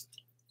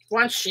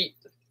 one sheet.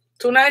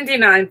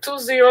 $2.99,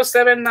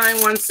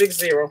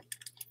 2079160.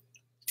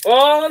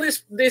 All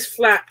this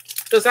flat,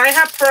 because I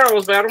have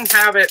pearls, but I don't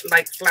have it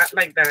like flat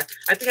like that.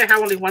 I think I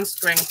have only one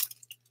string.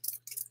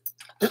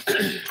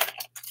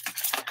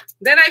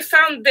 Then I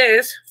found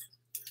this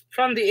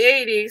from the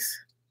 80s,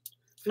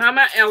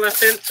 Mama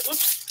Elephant.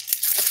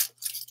 Oops.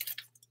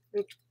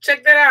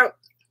 Check that out.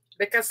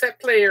 The cassette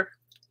player.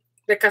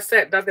 The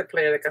cassette, not the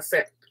player, the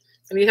cassette.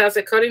 And he has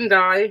a cutting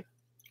die.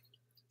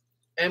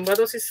 And what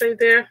does he say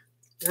there?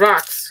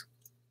 Rocks.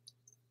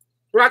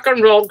 Rock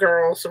and roll,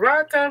 girls.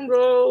 Rock and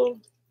roll.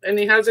 And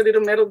he has a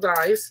little metal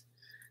dies.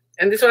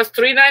 And this was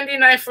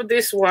 $3.99 for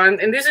this one.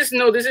 And this is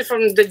no, this is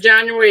from the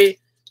January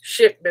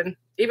shipment,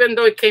 even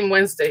though it came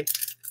Wednesday.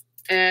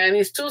 And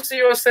it's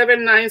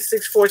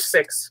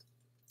 2079646.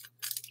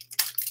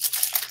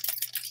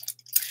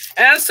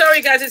 And I'm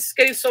sorry, guys, it's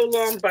getting so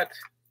long, but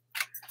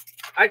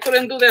I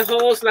couldn't do the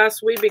hauls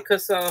last week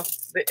because of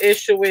the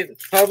issue with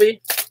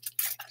hubby.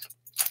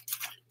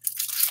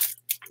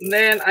 And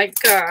then I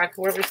got,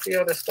 where is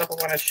the other stuff I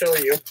want to show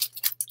you?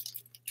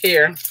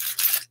 Here.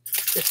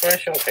 Before I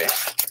show, okay.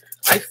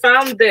 I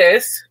found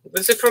this.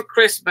 This is for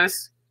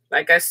Christmas.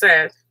 Like I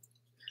said,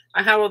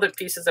 I have other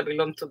pieces that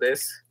belong to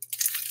this.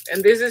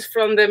 And this is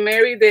from the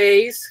Merry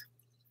Days.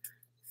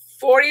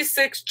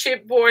 46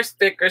 chipboard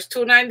stickers,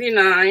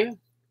 $2.99.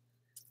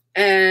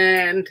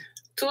 And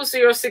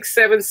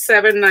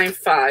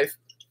 2067795.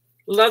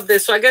 Love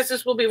this. So I guess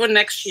this will be for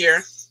next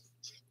year.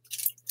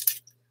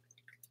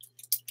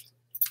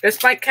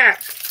 That's my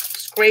cat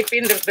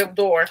scraping the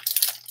door.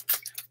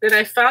 Then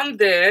I found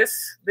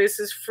this. This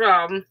is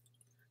from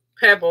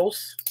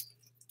Pebbles.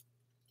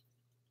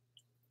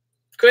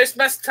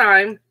 Christmas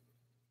time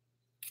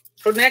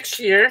for next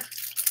year.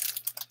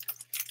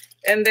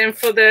 And then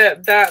for the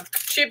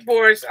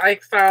chipboards, I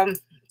found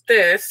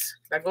this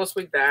that goes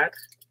with that.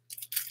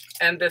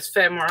 And this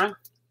ephemera.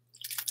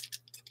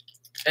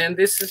 And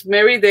this is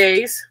Merry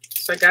Days.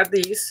 So I got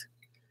these.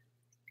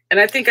 And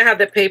I think I have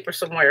the paper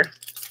somewhere.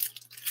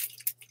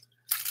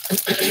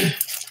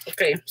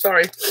 Okay,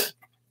 sorry.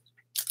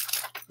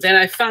 Then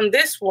I found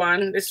this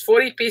one. This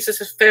 40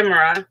 pieces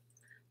ephemera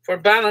for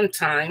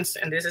Valentine's.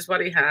 And this is what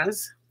it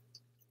has.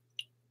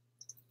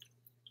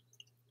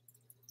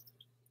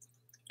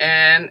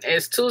 And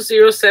it's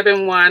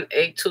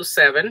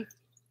 2071827.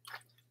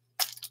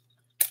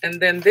 And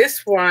then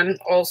this one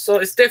also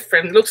is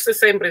different. Looks the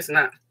same, but it's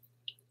not.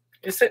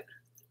 Is it?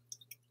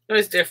 No,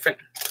 it's different.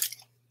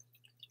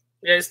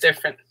 Yeah, it's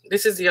different.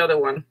 This is the other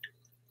one.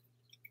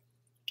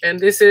 And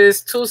this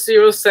is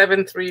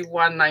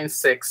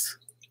 2073196.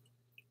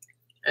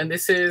 And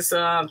this is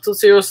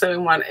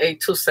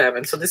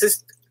 2071827. So this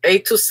is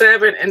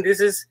 827 and this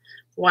is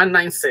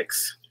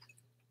 196.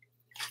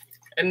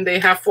 And they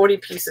have 40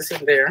 pieces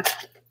in there.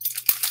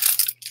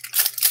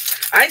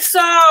 I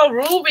saw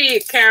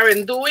Ruby,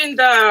 Karen, doing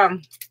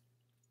the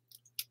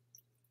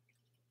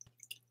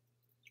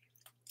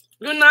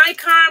Good night,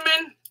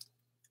 Carmen.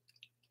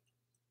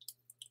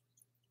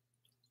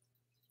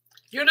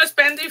 You're not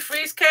spending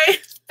freeze, Kay?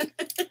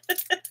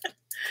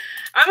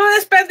 I'm on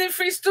a spending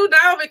freeze too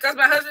now because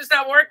my husband's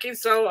not working.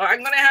 So I'm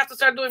going to have to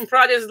start doing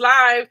projects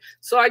live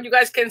so you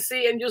guys can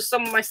see and use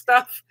some of my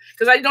stuff.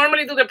 Because I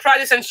normally do the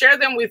projects and share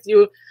them with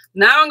you.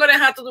 Now I'm going to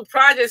have to do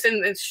projects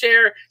and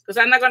share because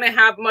I'm not going to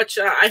have much.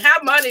 I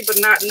have money, but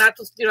not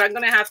to, you know, I'm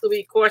going to have to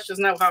be cautious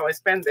now how I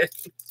spend it.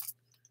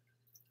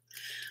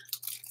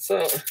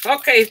 So,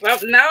 okay. Well,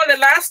 now the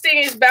last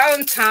thing is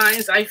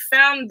Valentine's. I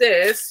found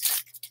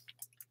this.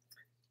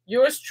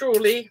 Yours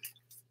truly.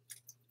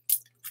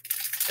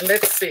 And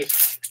let's see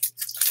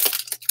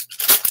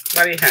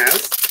what he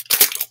has.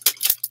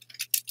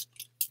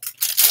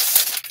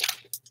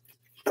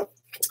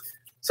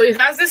 So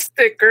it has the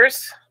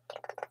stickers.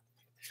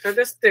 Got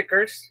the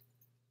stickers.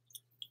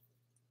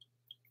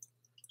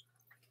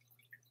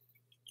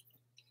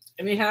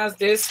 And it has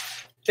this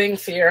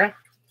things here.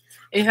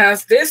 It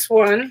has this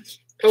one,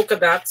 polka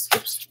dots.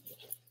 Oops.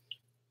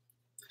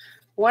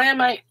 Why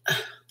am I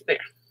there?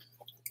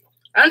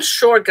 I'm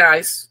short,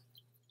 guys.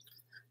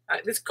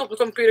 This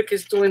computer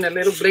is doing a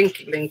little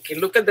blinky.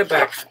 Look at the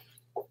back.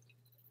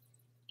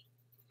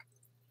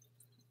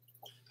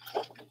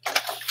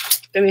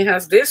 Then he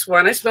has this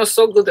one. It smells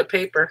so good, the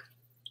paper.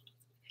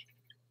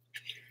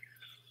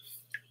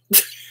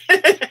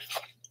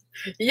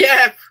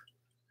 Yeah.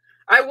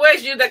 I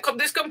wish you that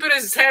this computer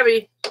is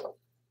heavy.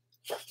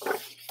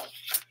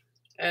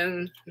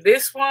 And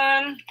this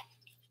one.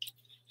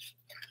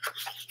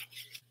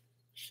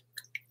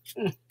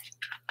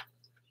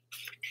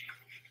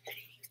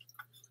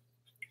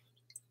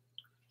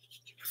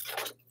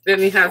 Then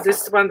he has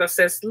this one that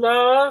says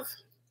love.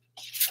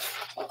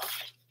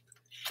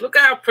 Look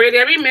at how pretty.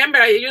 I remember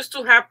I used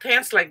to have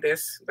pants like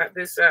this,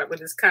 with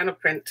this kind of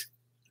print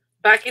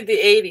back in the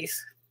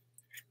 80s.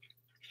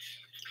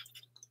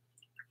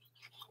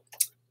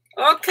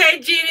 Okay,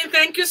 Jeannie,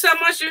 thank you so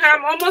much.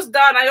 I'm almost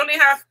done. I only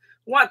have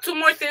two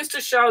more things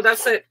to show.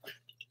 That's it.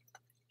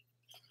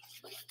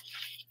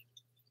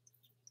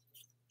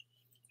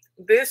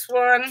 This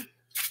one,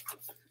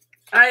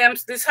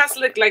 this has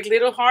like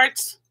little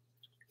hearts.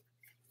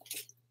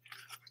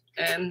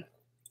 And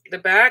the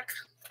back.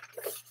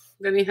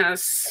 Then he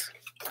has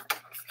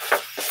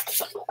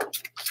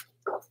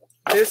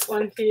this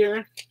one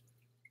here.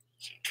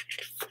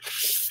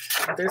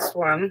 This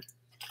one.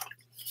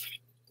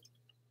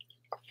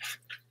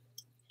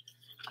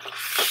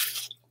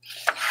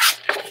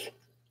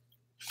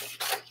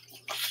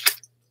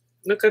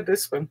 Look at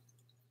this one.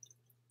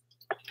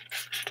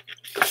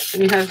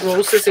 And he has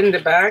roses in the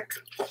back.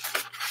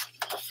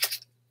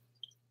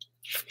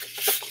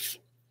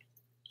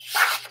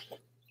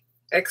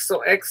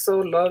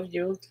 XOXO, love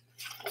you.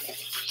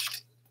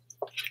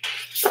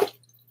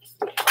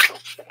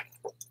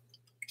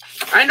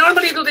 I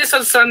normally do this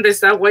on Sundays.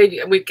 That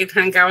way we can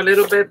hang out a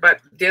little bit,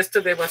 but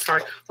yesterday was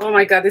hard. Oh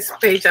my God, this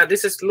page.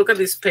 Look at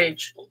this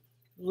page.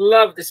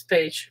 Love this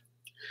page.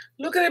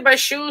 Look at my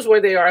shoes where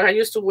they are. I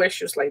used to wear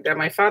shoes like that.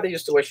 My father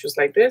used to wear shoes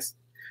like this.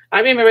 I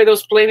remember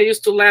those planes that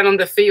used to land on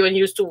the field and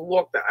used to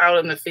walk out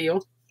on the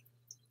field.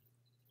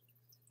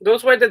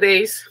 Those were the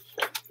days.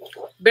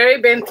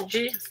 Very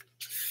vintagey.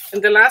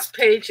 And the last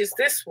page is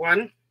this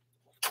one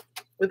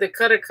with the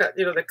cut,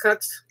 the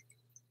cuts.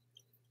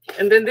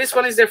 And then this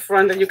one is the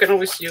front that you can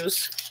always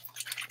use.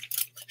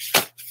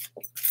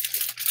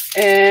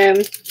 And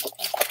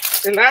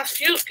the last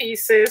few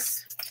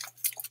pieces,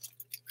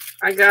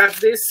 I got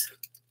this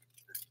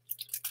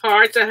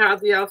heart that has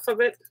the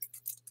alphabet.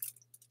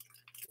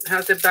 It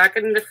has the back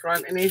and the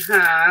front, and it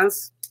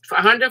has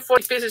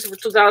 140 pieces for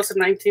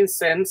 2019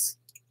 cents.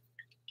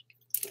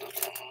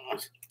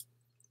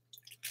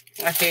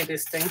 I hate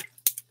this thing.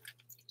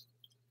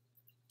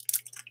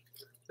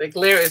 The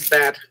glare is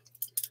bad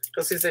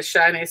because it's a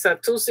shiny. It's a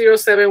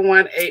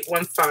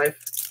 2071815.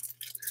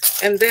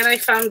 And then I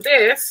found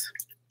this.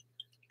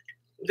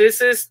 This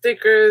is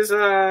stickers.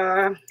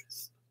 I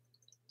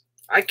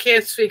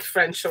can't speak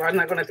French, so I'm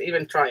not going to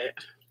even try it.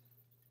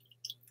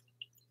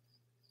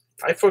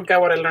 I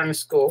forgot what I learned in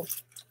school.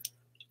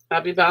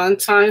 Happy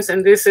Valentine's.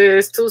 And this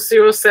is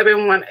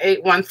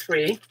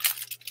 2071813.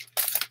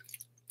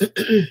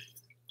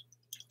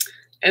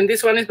 And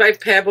this one is by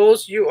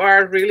Pebbles. You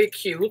are really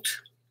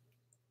cute.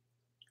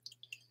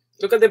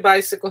 Look at the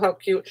bicycle, how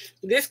cute.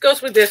 This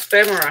goes with the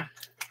ephemera.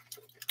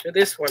 To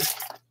this one.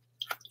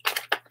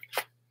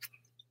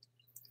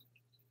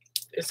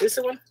 Is this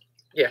the one?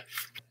 Yeah.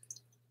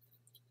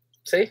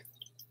 See?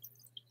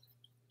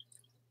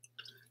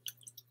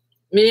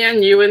 Me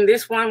and you. And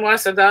this one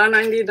was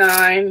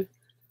 $1.99.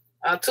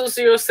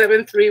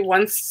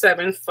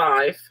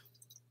 2073175.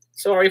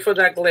 Sorry for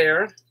that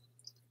glare.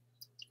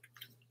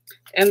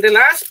 And the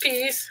last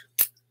piece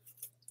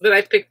that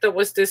I picked up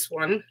was this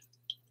one.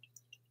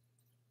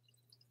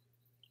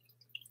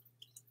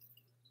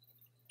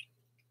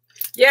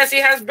 Yes,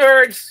 it has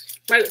birds.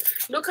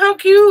 Look how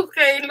cute.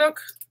 Okay,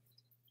 look.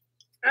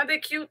 Aren't they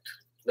cute?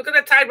 Look at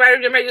the typewriter.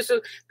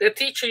 The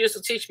teacher used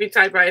to teach me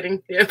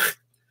typewriting. Yeah.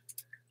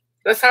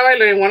 That's how I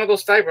learned one of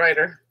those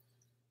typewriters.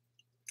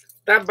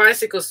 That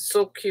bicycle is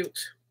so cute.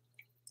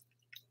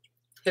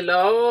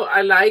 Hello,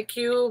 I like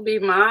you. Be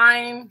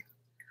mine.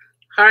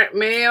 Heart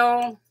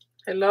mail.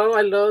 Hello,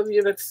 I love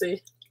you. Let's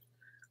see.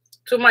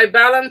 To my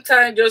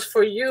Valentine, just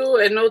for you.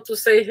 A note to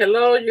say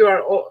hello.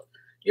 You're all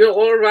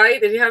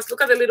right. And he has,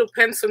 look at the little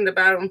pencil in the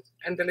bottom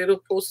and the little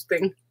post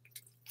thing.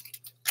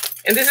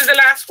 And this is the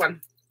last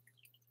one.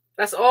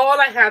 That's all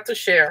I had to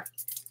share.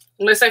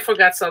 Unless I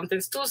forgot something.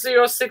 It's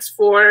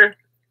 2064806.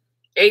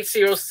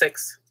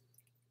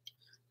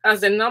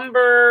 Has the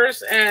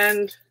numbers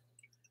and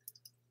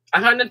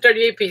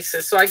 138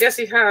 pieces. So I guess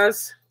he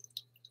has,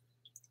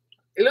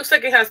 it looks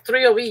like it has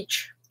 3 of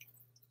each.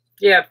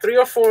 Yeah, 3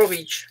 or 4 of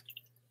each,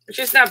 which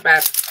is not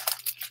bad.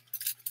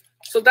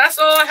 So that's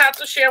all I have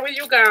to share with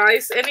you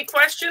guys. Any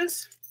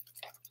questions?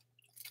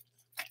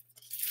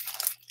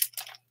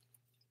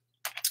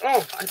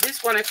 Oh,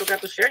 this one, I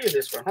forgot to share you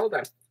this one. Hold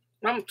on.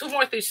 2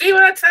 more things. See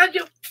what I tell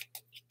you?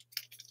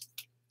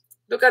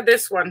 Look at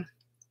this one.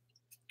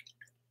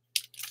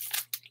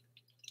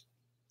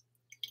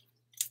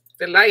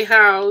 The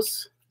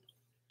lighthouse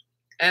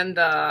and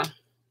the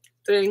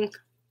thing.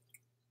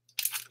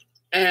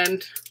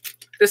 And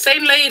the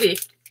same lady.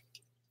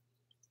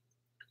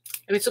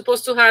 And it's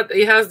supposed to have,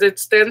 it has the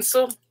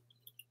stencil.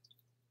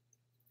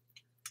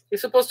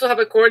 It's supposed to have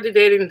a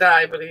coordinating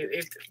die, but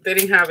they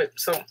didn't have it.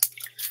 So,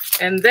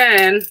 and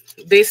then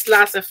this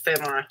last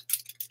ephemera.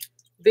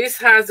 This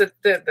has the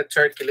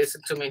turkey. Listen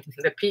to me,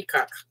 the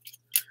peacock.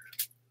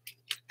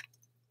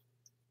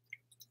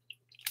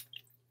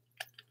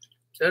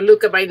 So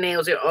look at my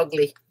nails; they're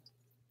ugly.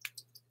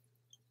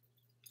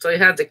 So it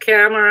has the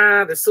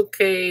camera, the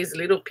suitcase,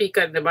 little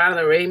peacock in the bottom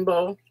of the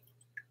rainbow.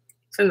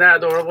 Isn't that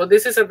adorable?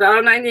 This is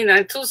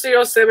 $1.99,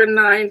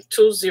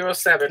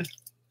 2079207.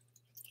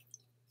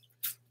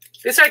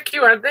 These are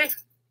cute, aren't they?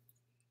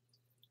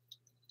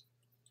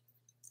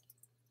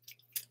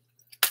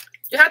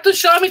 You have to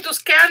show me to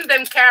scan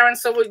them, Karen,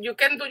 so you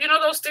can do, you know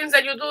those things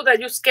that you do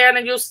that you scan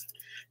and you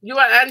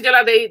and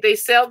Angela, they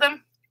sell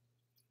them?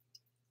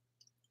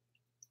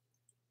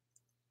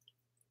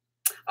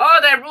 Oh,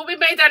 that Ruby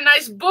made that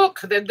nice book.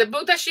 The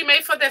book that she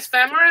made for the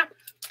ephemera.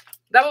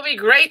 That would be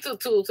great to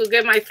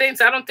get my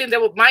things. I don't think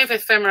my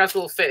ephemeras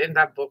will fit in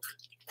that book.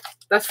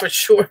 That's for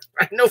sure.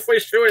 I know for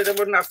sure they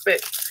would not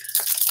fit.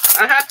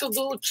 I had to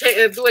do a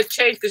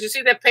change because you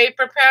see the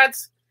paper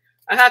pads.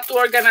 I had to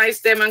organize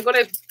them. I'm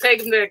gonna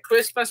take the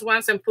Christmas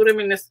ones and put them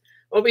in this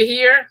over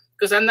here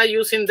because I'm not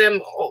using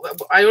them.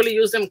 I only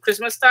use them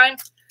Christmas time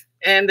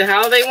and the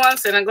holiday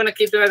ones, and I'm gonna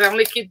keep them. I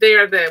only keep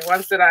there the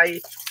ones that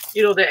I,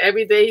 the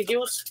everyday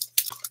use.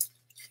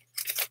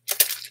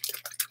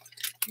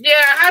 Yeah,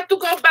 I had to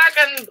go back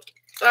and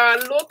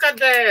look at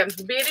the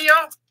video.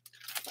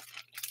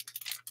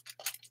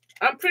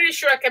 I'm pretty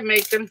sure I can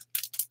make them.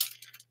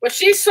 But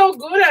she's so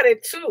good at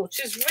it too.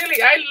 She's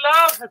really, I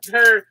love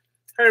her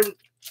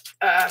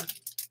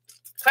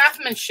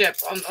craftsmanship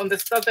on the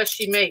stuff that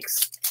she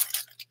makes.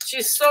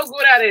 She's so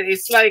good at it.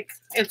 It's like,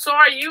 and so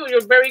are you.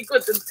 You're very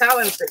good and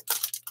talented.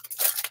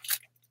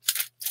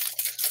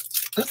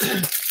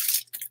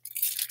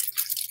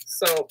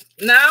 So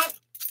now,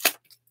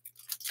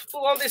 put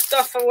all this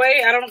stuff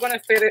away. I don't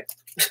gonna fit it.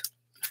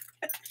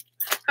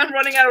 I'm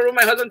running out of room.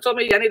 My husband told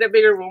me I need a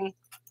bigger room.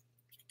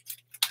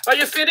 Are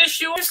you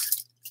finished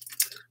yours?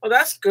 Oh,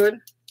 that's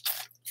good.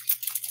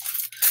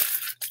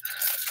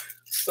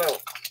 So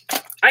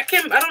I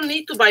don't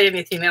need to buy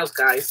anything else,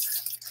 guys.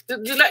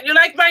 You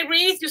like my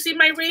wreath? You see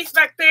my wreath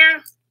back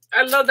there?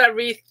 I love that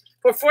wreath.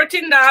 For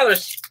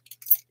 $14.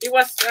 It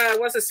was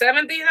it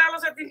 $70?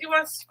 I think it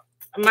was.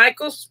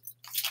 Michael's.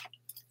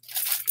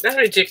 That's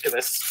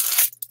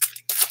ridiculous.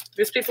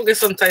 These people get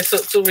sometimes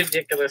too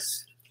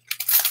ridiculous.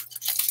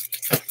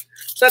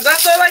 So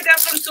that's all I got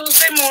from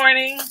Tuesday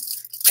morning.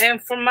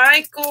 And from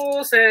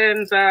Michael's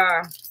and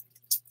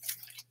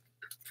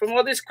from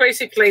all these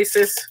crazy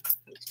places.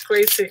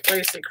 Crazy,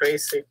 crazy,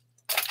 crazy.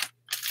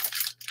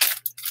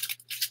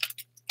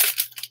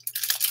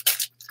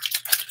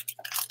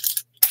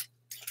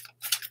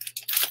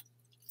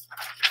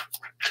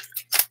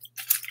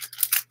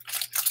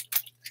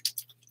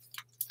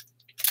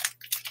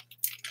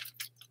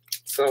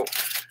 So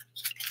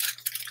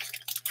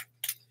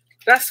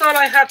that's all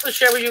I have to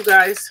share with you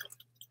guys.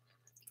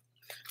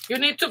 You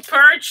need to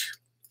purge.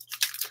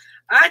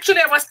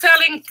 Actually, I was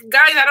telling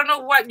guys, I don't know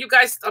what you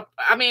guys,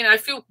 I mean, I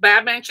feel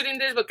bad mentioning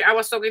this, but I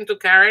was talking to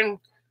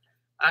Karen,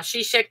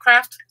 She Shed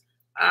Craft,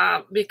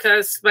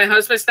 because my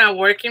husband's not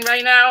working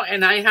right now,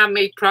 and I have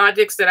made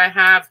projects that I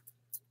have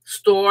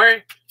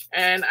stored,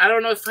 and I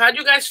don't know how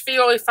you guys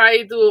feel if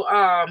I do,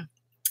 how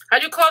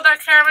do you call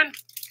that, Karen?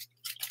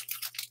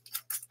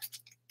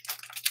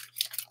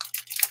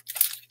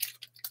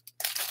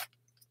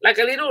 Like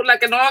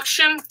an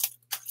auction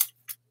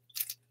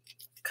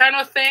kind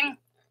of thing,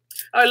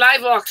 or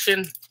live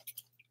auction.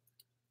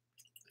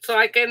 So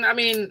I can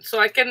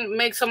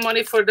make some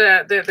money for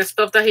the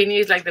stuff that he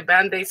needs, like the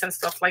Band-Aids and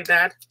stuff like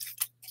that.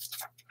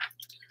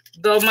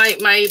 Though my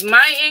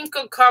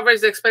income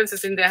covers the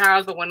expenses in the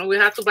house, but when we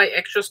have to buy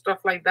extra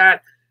stuff like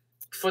that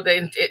for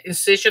the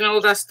incision, all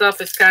that stuff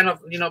is kind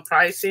of,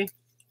 pricey.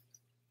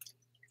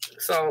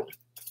 So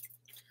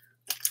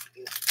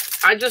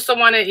I just don't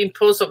want to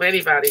impose of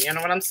anybody, you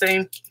know what I'm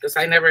saying? Because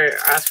I never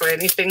asked for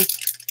anything.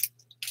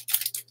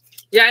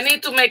 Yeah, I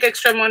need to make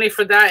extra money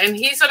for that. And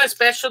he's on a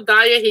special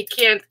diet. He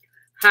can't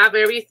have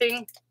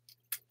everything.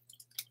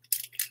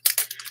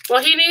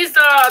 Well, he needs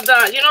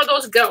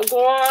those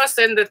gauze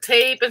and the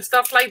tape and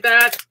stuff like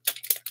that.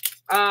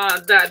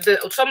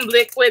 Some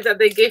liquid that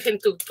they give him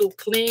to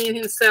clean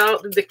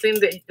himself, to clean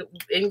the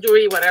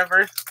injury,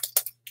 whatever.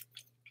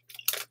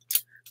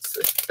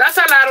 So that's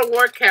a lot of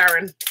work,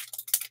 Karen.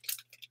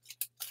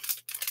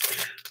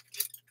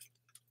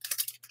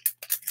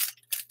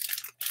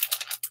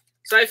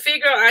 So I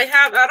figure I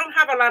don't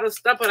have a lot of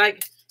stuff, but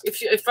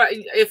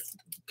if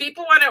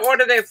people want to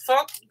order the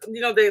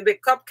the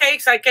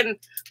cupcakes, I can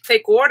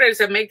take orders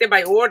and make them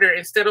by order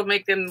instead of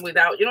make them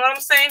without. You know what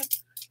I'm saying?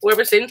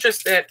 Whoever's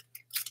interested.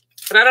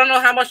 But I don't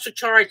know how much to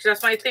charge.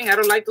 That's my thing. I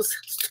don't like to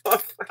sell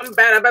stuff. I'm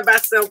a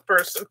bad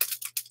salesperson.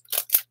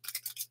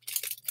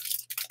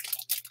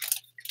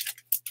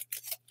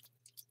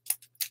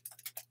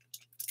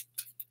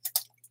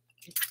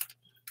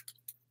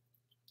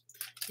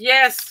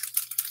 Yes.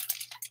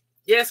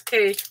 Yes,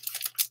 Kate.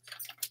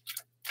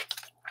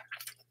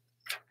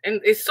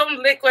 And it's some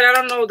liquid. I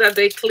don't know that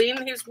they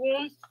clean his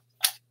wound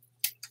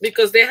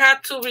because they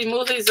had to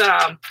remove his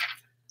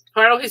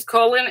part of his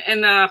colon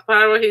and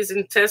part of his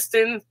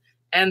intestine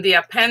and the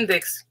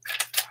appendix,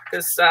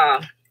 because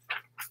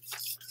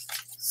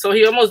so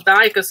he almost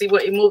died because he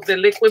moved, the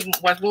liquid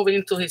was moving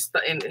into his,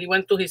 and he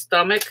went to his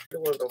stomach.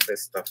 All of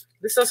this stuff.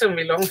 This doesn't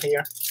belong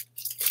here.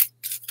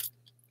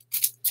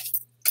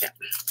 Yeah.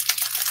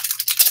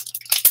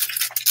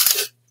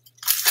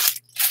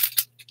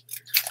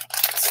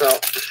 So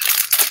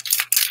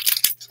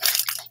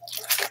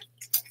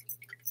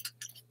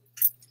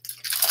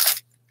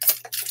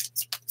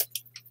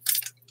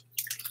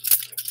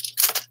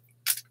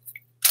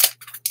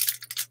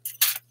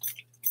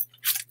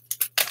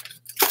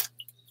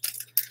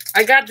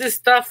I got this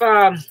stuff.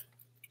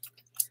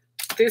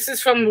 This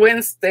is from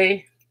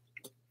Wednesday.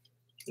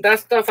 That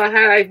stuff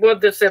I bought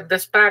this the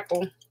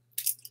spackle.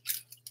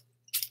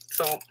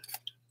 So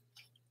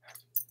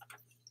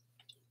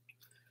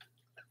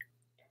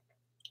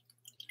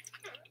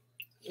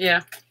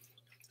yeah.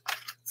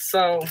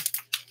 So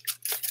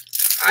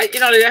I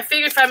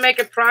figure if I make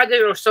a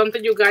project or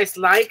something you guys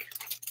like,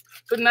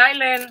 good night,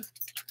 Lynn.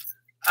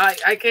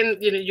 I can,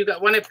 you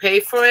want to pay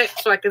for it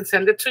so I can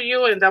send it to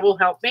you, and that will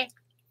help me.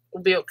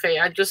 Will be okay.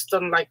 I just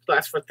don't like to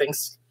ask for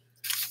things,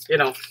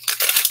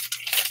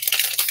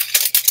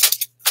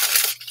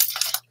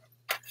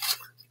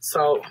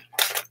 So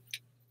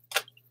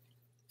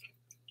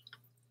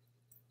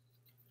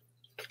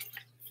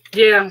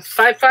yeah,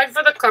 $5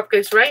 for the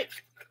cupcakes, right?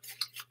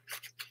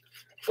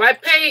 Well, I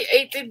pay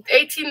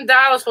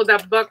 $18 for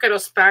that bucket of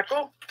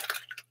spackle.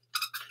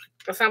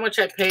 That's how much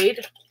I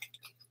paid.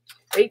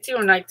 $18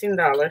 or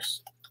 $19.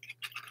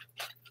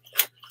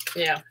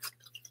 Yeah.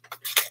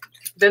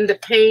 Then the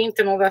paint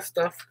and all that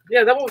stuff.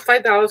 Yeah, that was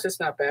 $5 is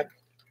not bad.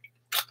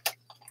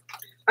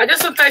 I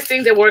just sometimes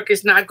think the work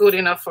is not good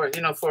enough for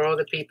for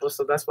other people,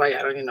 so that's why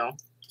I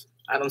don't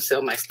I don't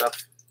sell my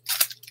stuff.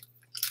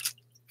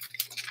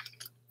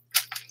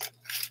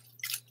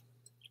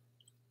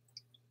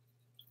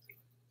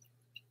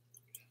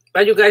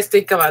 What do you guys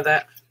think about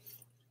that?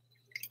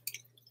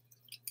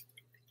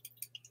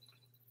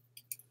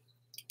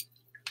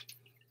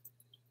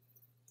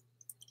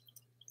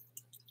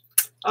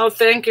 Oh,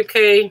 thank you,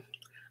 Kay.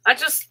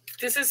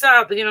 This is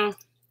oh,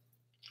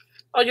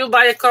 you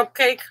buy a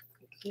cupcake?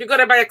 You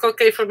gotta buy a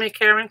cupcake for me,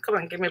 Karen. Come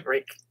on, give me a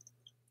break.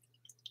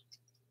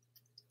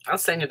 I'll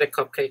send you the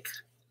cupcake.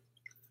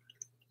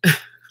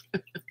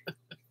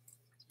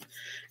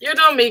 You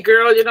know me,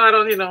 girl. I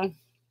don't,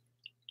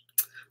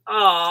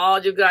 Oh,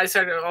 you guys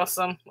are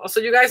awesome. Also,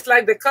 you guys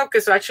like the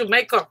cupcakes, so I should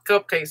make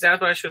cupcakes. That's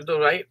what I should do,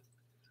 right?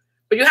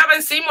 But you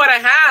haven't seen what I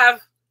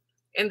have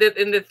in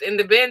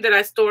the bin that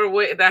I store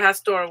away, that I have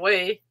stored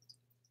away.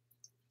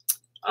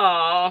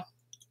 Oh,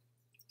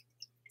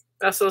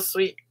 that's so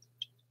sweet.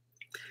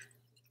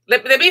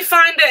 Let me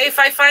find it, if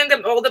I find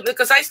them all,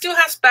 because I still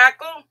have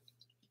spackle.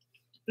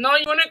 No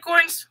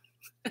unicorns.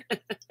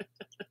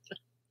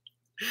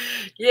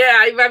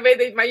 Yeah, I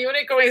made it, my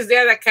unicorn is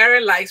there that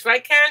Karen likes,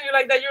 right? Karen, you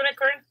like that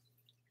unicorn?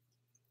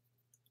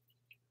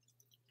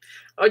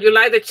 Oh, you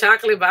like the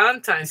chocolate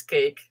Valentine's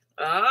cake?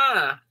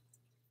 Ah.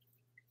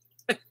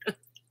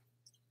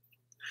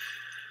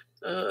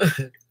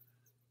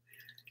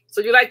 So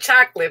you like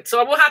chocolate.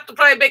 So I will have to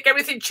probably make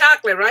everything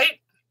chocolate,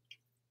 right?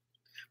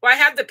 Well, I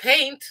have the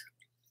paint.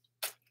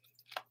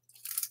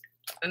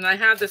 And I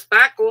have the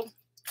spackle.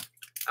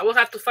 I will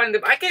have to find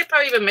the. I can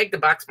probably even make the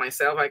box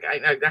myself. I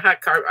have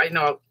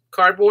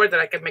cardboard that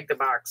I can make the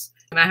box,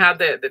 and I have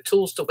the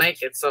tools to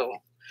make it. So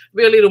it'll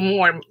be a little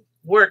more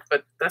work,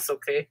 but that's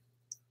okay.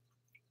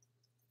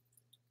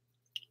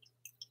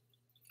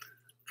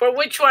 For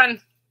which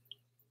one?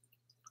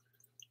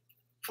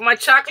 For my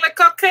chocolate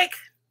cupcake?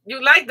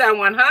 You like that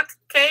one, huh?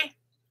 Okay.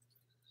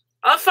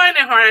 I'll find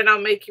it hard and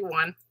I'll make you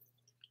one.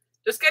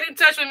 Just get in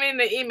touch with me in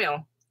the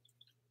email.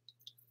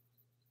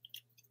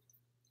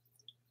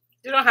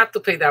 You don't have to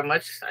pay that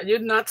much. Are you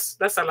nuts?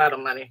 That's a lot of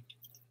money.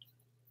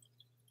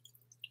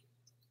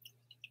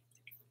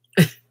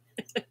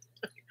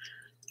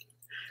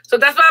 So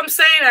that's what I'm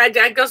saying. I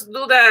just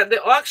do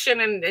the auction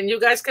and you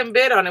guys can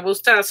bid on it. We'll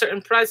start a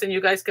certain price and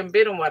you guys can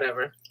bid on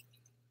whatever.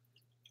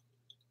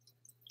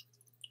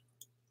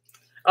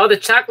 Oh, the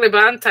chocolate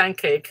Valentine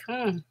cake.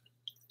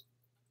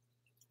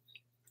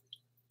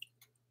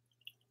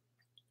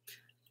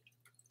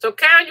 So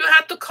Karen, you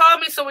have to call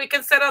me so we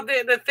can set up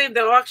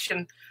the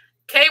auction.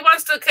 Kay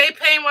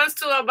Payne wants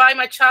to buy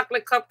my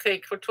chocolate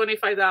cupcake for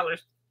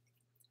 $25.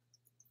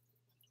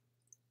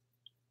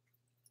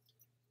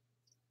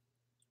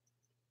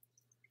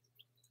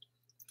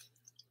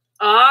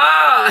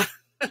 Ah.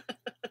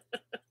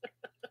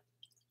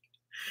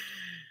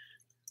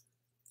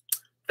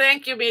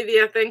 Thank you,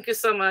 Media. Thank you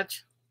so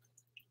much.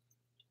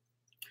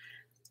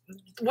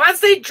 Once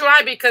they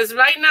dry, because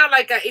right now,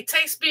 it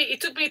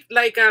took me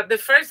the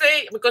first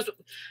day, because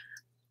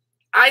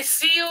I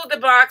seal the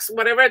box,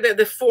 whatever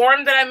the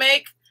form that I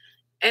make,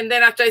 and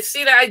then after I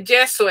see that, I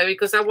gesso it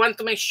because I want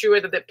to make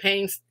sure that the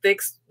paint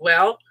sticks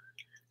well.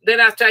 Then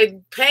after I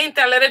paint,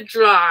 I let it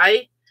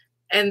dry,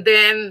 and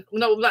then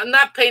no,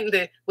 not paint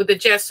with the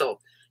gesso.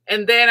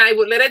 And then I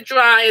would let it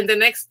dry, and the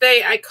next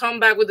day I come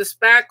back with the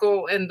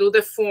spackle and do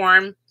the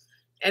form,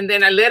 and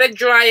then I let it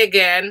dry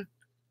again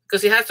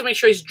because it has to make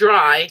sure it's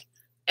dry.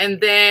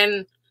 And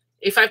then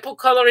if I put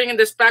coloring in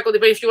the spackle,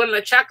 if you want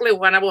a chocolate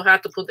one, I will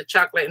have to put the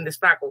chocolate in the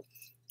spackle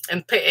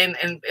and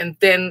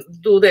then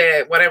do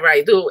the whatever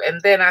I do.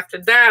 And then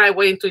after that, I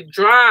wait until it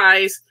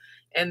dries,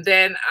 and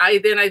then I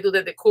do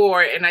the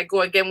decor, and I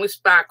go again with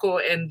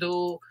spackle and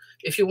do,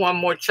 if you want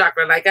more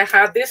chocolate. Like I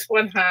have, this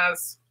one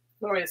has,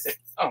 where is it?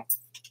 Oh,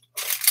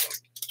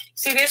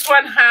 see, this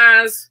one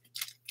has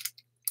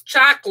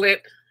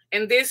chocolate,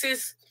 and this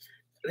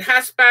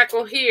has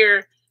spackle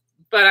here,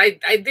 but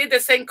I did the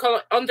same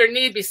color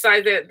underneath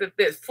beside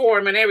the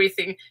form and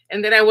everything.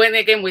 And then I went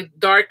again with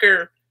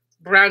darker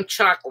brown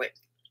chocolate.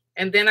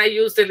 And then I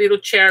used the little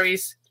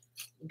cherries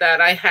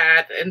that I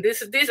had. And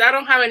this I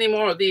don't have any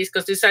more of these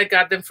because I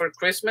got them for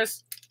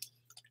Christmas.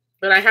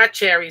 But I had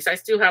cherries. I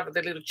still have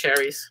the little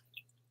cherries.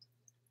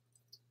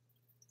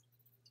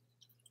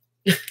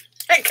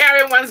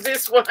 Karen wants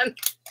this one.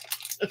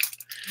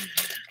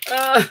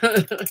 I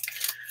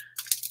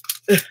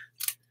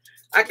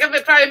can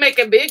probably make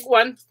a big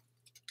one.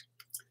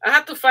 I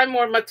have to find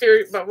more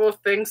material, but both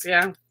things,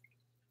 yeah.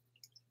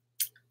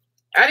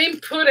 I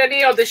didn't put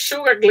any of the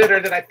sugar glitter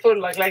that I put,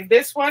 like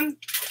this one.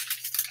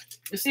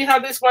 You see how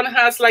this one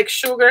has like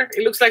sugar?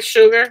 It looks like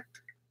sugar.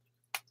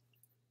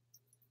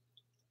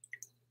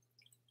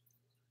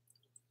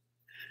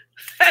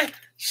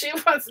 She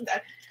wants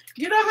that.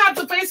 You don't have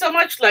to pay so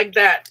much like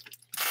that.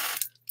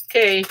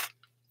 Okay.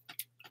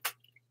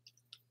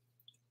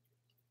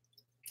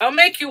 I'll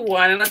make you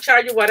one, and I'll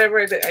charge you whatever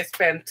I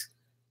spent.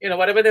 You know,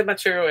 whatever the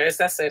material is,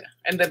 that's it.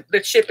 And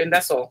the shipping,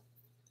 that's all.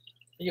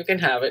 You can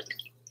have it.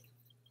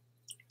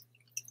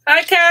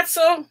 Hi,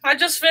 Katsu. I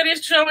just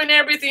finished showing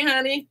everything,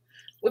 honey.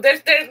 Well, they're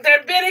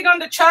bidding on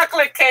the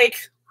chocolate cake.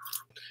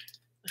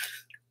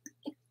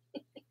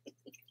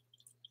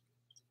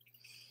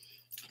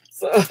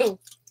 So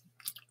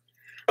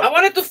I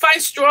wanted to find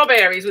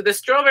strawberries. With the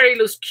strawberry,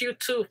 looks cute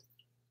too.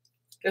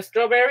 The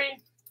strawberry.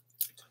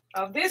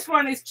 This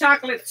one is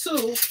chocolate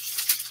too.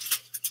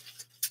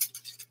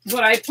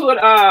 But I put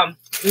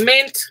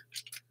mint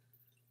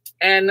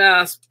and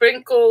red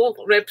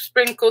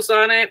sprinkles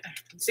on it.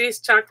 See, it's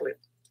chocolate.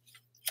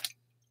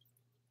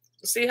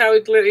 See how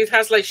it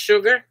has like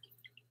sugar?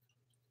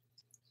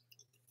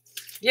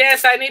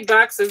 Yes, I need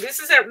boxes.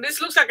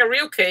 This looks like a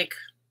real cake.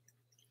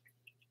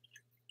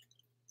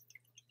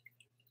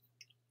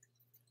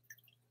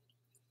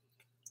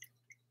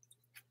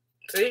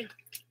 See?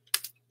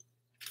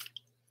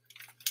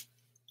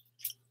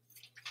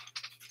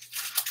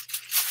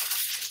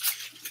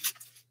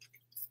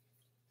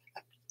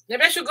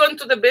 Maybe I should go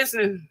into the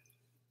business.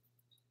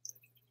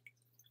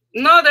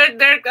 No, they're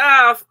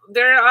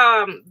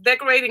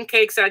decorating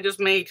cakes I just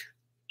made.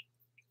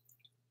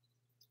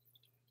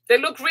 They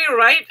look real,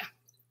 right?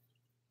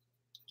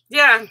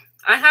 Yeah,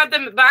 I have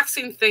the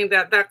boxing thing,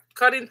 that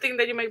cutting thing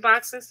that you make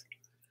boxes.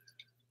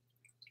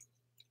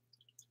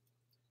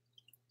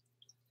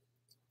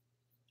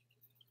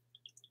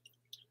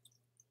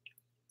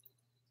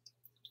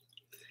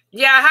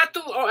 Yeah, I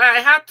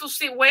had to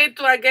wait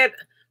till I get.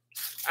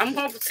 I'm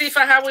going to see if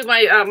I have with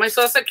my my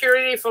Social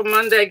Security for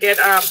Monday. I get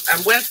on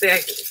Wednesday.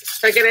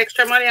 If I get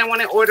extra money, I want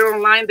to order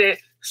online the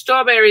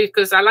strawberry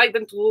because I like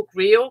them to look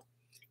real.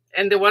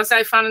 And the ones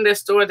I found in the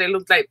store, they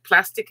look like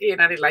plasticky,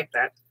 and I didn't like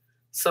that.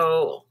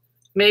 So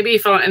maybe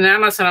if on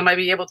Amazon, I might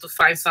be able to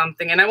find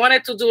something. And I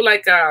wanted to do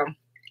like a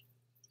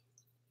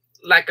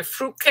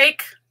fruit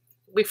cake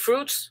with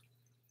fruits.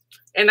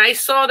 And I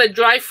saw the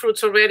dry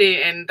fruits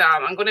already, and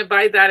I'm going to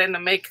buy that and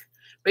make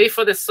maybe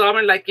for the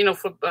summer, like, you know,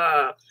 for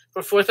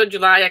 4th of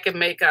July, I can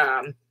make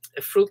a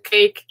fruit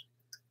cake.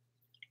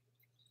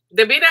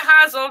 The video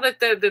has all the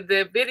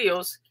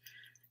videos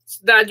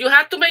that you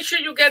have to make sure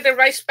you get the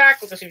right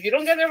spackle, because if you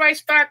don't get the right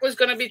spackle, it's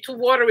going to be too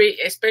watery,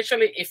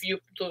 especially if you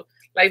do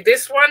like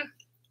this one.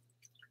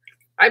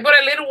 I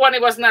bought a little one,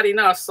 it was not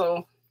enough,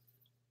 so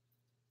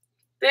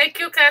thank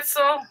you,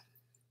 Katso.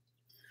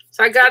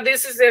 So I got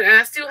this is it, and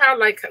I still have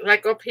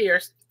like up here.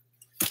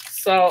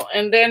 So,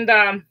 and then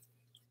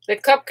the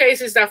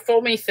cupcakes is that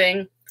foamy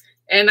thing,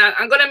 and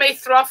I'm gonna make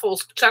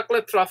truffles,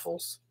 chocolate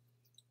truffles,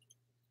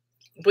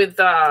 with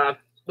the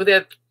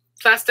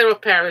plaster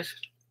of Paris.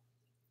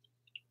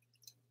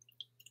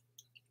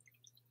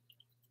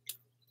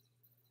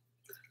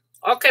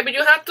 Okay, but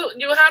you have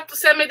to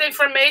send me the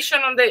information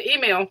on the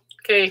email.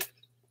 Okay.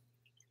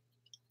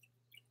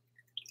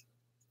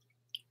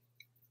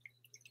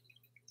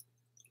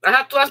 I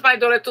have to ask my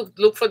daughter to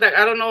look for that.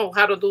 I don't know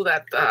how to do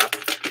that.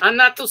 I'm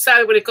not too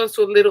savvy when it comes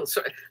to little.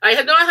 So I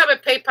don't have a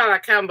PayPal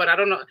account, but I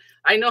don't know.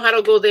 I know how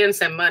to go there and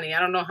send money. I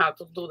don't know how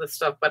to do the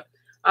stuff, but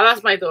I'll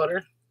ask my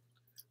daughter.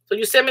 So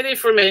you send me the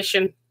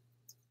information.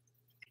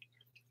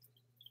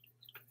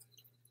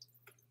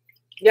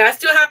 Yeah, I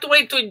still have to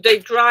wait till they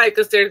dry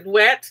because they're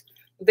wet.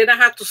 Then I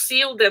have to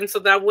seal them so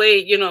that way,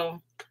 you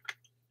know,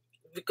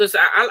 because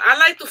I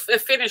like to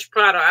finish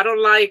product. I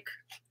don't like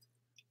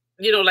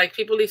You know, like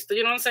people used to,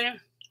 you know what I'm saying?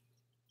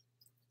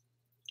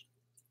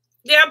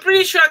 Yeah, I'm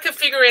pretty sure I can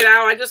figure it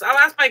out. I'll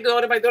ask my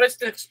daughter. My daughter's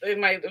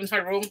in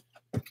her room,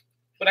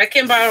 but I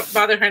can't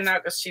bother her now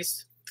because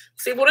she's.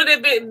 See, wouldn't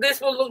it be? This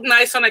will look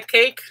nice on a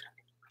cake,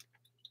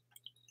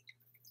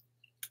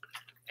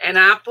 and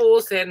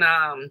apples, and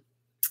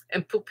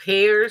put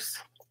pears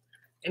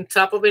on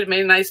top of it.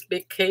 Made a nice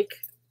big cake.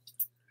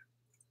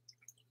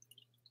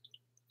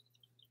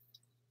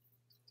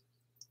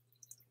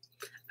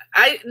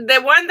 The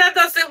one that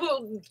does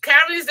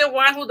Karen is the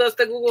one who does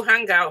the Google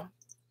Hangout.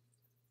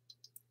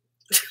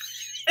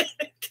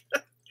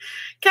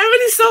 Karen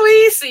is so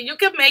easy. You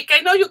can make.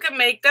 I know you can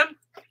make them.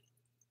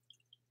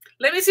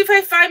 Let me see if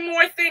I find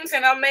more things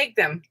and I'll make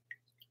them.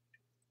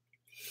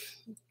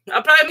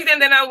 I'll probably make them,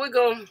 then I will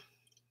go.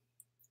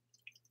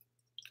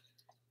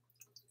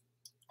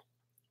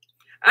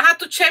 I have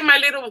to check my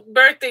little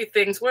birthday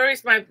things. Where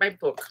is my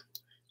book?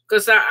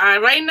 Because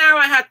right now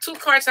I have 2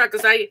 cards out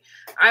because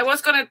I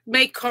was going to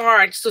make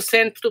cards to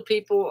send to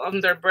people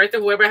on their birthday,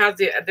 whoever has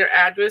their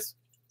address.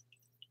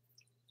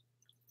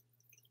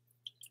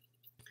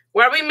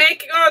 What are we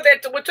making? Oh,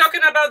 we're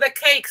talking about the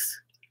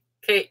cakes.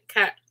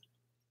 Cat.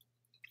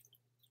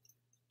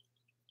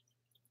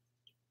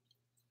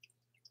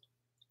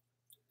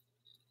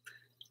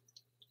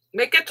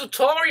 Make a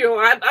tutorial.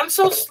 I'm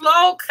so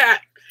slow,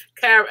 Cat.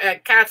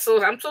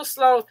 So I'm so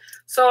slow.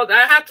 So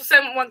I have to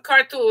send 1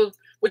 card to,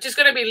 which is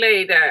gonna be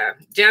late.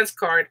 Jan's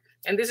card,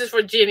 and this is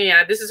for Ginny.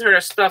 This is her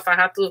stuff.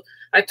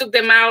 I took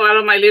them out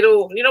of my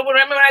little. You know,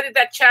 remember when I did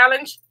that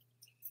challenge?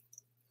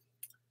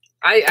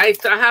 I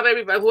have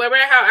everybody, whoever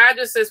have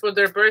addresses for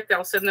their birthday,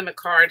 I'll send them a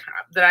card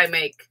that I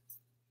make.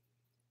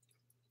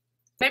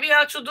 Maybe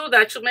I should do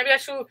that. Maybe I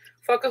should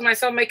focus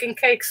myself making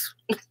cakes.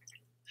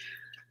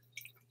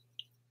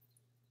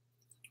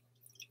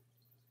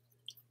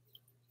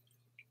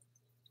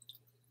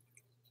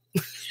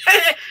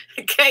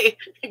 Okay.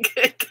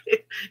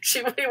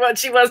 She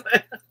was.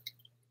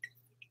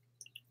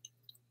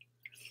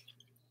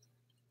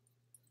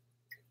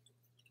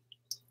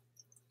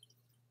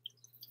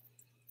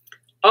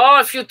 Oh,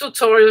 a few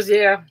tutorials,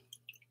 yeah.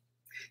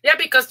 Yeah,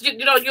 because you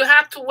know you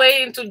have to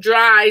wait until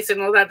dries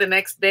and all that the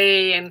next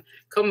day and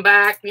come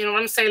back. You know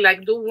what I'm saying?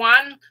 Like do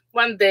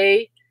one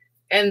day,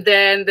 and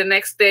then the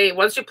next day,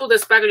 once you put the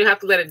spackle, you have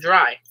to let it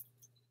dry.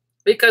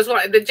 Because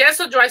the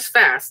gesso dries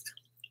fast,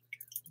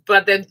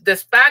 but the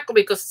spackle,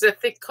 because it's a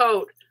thick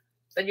coat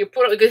that you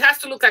put, it has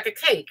to look like a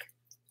cake.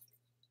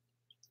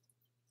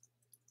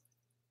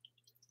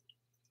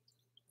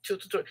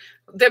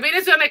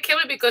 Davita's gonna kill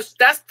me because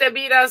that's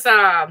Davita's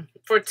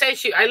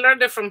forte. I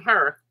learned it from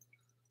her.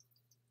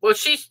 Well,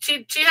 she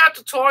had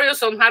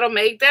tutorials on how to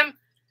make them.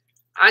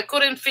 I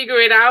couldn't figure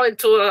it out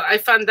until I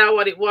found out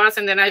what it was,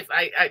 and then I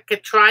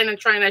kept trying and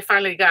trying. I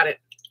finally got it.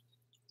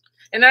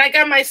 And then I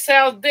got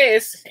myself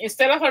this.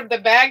 Instead of the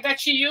bag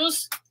that she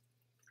used,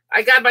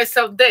 I got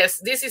myself this.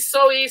 This is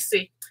so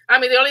easy. I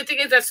mean, the only thing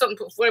is that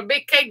for a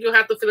big cake, you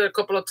have to fill it a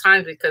couple of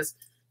times because,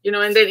 you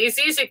know, and then it's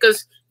easy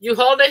because you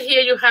hold it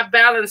here, you have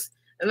balance,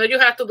 and all you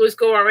have to do is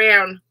go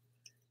around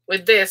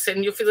with this,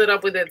 and you fill it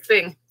up with that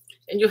thing,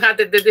 and you have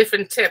the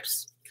different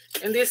tips.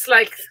 And this,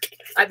 like,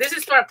 this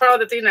is part of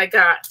the thing I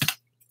got.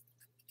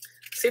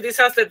 See, this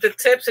has the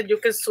tips, and you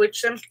can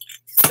switch them.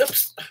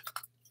 Oops.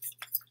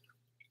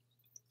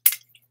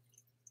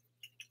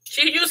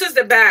 She uses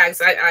the bags.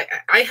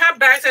 I have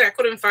bags that I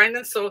couldn't find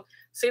them. So,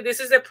 see, this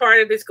is the part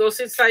that this goes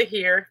inside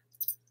here.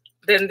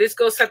 Then this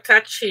goes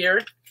attached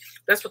here.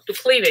 That's what to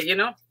clean it, you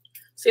know.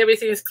 See,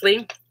 everything is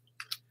clean.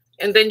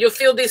 And then you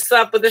fill this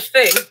up with the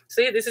thing.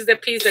 See, this is the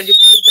piece that you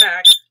put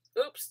back.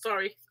 Oops,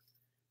 sorry.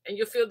 And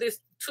you fill this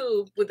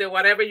tube with the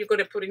whatever you're going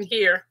to put in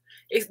here.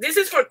 This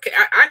is for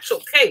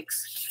actual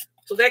cakes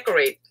to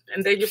decorate.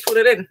 And then you put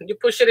it in. You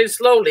push it in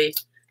slowly.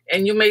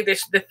 And you make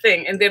the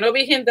thing. And then over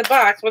here in the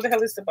box, what the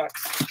hell is the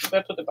box?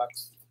 Where I put the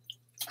box?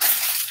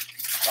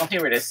 Oh,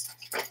 here it is.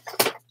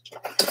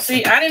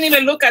 See, I didn't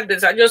even look at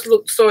this. I just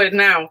saw it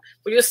now.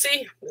 But you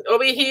see,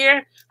 over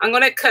here, I'm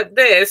going to cut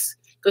this.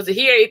 Because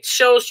here it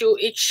shows you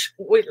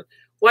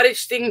what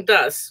each thing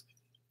does.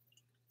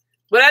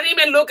 But I didn't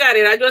even look at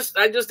it. I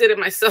just did it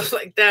myself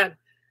like that.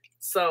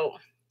 So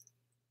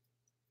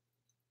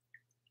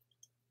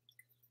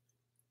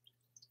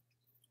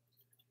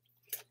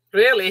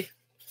really.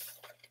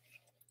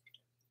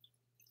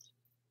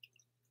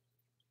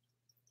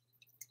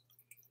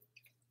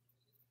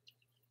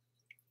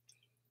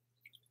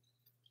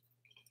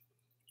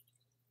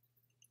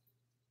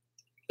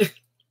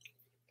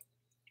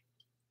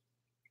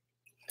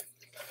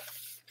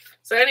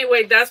 So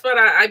anyway, that's what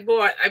I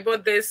bought. I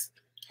bought this.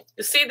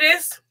 You see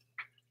this?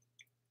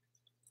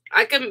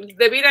 The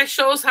video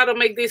shows how to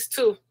make this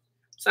too.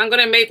 So I'm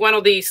going to make one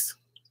of these.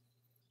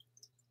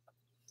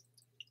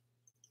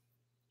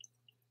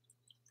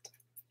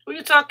 Who are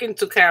you talking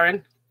to,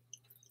 Karen?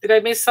 Did I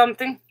miss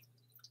something?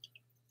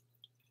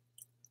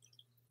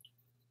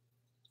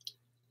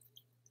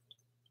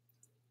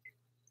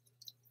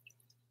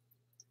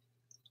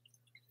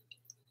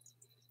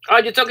 Oh,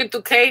 you're talking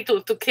to Kay,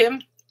 to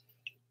Kim?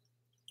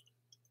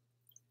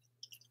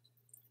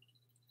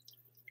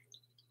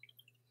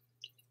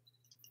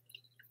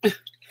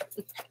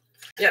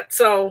 Yeah,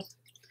 so,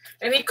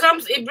 and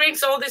it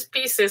brings all these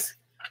pieces.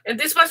 And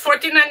this was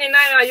 $14.99 and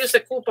I used a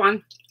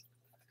coupon.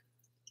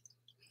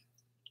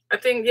 I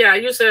think, yeah, I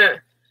use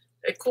a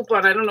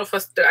coupon. I don't know if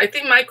I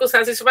think Michael's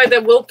has it's by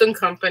the Wilton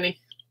Company.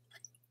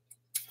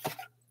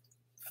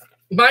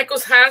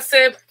 Michael's has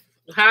it.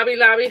 Hobby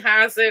Lobby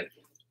has it.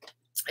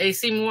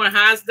 AC Moore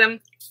has them.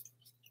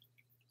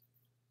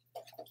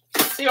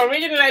 See,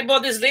 originally I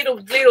bought this little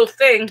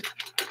thing,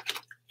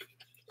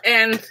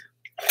 and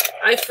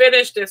I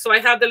finished it, so I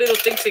have the little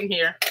things in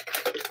here.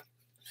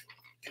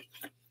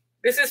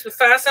 This is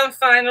Fast and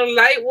Final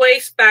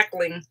lightweight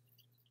spackling.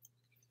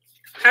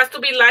 Has to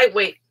be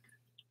lightweight,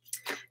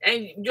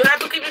 and you have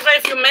to keep it right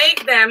if you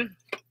make them.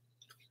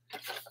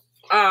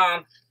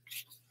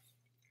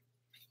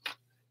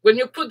 When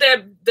you put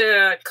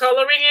the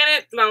coloring in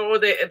it, or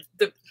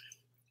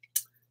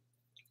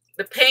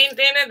the paint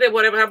in it,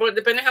 whatever,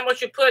 depending how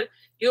much you put,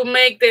 you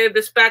make the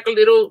spack a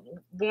little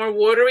more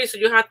watery. So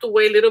you have to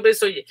wait a little bit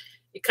so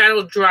it kind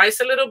of dries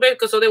a little bit,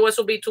 because otherwise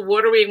it will be too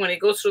watery. And when it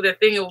goes through the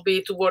thing, it will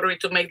be too watery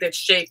to make that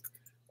shape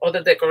or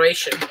the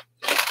decoration.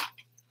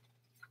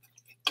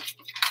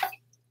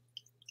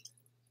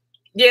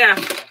 Yeah.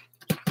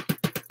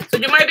 So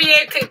you might be,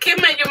 Kim,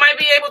 you might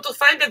be able to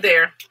find it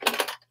there.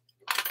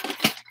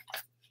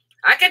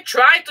 I can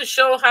try to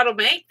show how to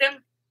make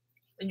them.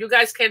 And you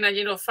guys can,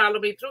 follow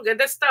me through. Get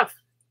that stuff.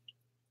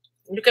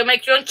 You can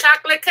make your own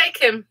chocolate cake,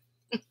 Kim.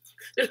 You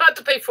don't have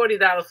to pay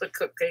 $40 for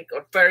cupcake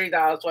or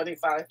 $30,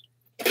 $25.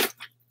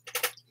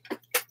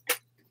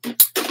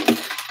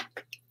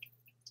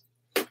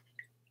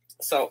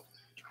 So,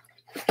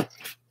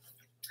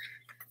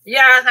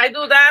 yeah, I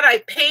do that.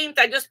 I paint.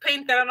 I just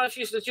paint. I don't know if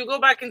you go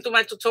back into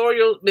my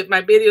tutorial with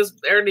my videos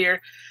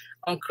earlier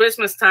on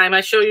Christmas time.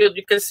 I show you.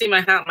 You can see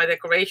my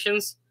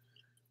decorations.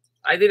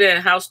 I did a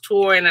house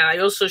tour, and I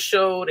also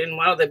showed in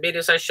one of the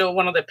videos. I showed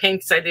one of the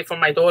paintings I did for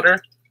my daughter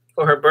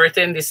for her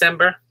birthday in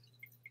December,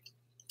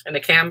 and the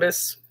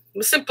canvas.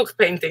 A simple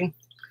painting.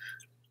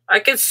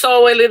 I can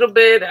sew a little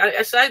bit.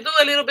 I do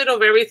a little bit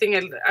of everything.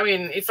 I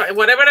mean,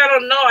 whatever I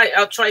don't know,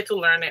 I'll try to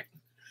learn it.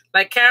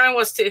 Like Karen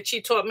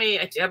she taught me.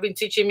 I've been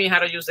teaching me how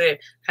to use a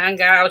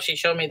Hangout. She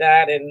showed me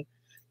that, and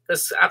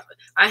because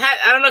I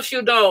don't know if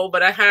you know,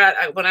 but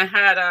when I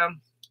had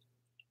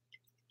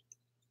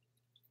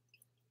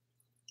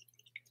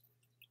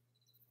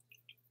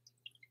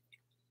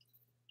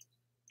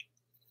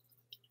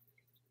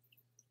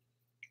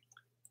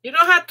you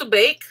don't have to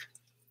bake.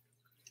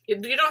 You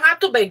don't have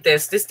to bake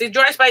this. This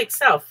dries by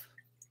itself.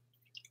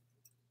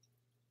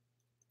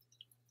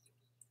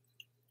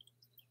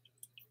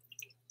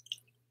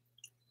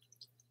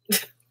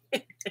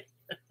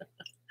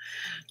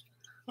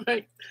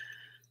 Right.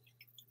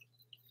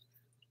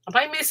 Am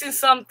I missing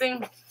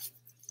something?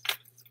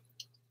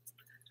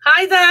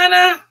 Hi,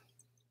 Dana.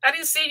 I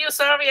didn't see you.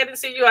 Sorry, I didn't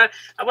see you. I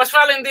was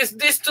following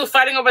these two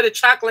fighting over the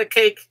chocolate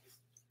cake.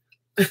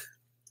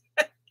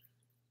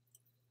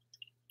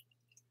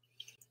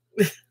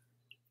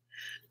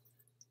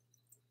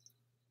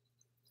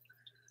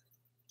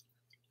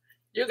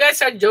 You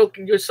guys are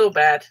joking. You're so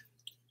bad.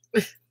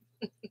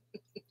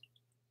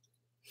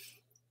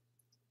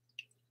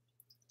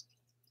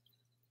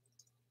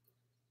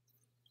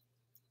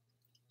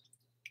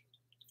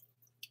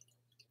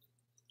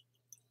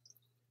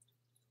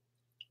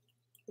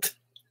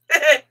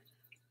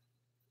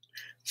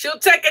 She'll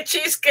take a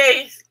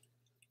cheesecake.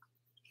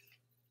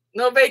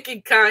 No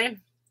baking kind.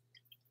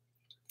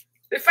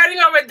 They're fighting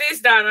over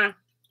this, Donna.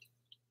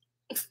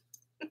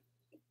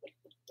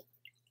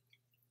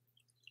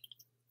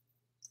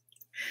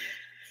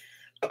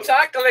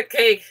 Chocolate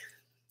cake.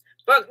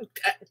 But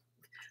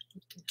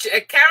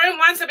Karen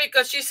wants it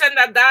because she's on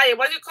that diet.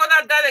 What do you call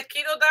that diet? The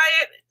keto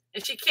diet?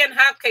 And she can't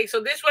have cake.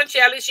 So this one,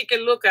 at least she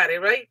can look at it,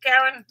 right,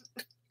 Karen?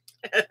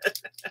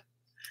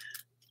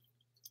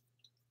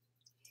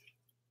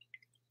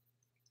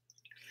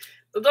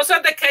 Those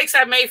are the cakes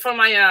I made for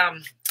my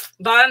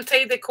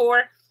Valentine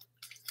decor.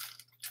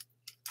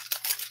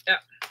 Yeah.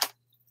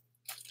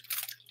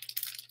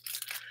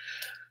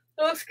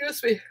 Oh,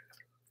 excuse me.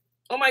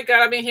 Oh my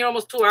God, I've been here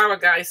almost 2 hours,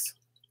 guys.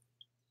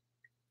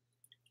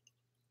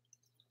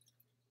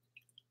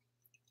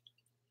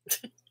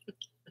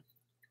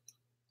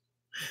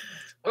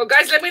 Well,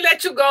 guys, let me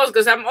let you go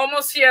because I'm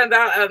almost here in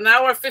an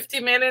hour,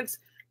 50 minutes.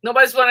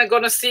 Nobody's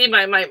gonna see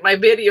my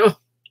video.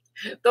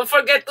 Don't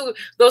forget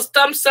those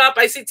thumbs up.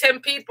 I see 10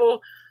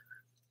 people.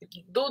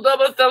 Do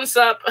double thumbs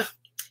up.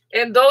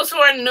 And those who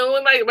are new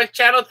in my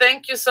channel,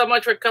 thank you so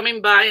much for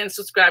coming by and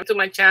subscribe to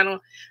my channel.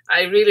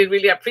 I really,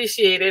 really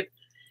appreciate it.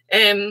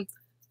 And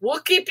we'll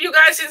keep you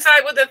guys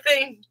inside with the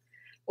thing,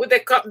 with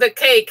the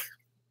cake.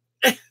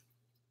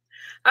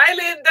 Hi,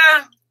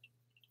 Linda.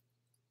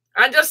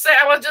 I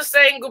was just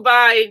saying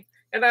goodbye.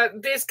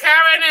 And this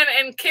Karen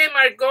and Kim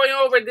are going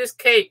over this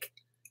cake.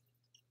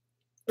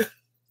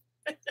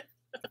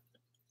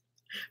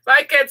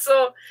 Bye,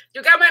 Ketzel.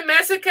 You got my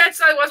message,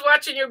 Ketzel? I was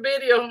watching your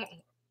video.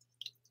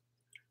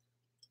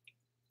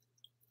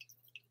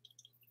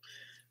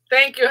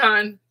 Thank you,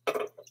 hon.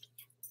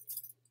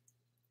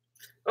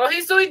 Oh,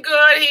 he's doing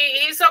good.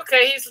 He's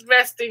okay. He's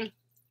resting.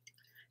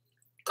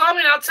 Call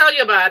me and I'll tell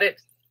you about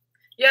it.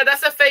 Yeah,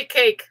 that's a fake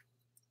cake.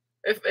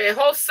 A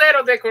whole set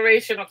of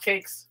decoration of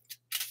cakes.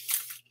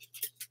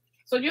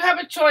 So you have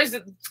a choice: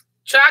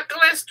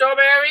 chocolate,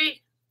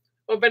 strawberry,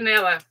 or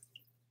vanilla.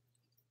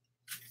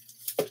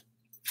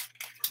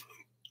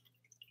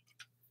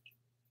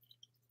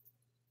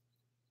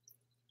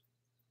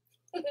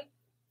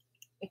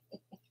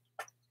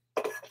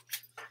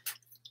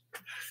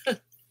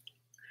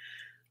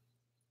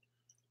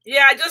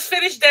 Yeah, I just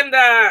finished them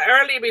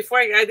early before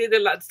I did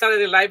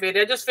started the live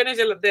video. I just finished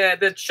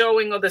the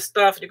showing of the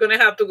stuff. You're gonna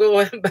have to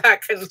go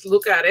back and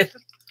look at it.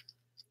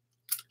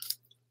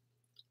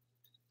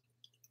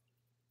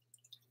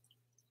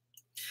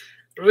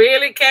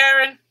 Really,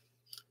 Karen?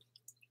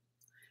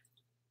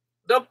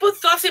 Don't put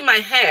thoughts in my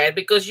head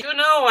because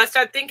I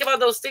start thinking about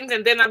those things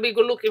and then I'll be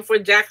looking for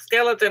Jack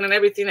Skeleton and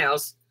everything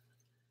else.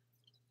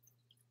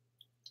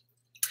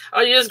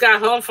 Oh, you just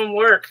got home from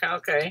work.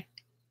 Okay.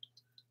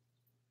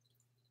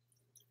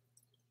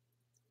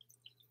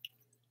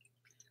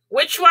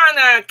 Which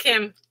one,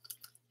 Kim?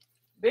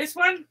 This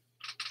one?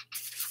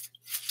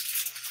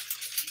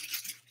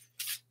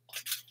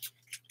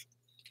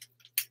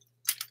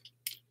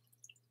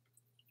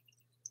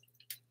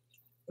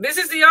 This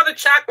is the other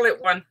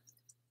chocolate one.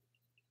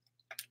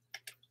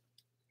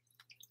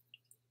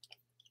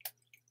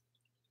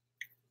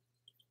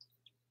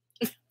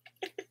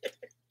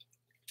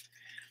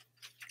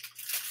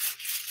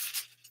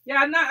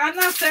 Yeah, I'm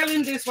not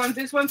selling this one.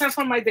 This one's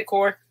for my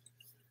decor.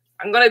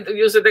 I'm gonna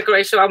use the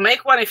decoration. I'll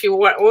make one if you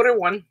order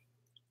one.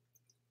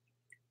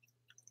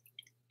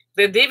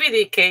 The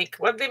DVD cake.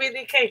 What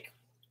DVD cake?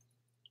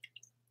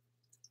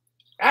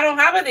 I don't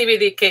have a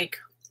DVD cake.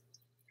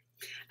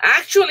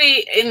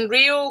 Actually, in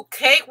real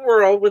cake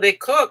world, where they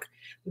cook,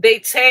 they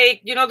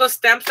take, those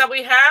stamps that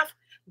we have,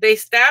 they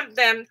stamp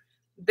them,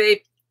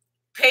 they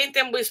paint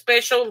them with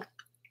special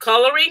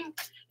coloring,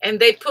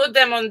 and they put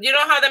them on,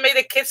 how they make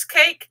the kids'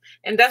 cake?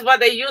 And that's what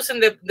they use in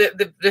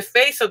the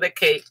face of the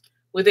cake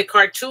with the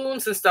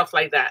cartoons and stuff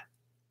like that.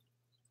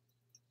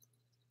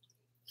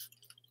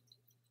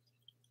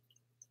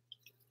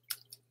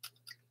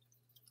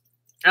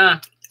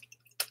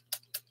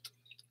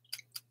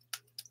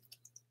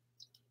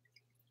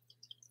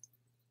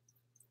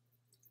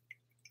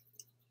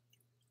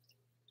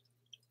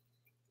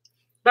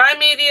 Bye,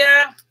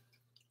 media.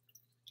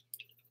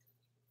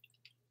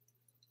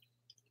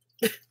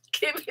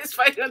 Kim is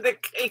fighting on the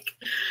cake.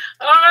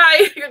 All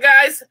right, you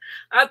guys.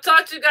 I'll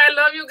talk to you guys.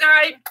 Love you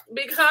guys.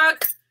 Big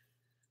hug.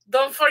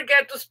 Don't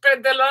forget to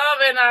spread the love.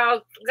 And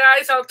I'll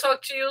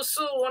talk to you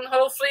soon.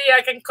 Hopefully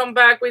I can come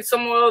back with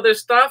some more other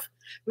stuff.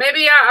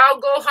 Maybe I'll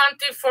go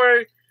hunting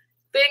for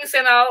things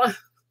and I'm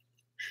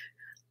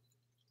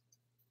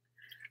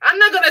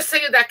not going to sell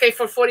you that cake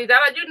for $40.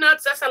 You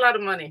nuts? That's a lot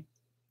of money.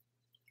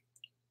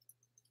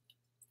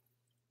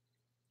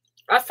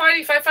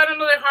 If I find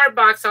another hard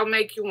box, I'll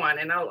make you one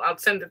and I'll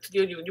send it to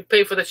you. You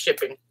pay for the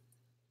shipping.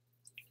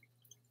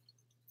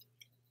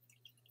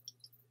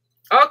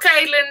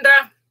 Okay,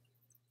 Linda.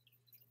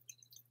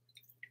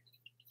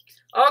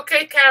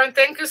 Okay, Karen.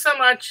 Thank you so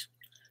much.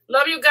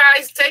 Love you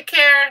guys. Take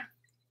care.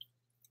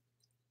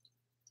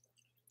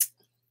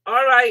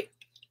 All right.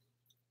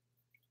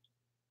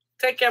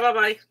 Take care.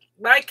 Bye-bye.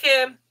 Bye,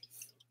 Kim.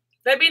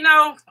 Let me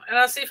know, and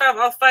I'll see if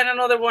I'll find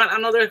another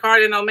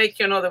heart, and I'll make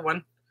you another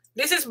one.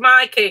 This is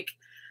my cake.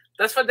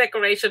 That's for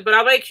decoration, but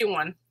I'll make you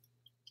one.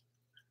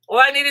 All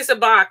I need is a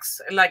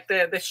box and like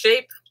the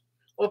shape.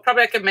 Or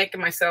probably I can make it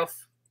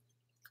myself.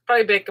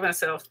 Probably bake it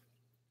myself.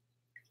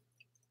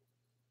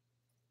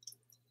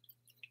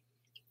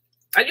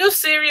 Are you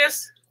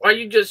serious, or are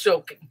you just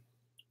joking?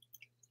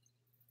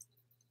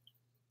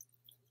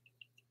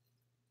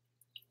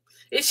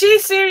 Is she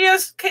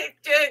serious,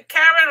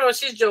 Karen, or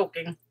she's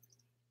joking?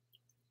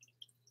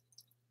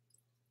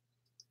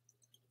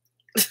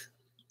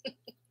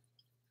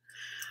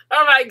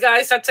 All right,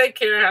 guys. I take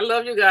care. I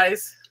love you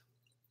guys.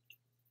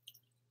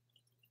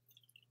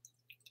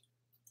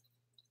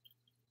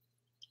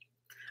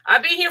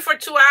 I've been here for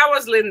 2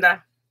 hours,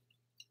 Linda.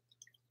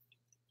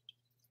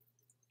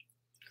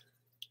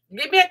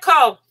 Give me a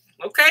call,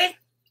 okay?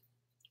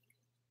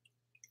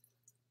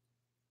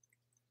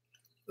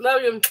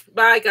 Love you.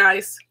 Bye,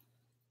 guys.